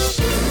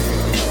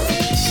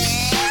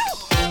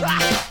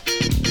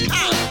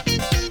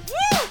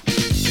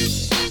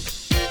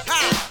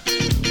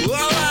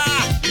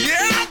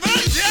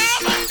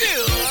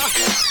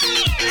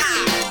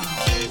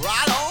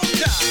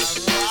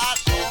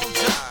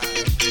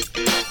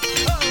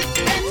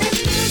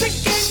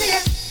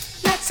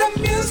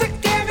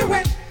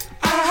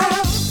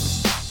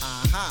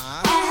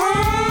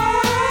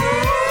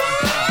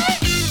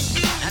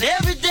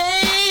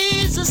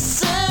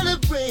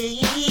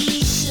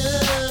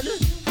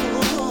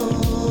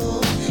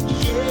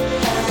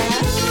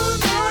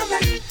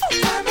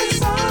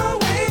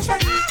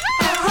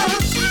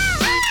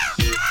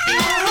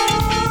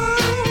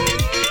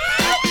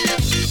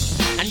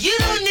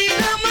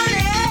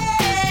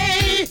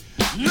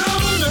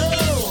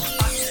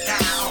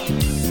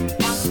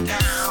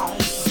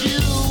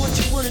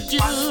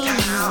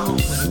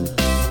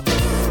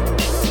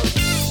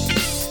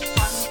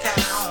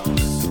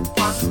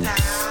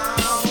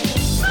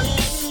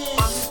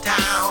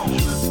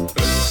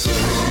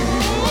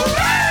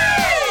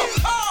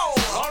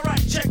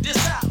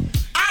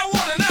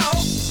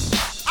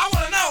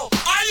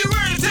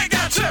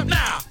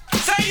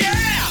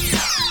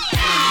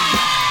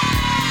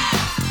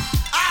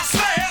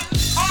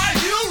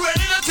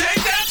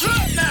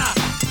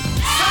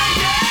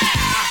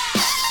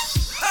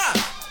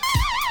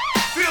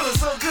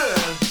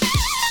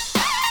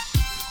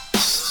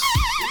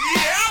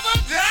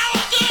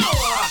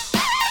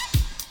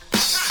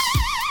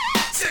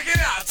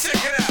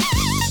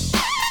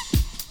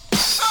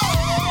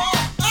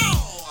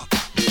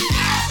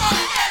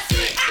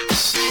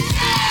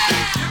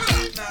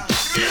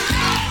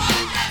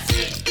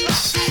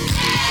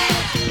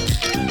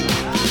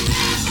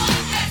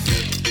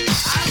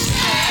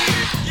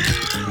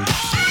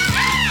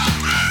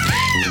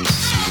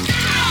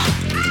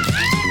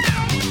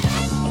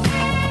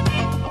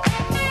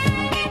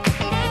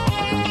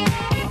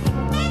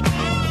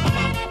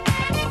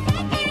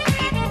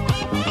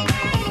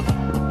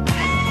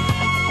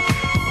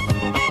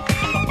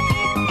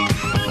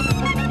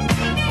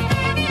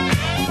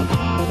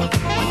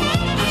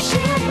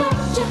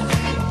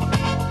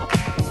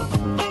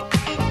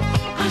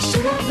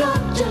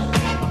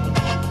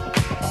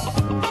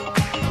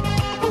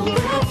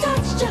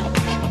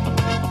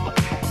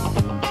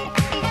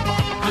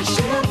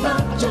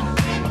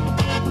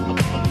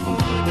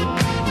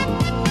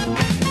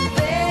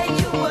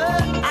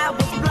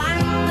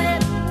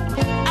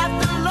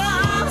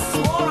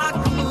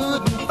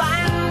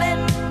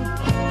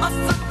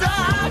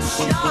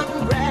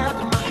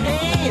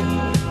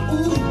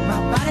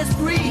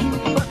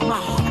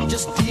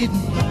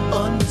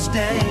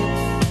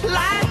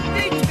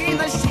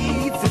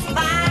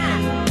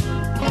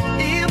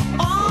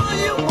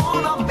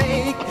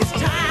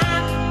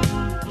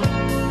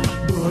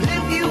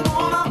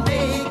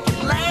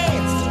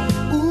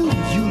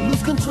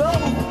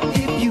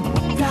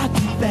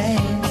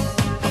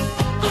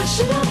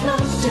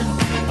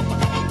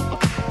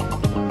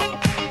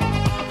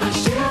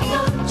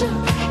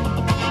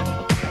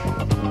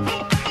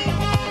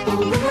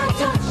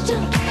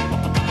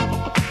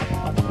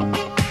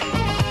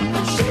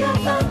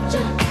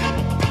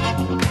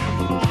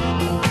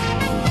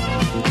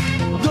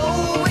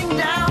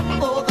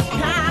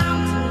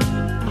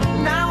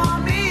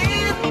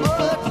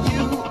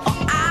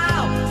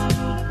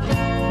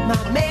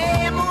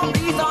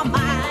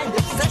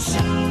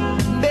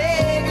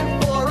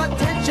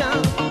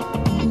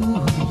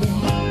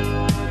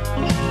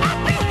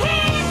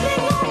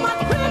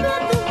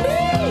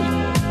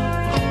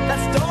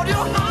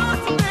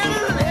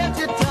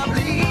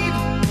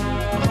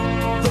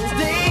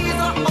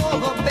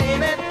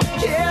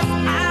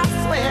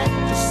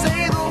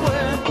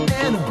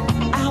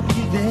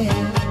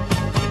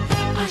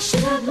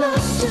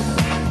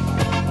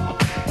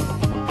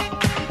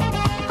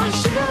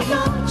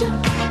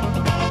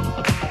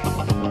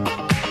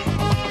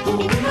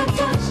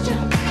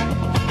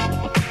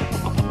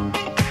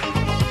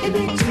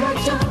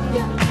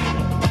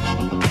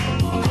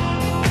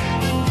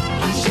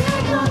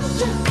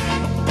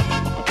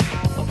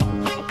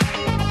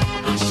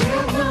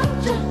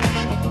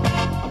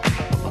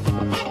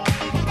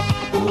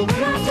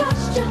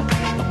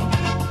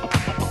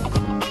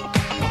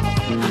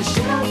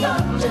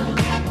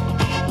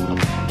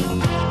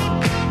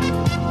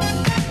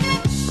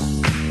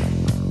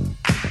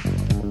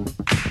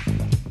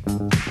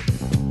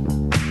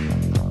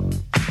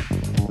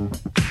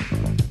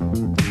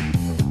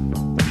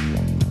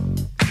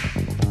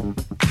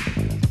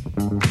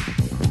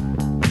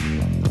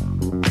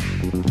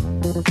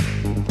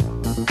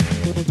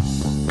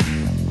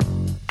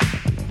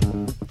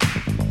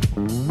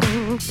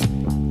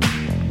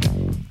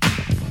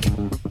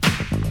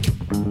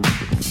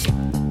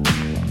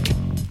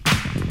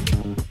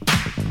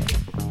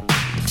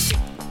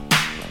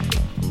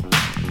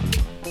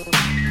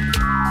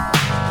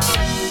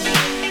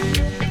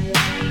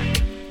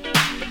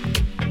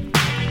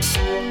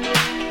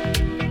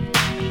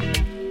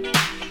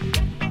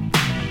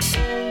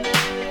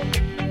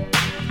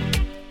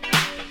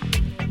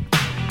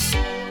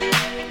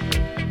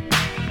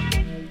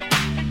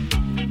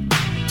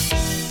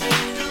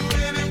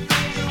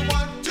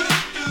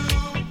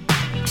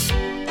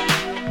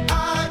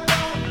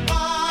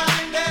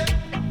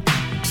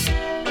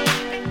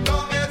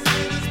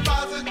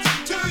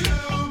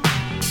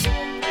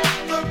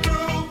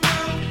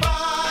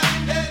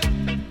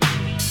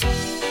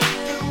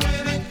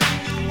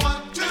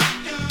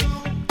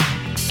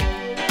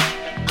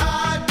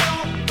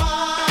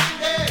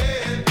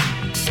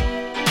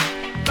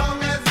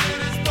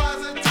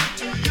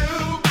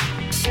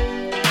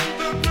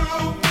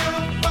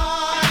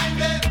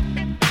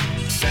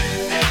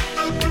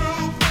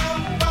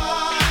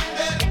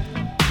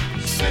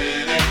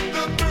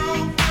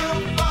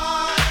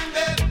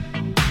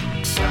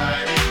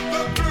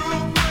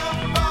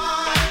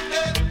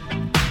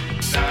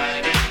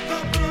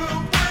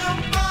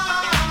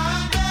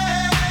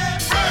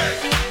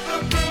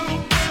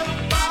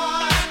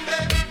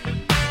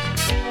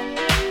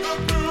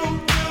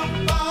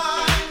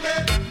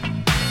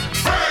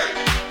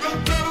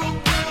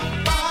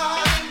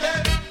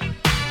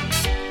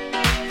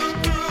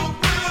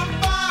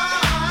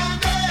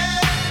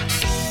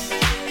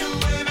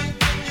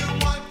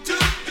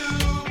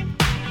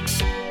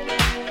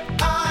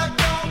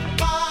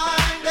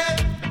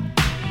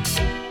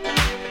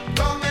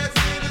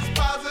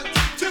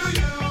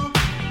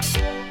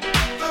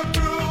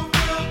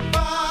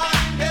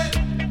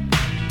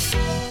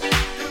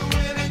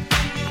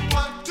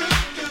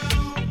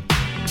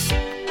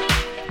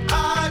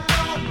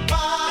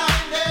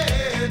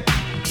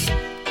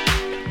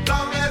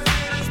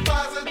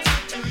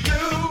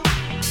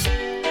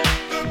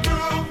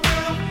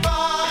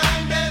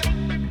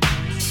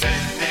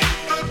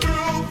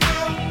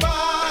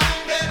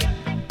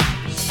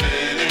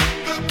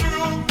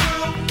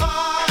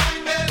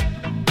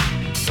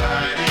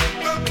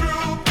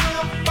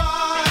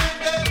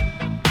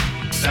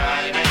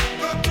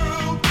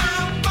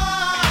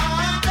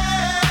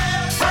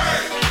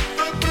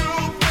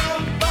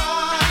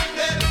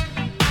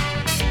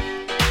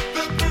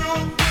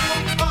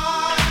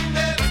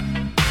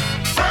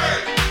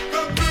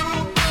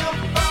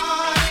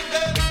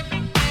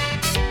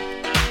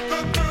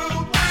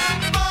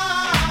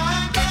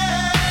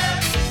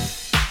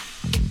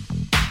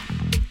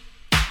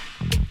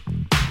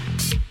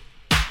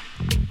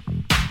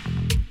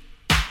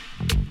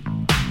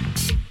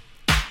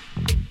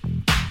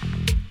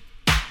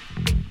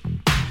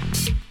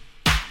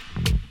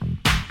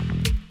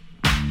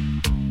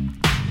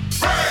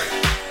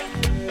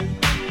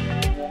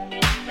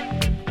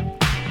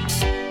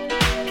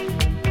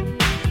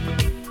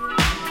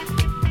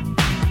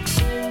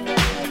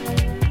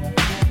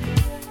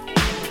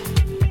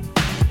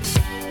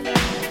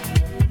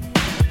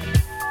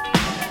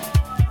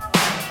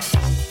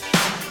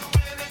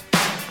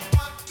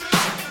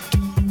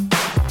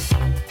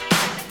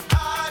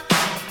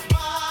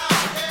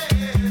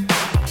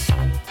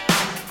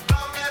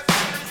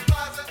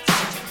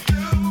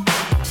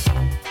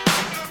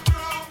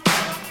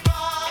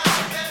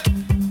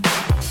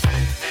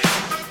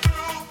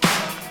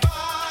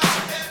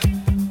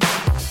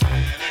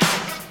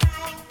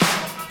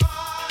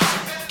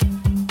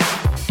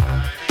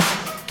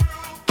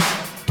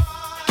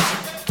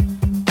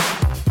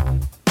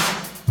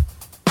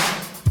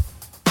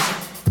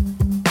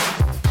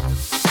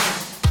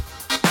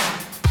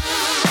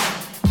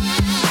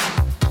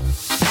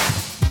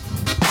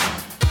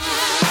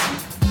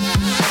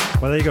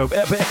 Well, there you go. A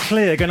bit of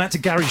Clear. Going out to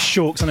Gary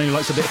Short, 'cause I know he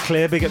likes a bit of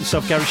Clear. Big up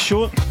yourself, Gary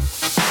Short.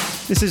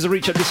 This is a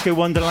Reach Up Disco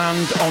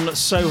Wonderland on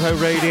Soho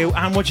Radio.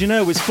 And what do you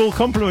know? It's full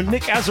complement.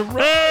 Nick has arrived.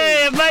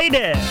 Hey, I made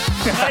it.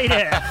 I made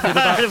it. With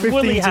about 15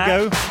 woolly to hat,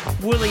 go.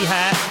 Woolly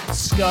hat,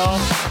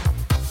 scarf,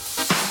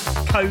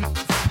 coat,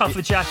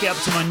 puffer jacket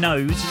up to my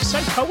nose. It's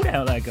so cold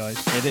out there, guys.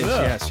 It is,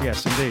 Ugh.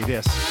 yes, indeed,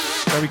 yes.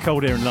 Very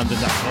cold here in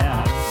London now.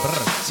 Yeah.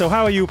 So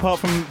how are you apart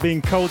from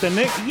being cold then,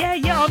 Nick?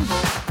 Yeah, I'm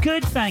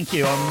good, thank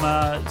you.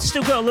 I'm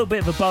still got a little bit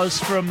of a buzz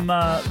from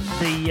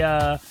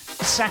the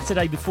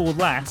Saturday before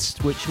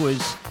last, which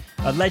was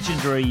a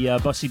legendary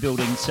Bussy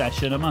building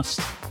session, I must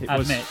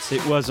admit.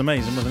 It was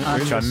amazing, wasn't it?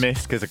 Which I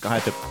missed because I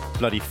had the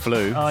bloody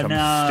flu, I which know.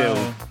 I'm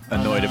still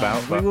annoyed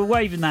about. We But were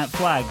waving that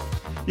flag.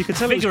 You could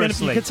tell it was going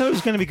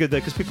vigorously. to be good there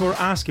because people were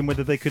asking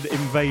whether they could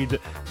invade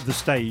the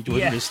stage. It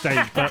wasn't Yeah. the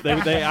stage, but they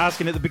were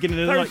asking at the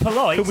beginning. Very like,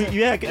 polite. Could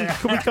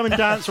we come and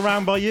dance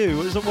around by you?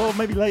 I was like, well,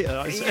 maybe later.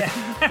 I said.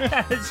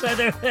 Yeah. So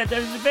there was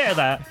a bit of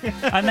that,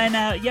 and then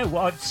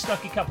I've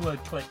stuck a couple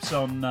of clips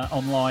on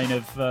online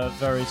of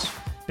various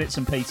bits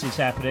and pieces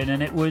happening,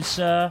 and it was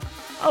it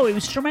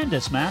was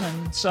tremendous, man.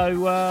 And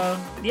so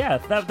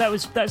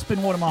that's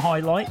been one of my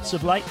highlights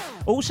of late.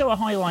 Also, a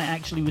highlight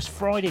actually was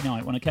Friday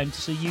night when I came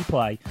to see you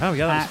play. Oh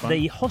yeah, that was at fun.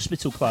 the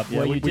Hospital Club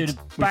where we you're doing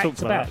talked back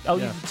to about back. that, Oh,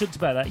 yeah. you talked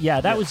about that.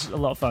 Yeah, that was a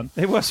lot of fun.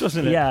 It was,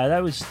 wasn't it? Yeah,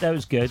 that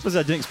was good. I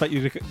didn't expect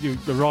you to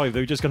arrive. They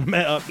were just going to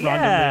meet up randomly,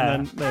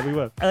 and then there we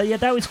were. Yeah,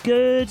 that was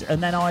good.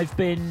 And then we've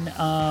been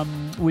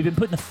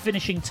putting the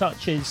finishing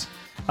touches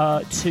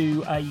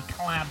to a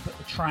collab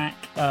track,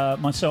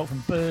 myself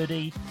and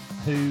Birdie,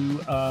 who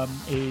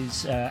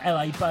is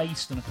LA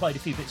based, and I played a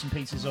few bits and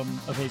pieces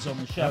of his on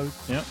the show.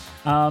 Yeah.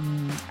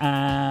 And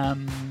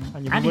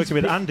you've been working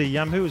with Andy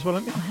Yamhu as well,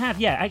 haven't you? I have,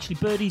 yeah. Actually,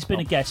 Birdie's been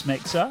a guest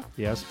mixer.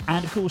 Yes.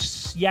 And of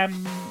course, it's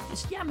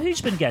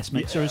Yamhu's been a guest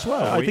mixer as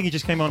well. I think he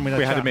just came on with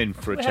We had him in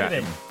for a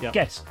chat. Yeah.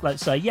 Guest,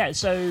 let's say. Yeah,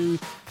 so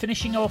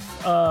finishing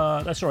off,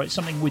 that's all right,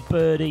 something with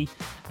Birdie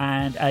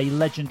and a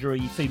legendary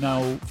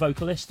female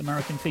vocalist,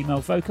 American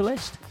female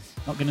vocalist.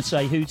 Not going to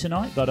say who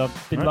tonight, but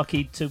I've been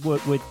lucky to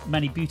work with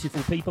many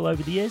beautiful people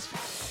over the years.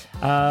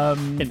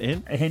 Hint,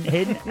 hint. Hint,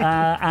 hint.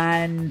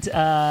 And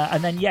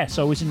then, yes,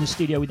 I was in the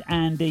studio with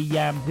Andy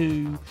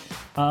Yamhu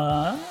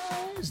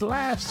it was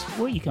last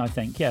week, I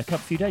think. Yeah, a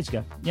few days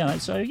ago. Yeah,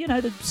 so,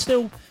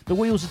 still the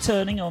wheels are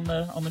turning on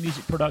the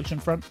music production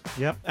front.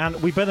 Yeah,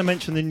 and we better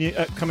mention the new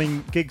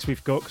upcoming gigs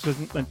we've got, because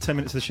there's 10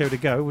 minutes of the show to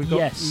go. We've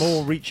got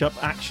more Reach Up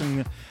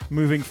action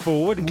moving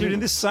forward,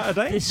 including this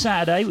Saturday. This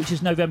Saturday, which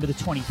is November the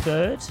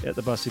 23rd. At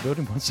the Bussy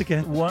Building, once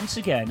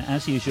again,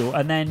 as usual.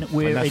 And then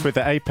And that's with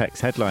the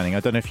Apex headlining. I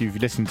don't know if you've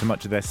listened to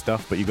much of their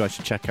stuff, but you guys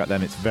should check out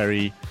them. It's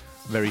very,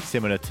 very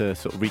similar to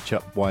sort of Reach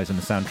Up wise on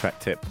the soundtrack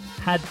tip.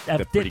 Have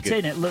dipped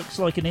in. It looks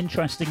like an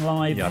interesting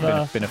live.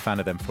 Yeah, I've been a fan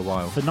of them for a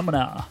while.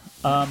 Phenomena.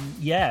 So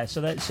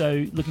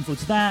looking forward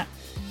to that.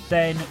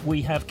 Then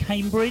we have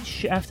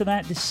Cambridge after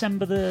that,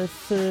 December the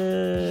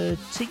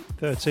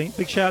 13th.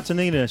 Big shout out to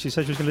Nina. She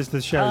said she was going to listen to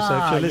the show, so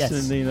if you're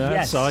listening, Nina,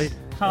 yes. outside.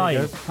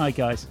 Hi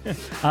guys.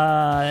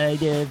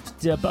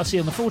 Bussy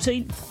on the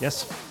 14th.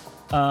 Yes.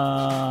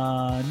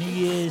 New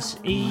Year's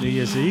Eve. New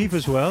Year's Eve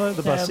as well at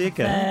the Bussy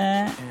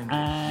again.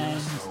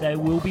 And there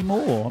will be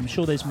more. I'm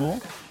sure there's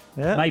more.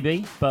 Yeah.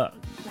 Maybe, but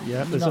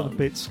yeah, there's other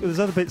bits. There's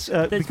other bits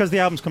because the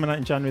album's coming out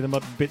in January. There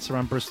might be bits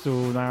around Bristol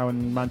now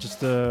and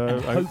Manchester,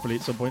 and hopefully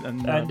at some point,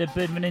 and a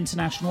bit of an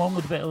international one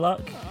with a bit of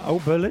luck. Oh,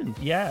 Berlin.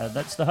 Yeah,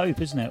 that's the hope,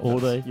 isn't it?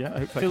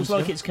 Feels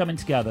like it's coming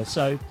together.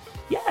 So,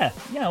 yeah,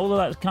 all of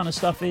that kind of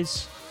stuff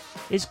is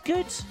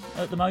good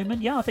at the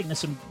moment. Yeah, I think there's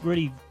some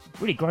really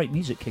great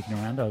music kicking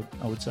around, I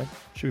would say.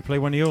 Should we play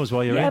one of yours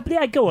while you're in?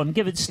 Yeah, go on,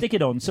 stick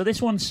it on. So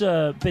this one's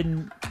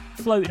been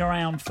floating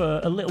around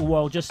for a little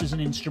while just as an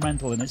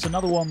instrumental, and it's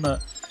another one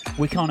that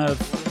we're kind of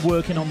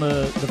working on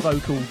the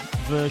vocal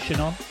version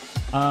on.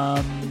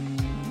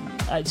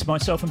 It's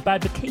myself and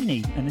Bad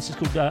Bikini, and this is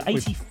called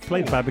 80. We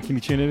played the Bad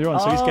Bikini tune earlier on,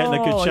 so he's getting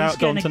a good shout,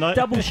 Dom, tonight.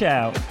 Double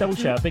shout.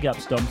 Big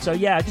ups, Dom. So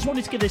yeah, I just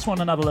wanted to give this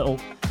one another little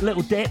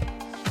dip,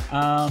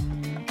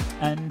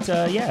 and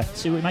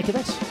see what we make of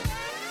this.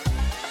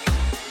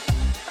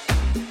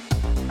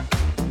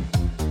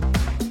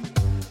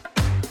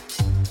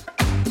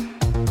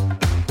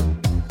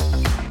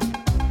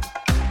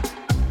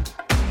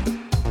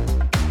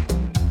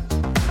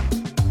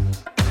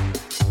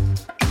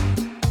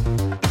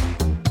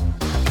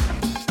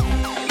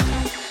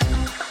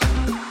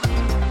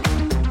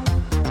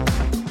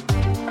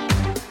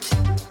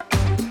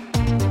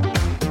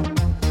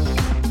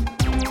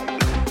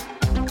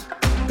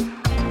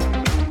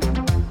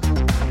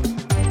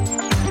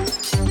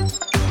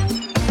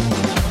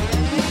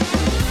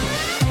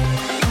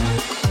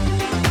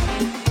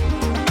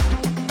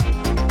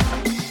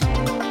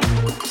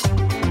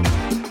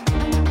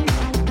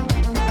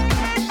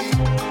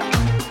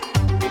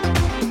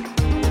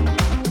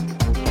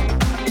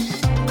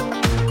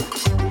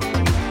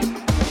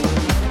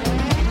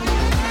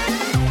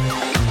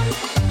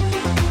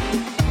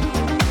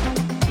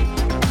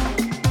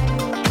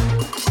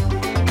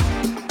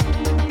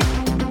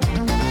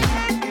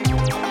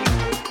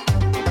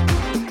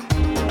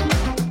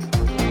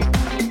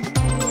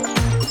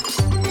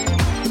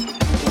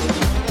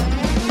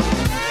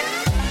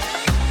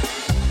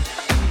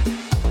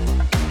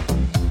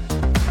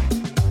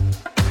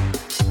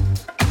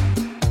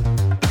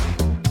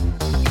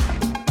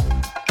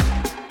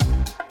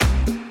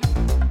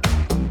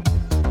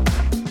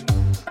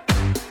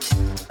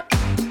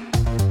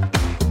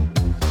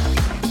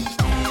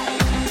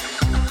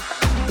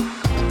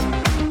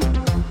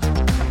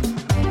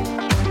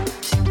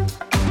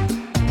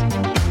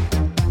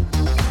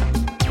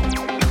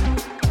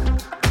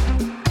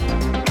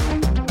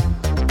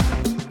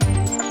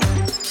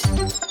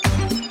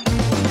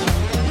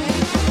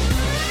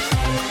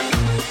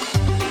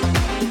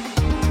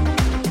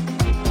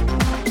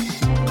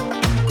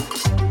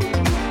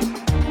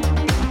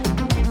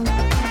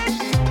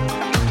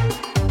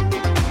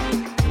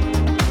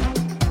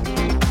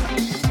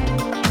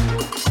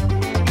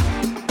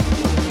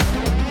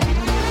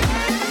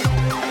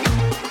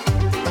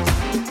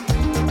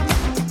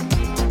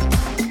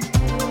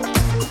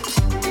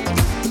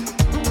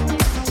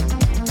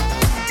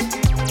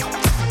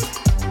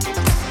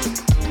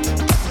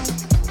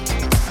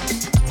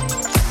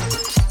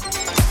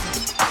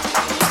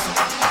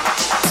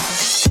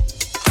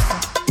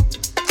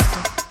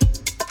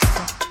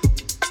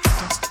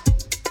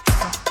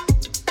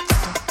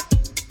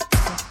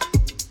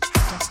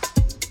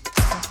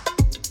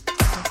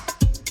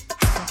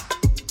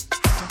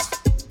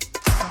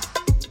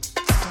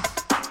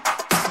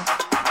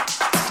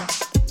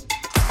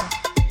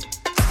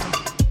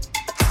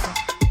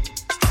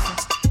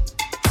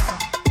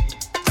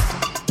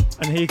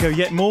 you go.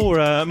 Yet more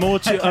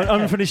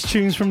unfinished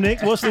tunes from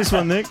Nick. What's this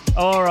one, Nick?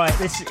 All right,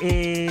 this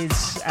is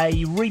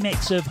a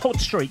remix of Hot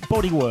Streak,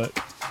 Bodywork.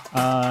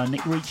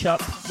 Nick Reach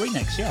Up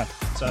remix, yeah.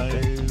 So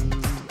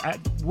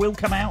will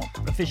come out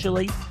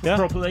officially,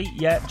 properly.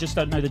 Yeah, just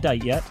don't know the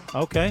date yet.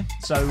 Okay.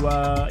 So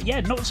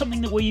not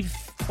something that we've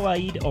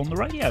played on the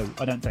radio,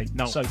 I don't think,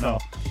 so far.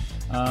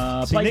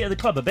 Played it at the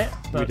club a bit,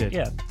 but we did.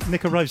 Yeah.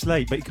 Nick arrives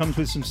late, but he comes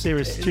with some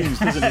serious tunes,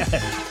 doesn't he?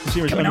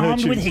 Serious Coming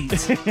unheard on with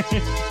tunes. heat.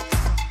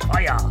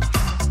 Fire.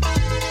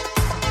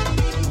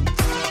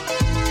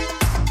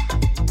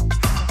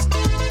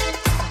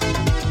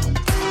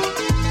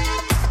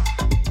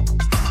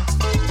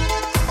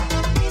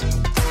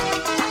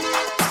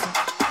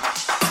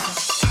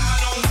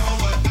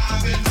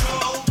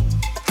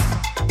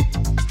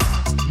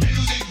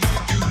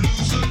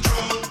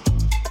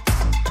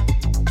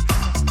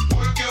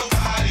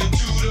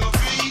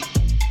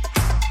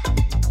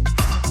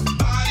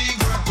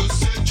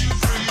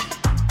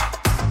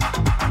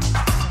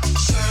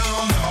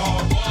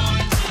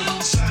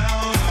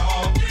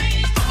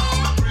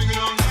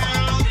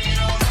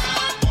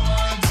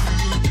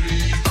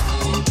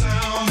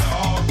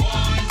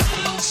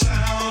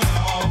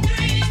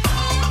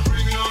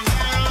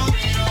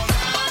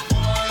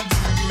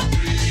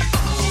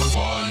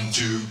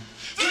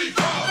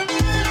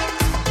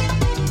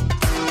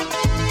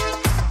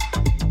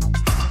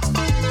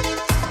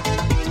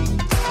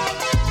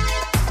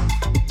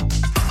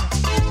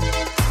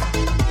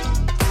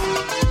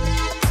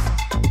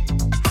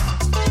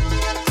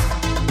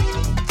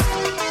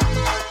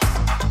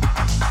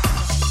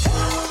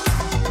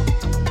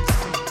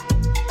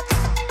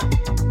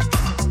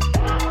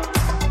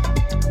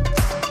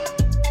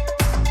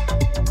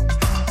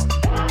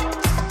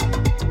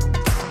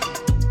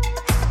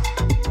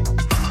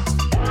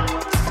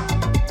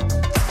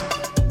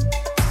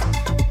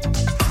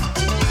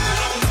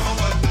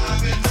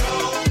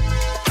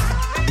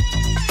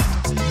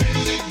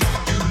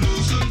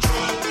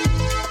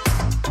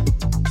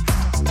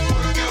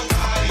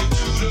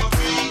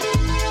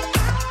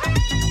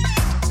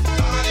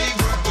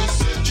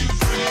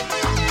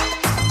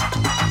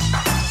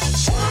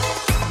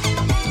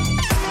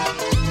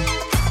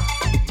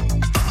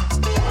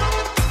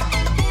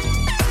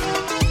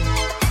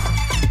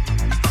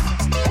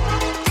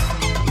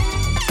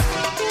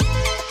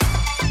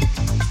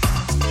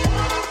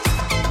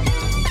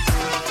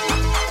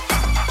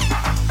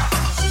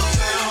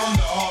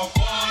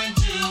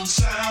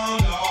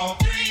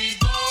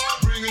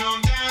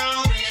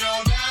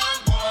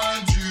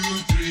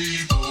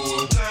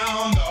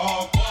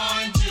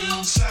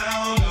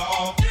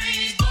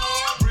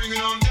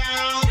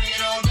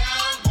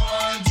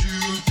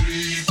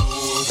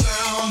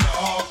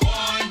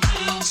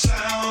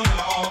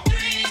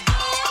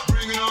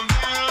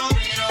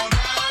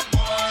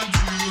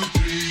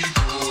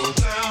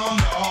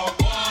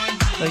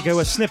 Go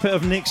a snippet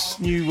of Nick's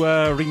new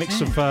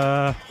remix of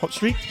Hot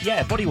Streak.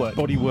 Yeah, Bodywork.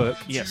 Bodywork,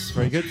 yes,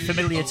 very good.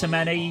 Familiar to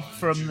many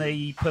from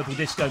the Purple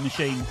Disco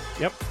Machine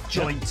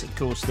joint, of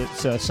course, that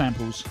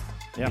samples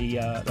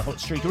the Hot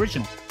Streak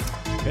original.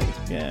 Okay,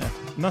 yeah.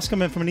 And that's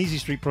coming from an Easy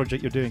Street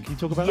project you're doing. Can you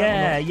talk about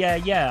that?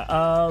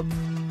 Yeah.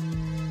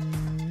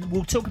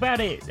 We'll talk about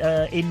it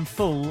in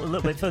full a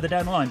little bit further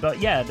down the line, but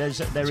yeah, there is.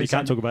 You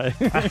can't talk about it.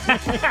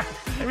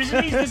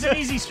 there's an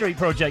Easy Street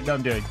project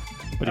I'm doing.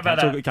 But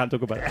you can't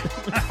talk about it.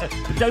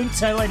 Don't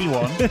tell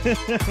anyone. We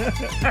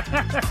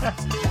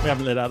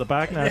haven't let out the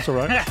bag. No, it's all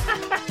right.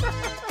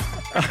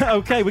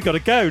 Okay, we've got to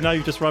go. No,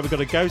 you've just right. We've got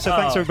to go. So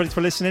thanks everybody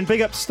for listening. Big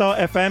up Start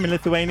FM in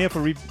Lithuania for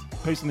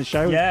reposting the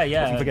show. Yeah.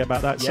 Don't forget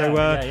about that.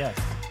 Yeah.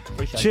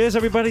 Cheers,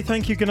 everybody.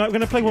 Thank you. Good night. We're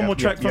going to play one more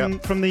track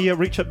from the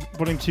Reach Up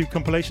Volume 2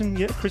 compilation.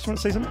 Yeah, Chris, you want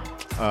to say something?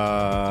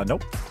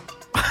 Nope.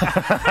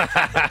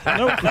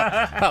 Nope.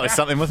 That was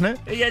something, wasn't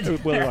it? Yeah.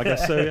 Well, I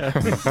guess so, yeah.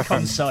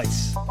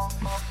 Concise.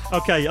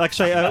 Okay, like I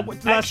say...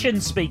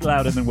 actions speak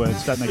louder than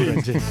words, don't they?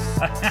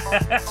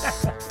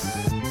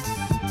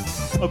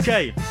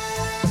 Okay.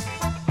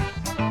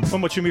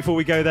 One more tune before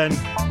we go then.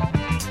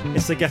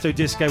 It's the Ghetto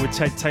Disco with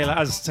Ted Taylor,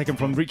 as taken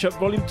from Reach Up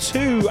Volume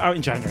 2, out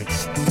in January.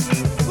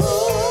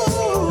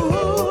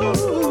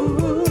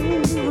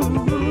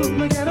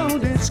 The Ghetto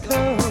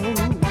Disco.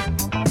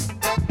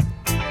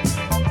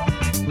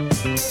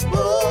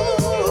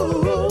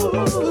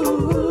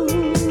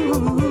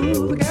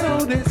 The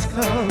Ghetto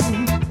Disco.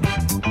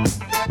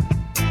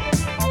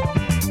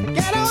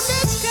 Ghetto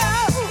Disco.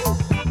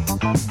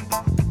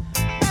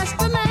 That's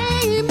the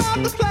name of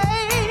the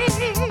place.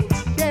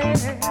 Yeah.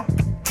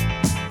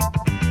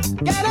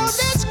 Ghetto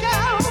Disco.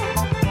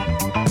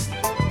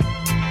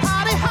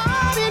 Party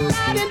hard in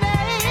 90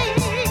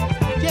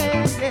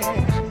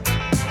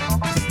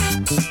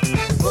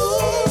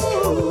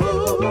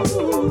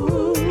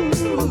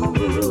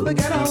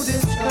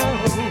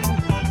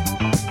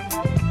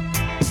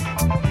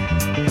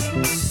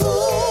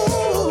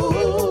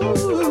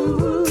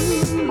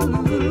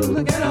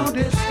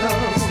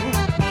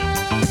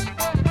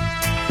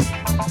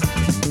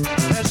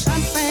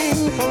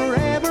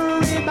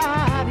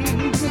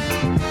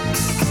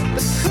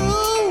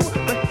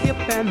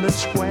 and the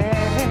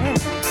square.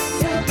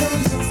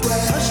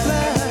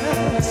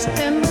 Hustlers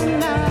in the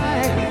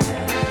night,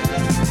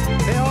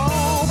 they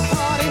all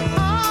party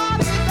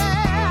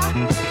there.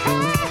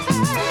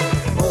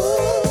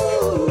 Ooh,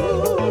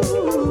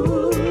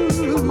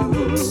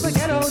 the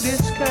ghetto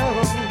disco,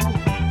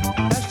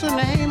 that's the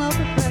name of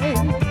the place.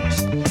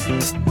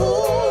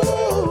 Ooh,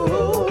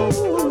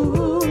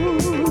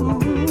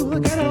 the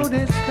ghetto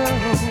disco.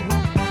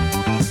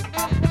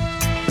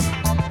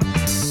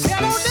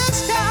 Ghetto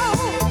disco,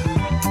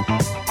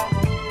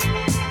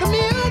 the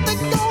music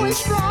going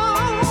strong.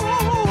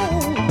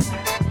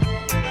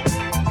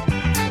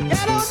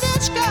 Ghetto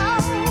disco,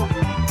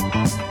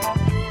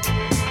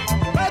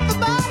 but the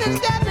body's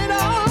getting it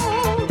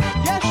on.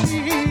 Yes, she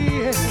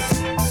is.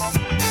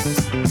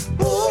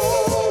 Ooh,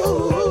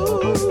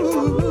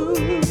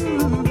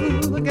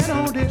 the ghetto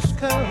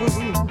disco.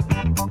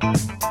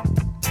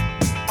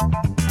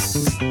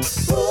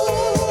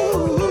 Ooh,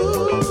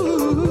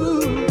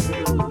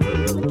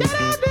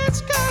 ghetto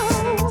disco.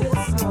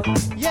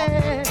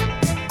 Yeah.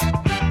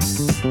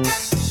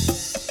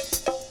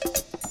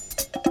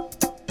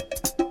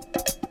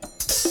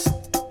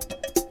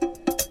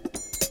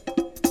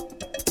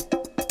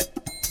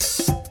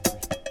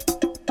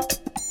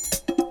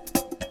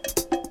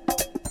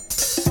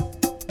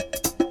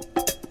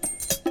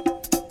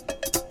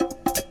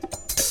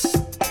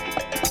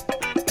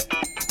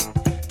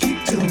 Keep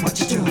doing what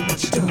you're doing, what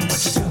you're doing,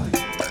 what you're doing.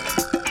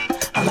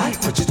 I like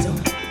what you're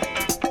doing.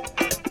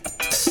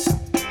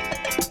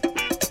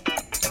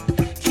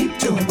 Keep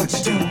doing what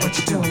you're doing, what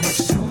you're doing, what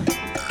you're doing.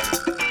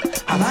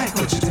 I like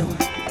what you're doing.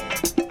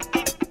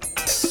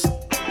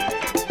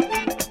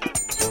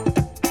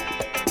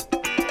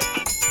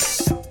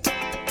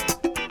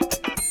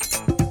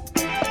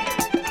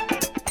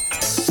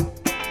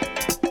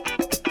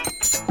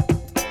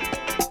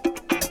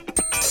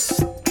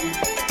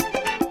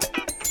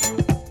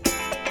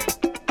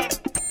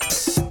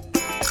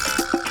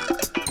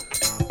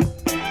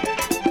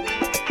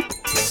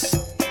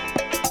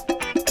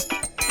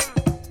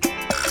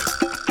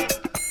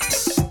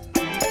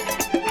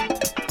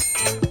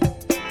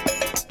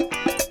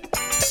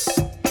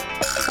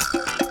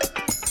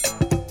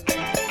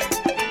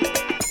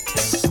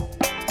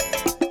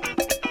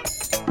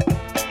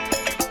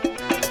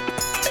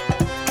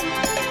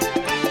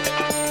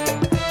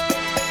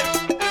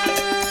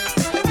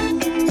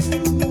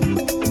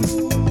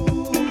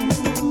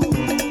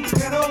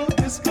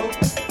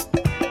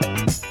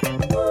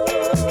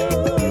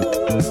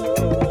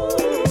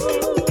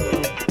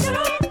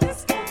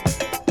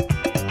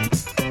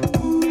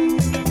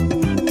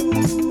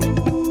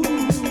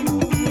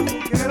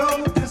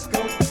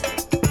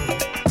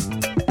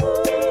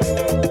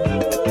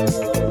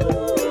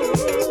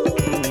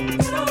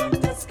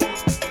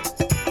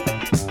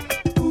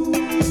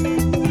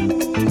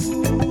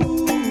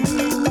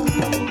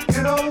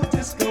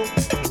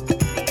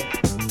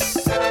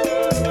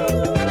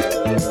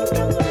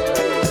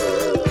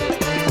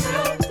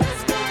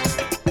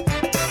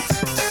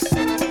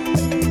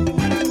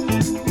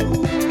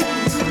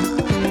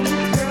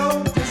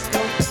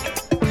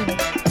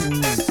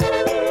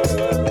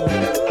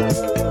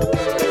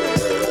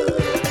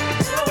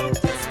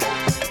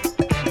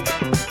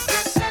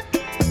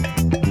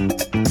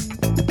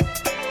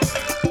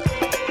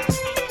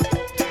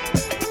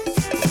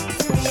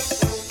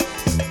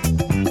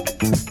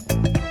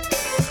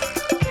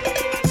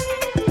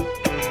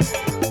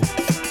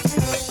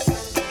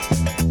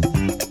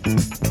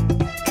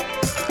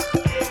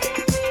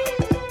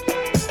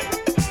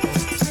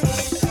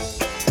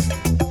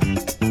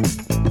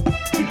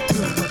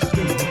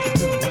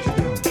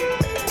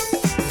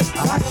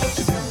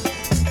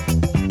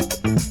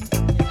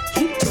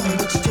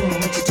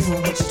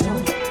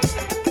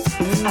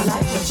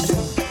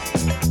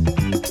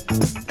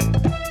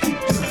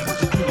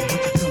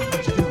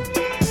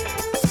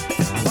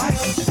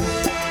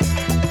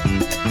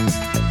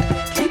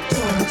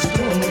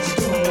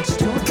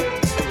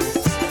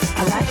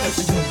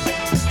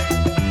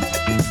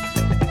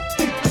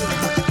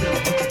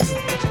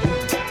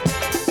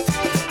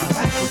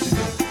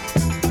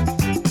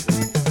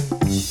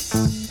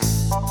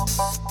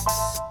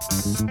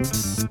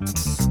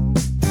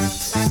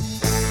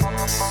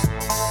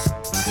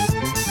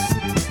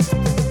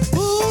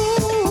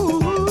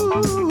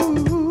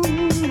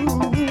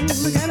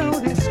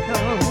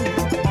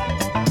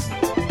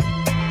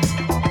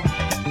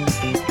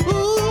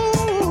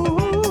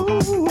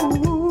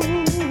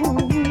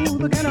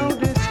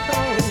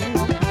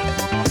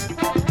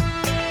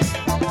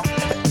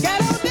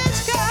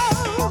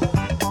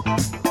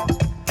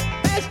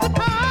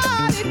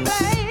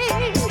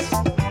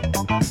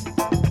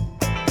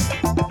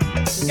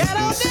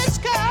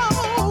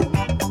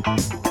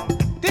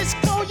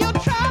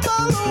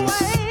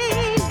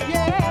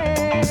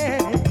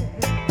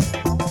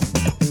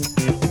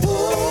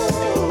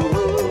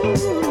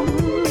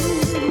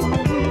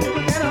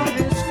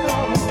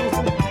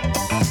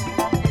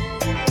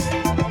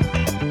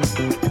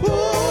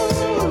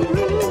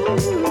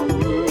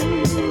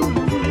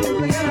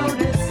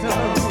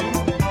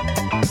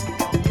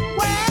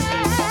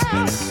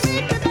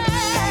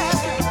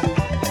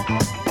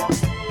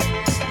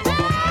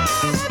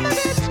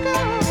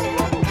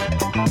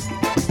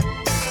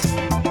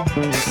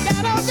 Thank you.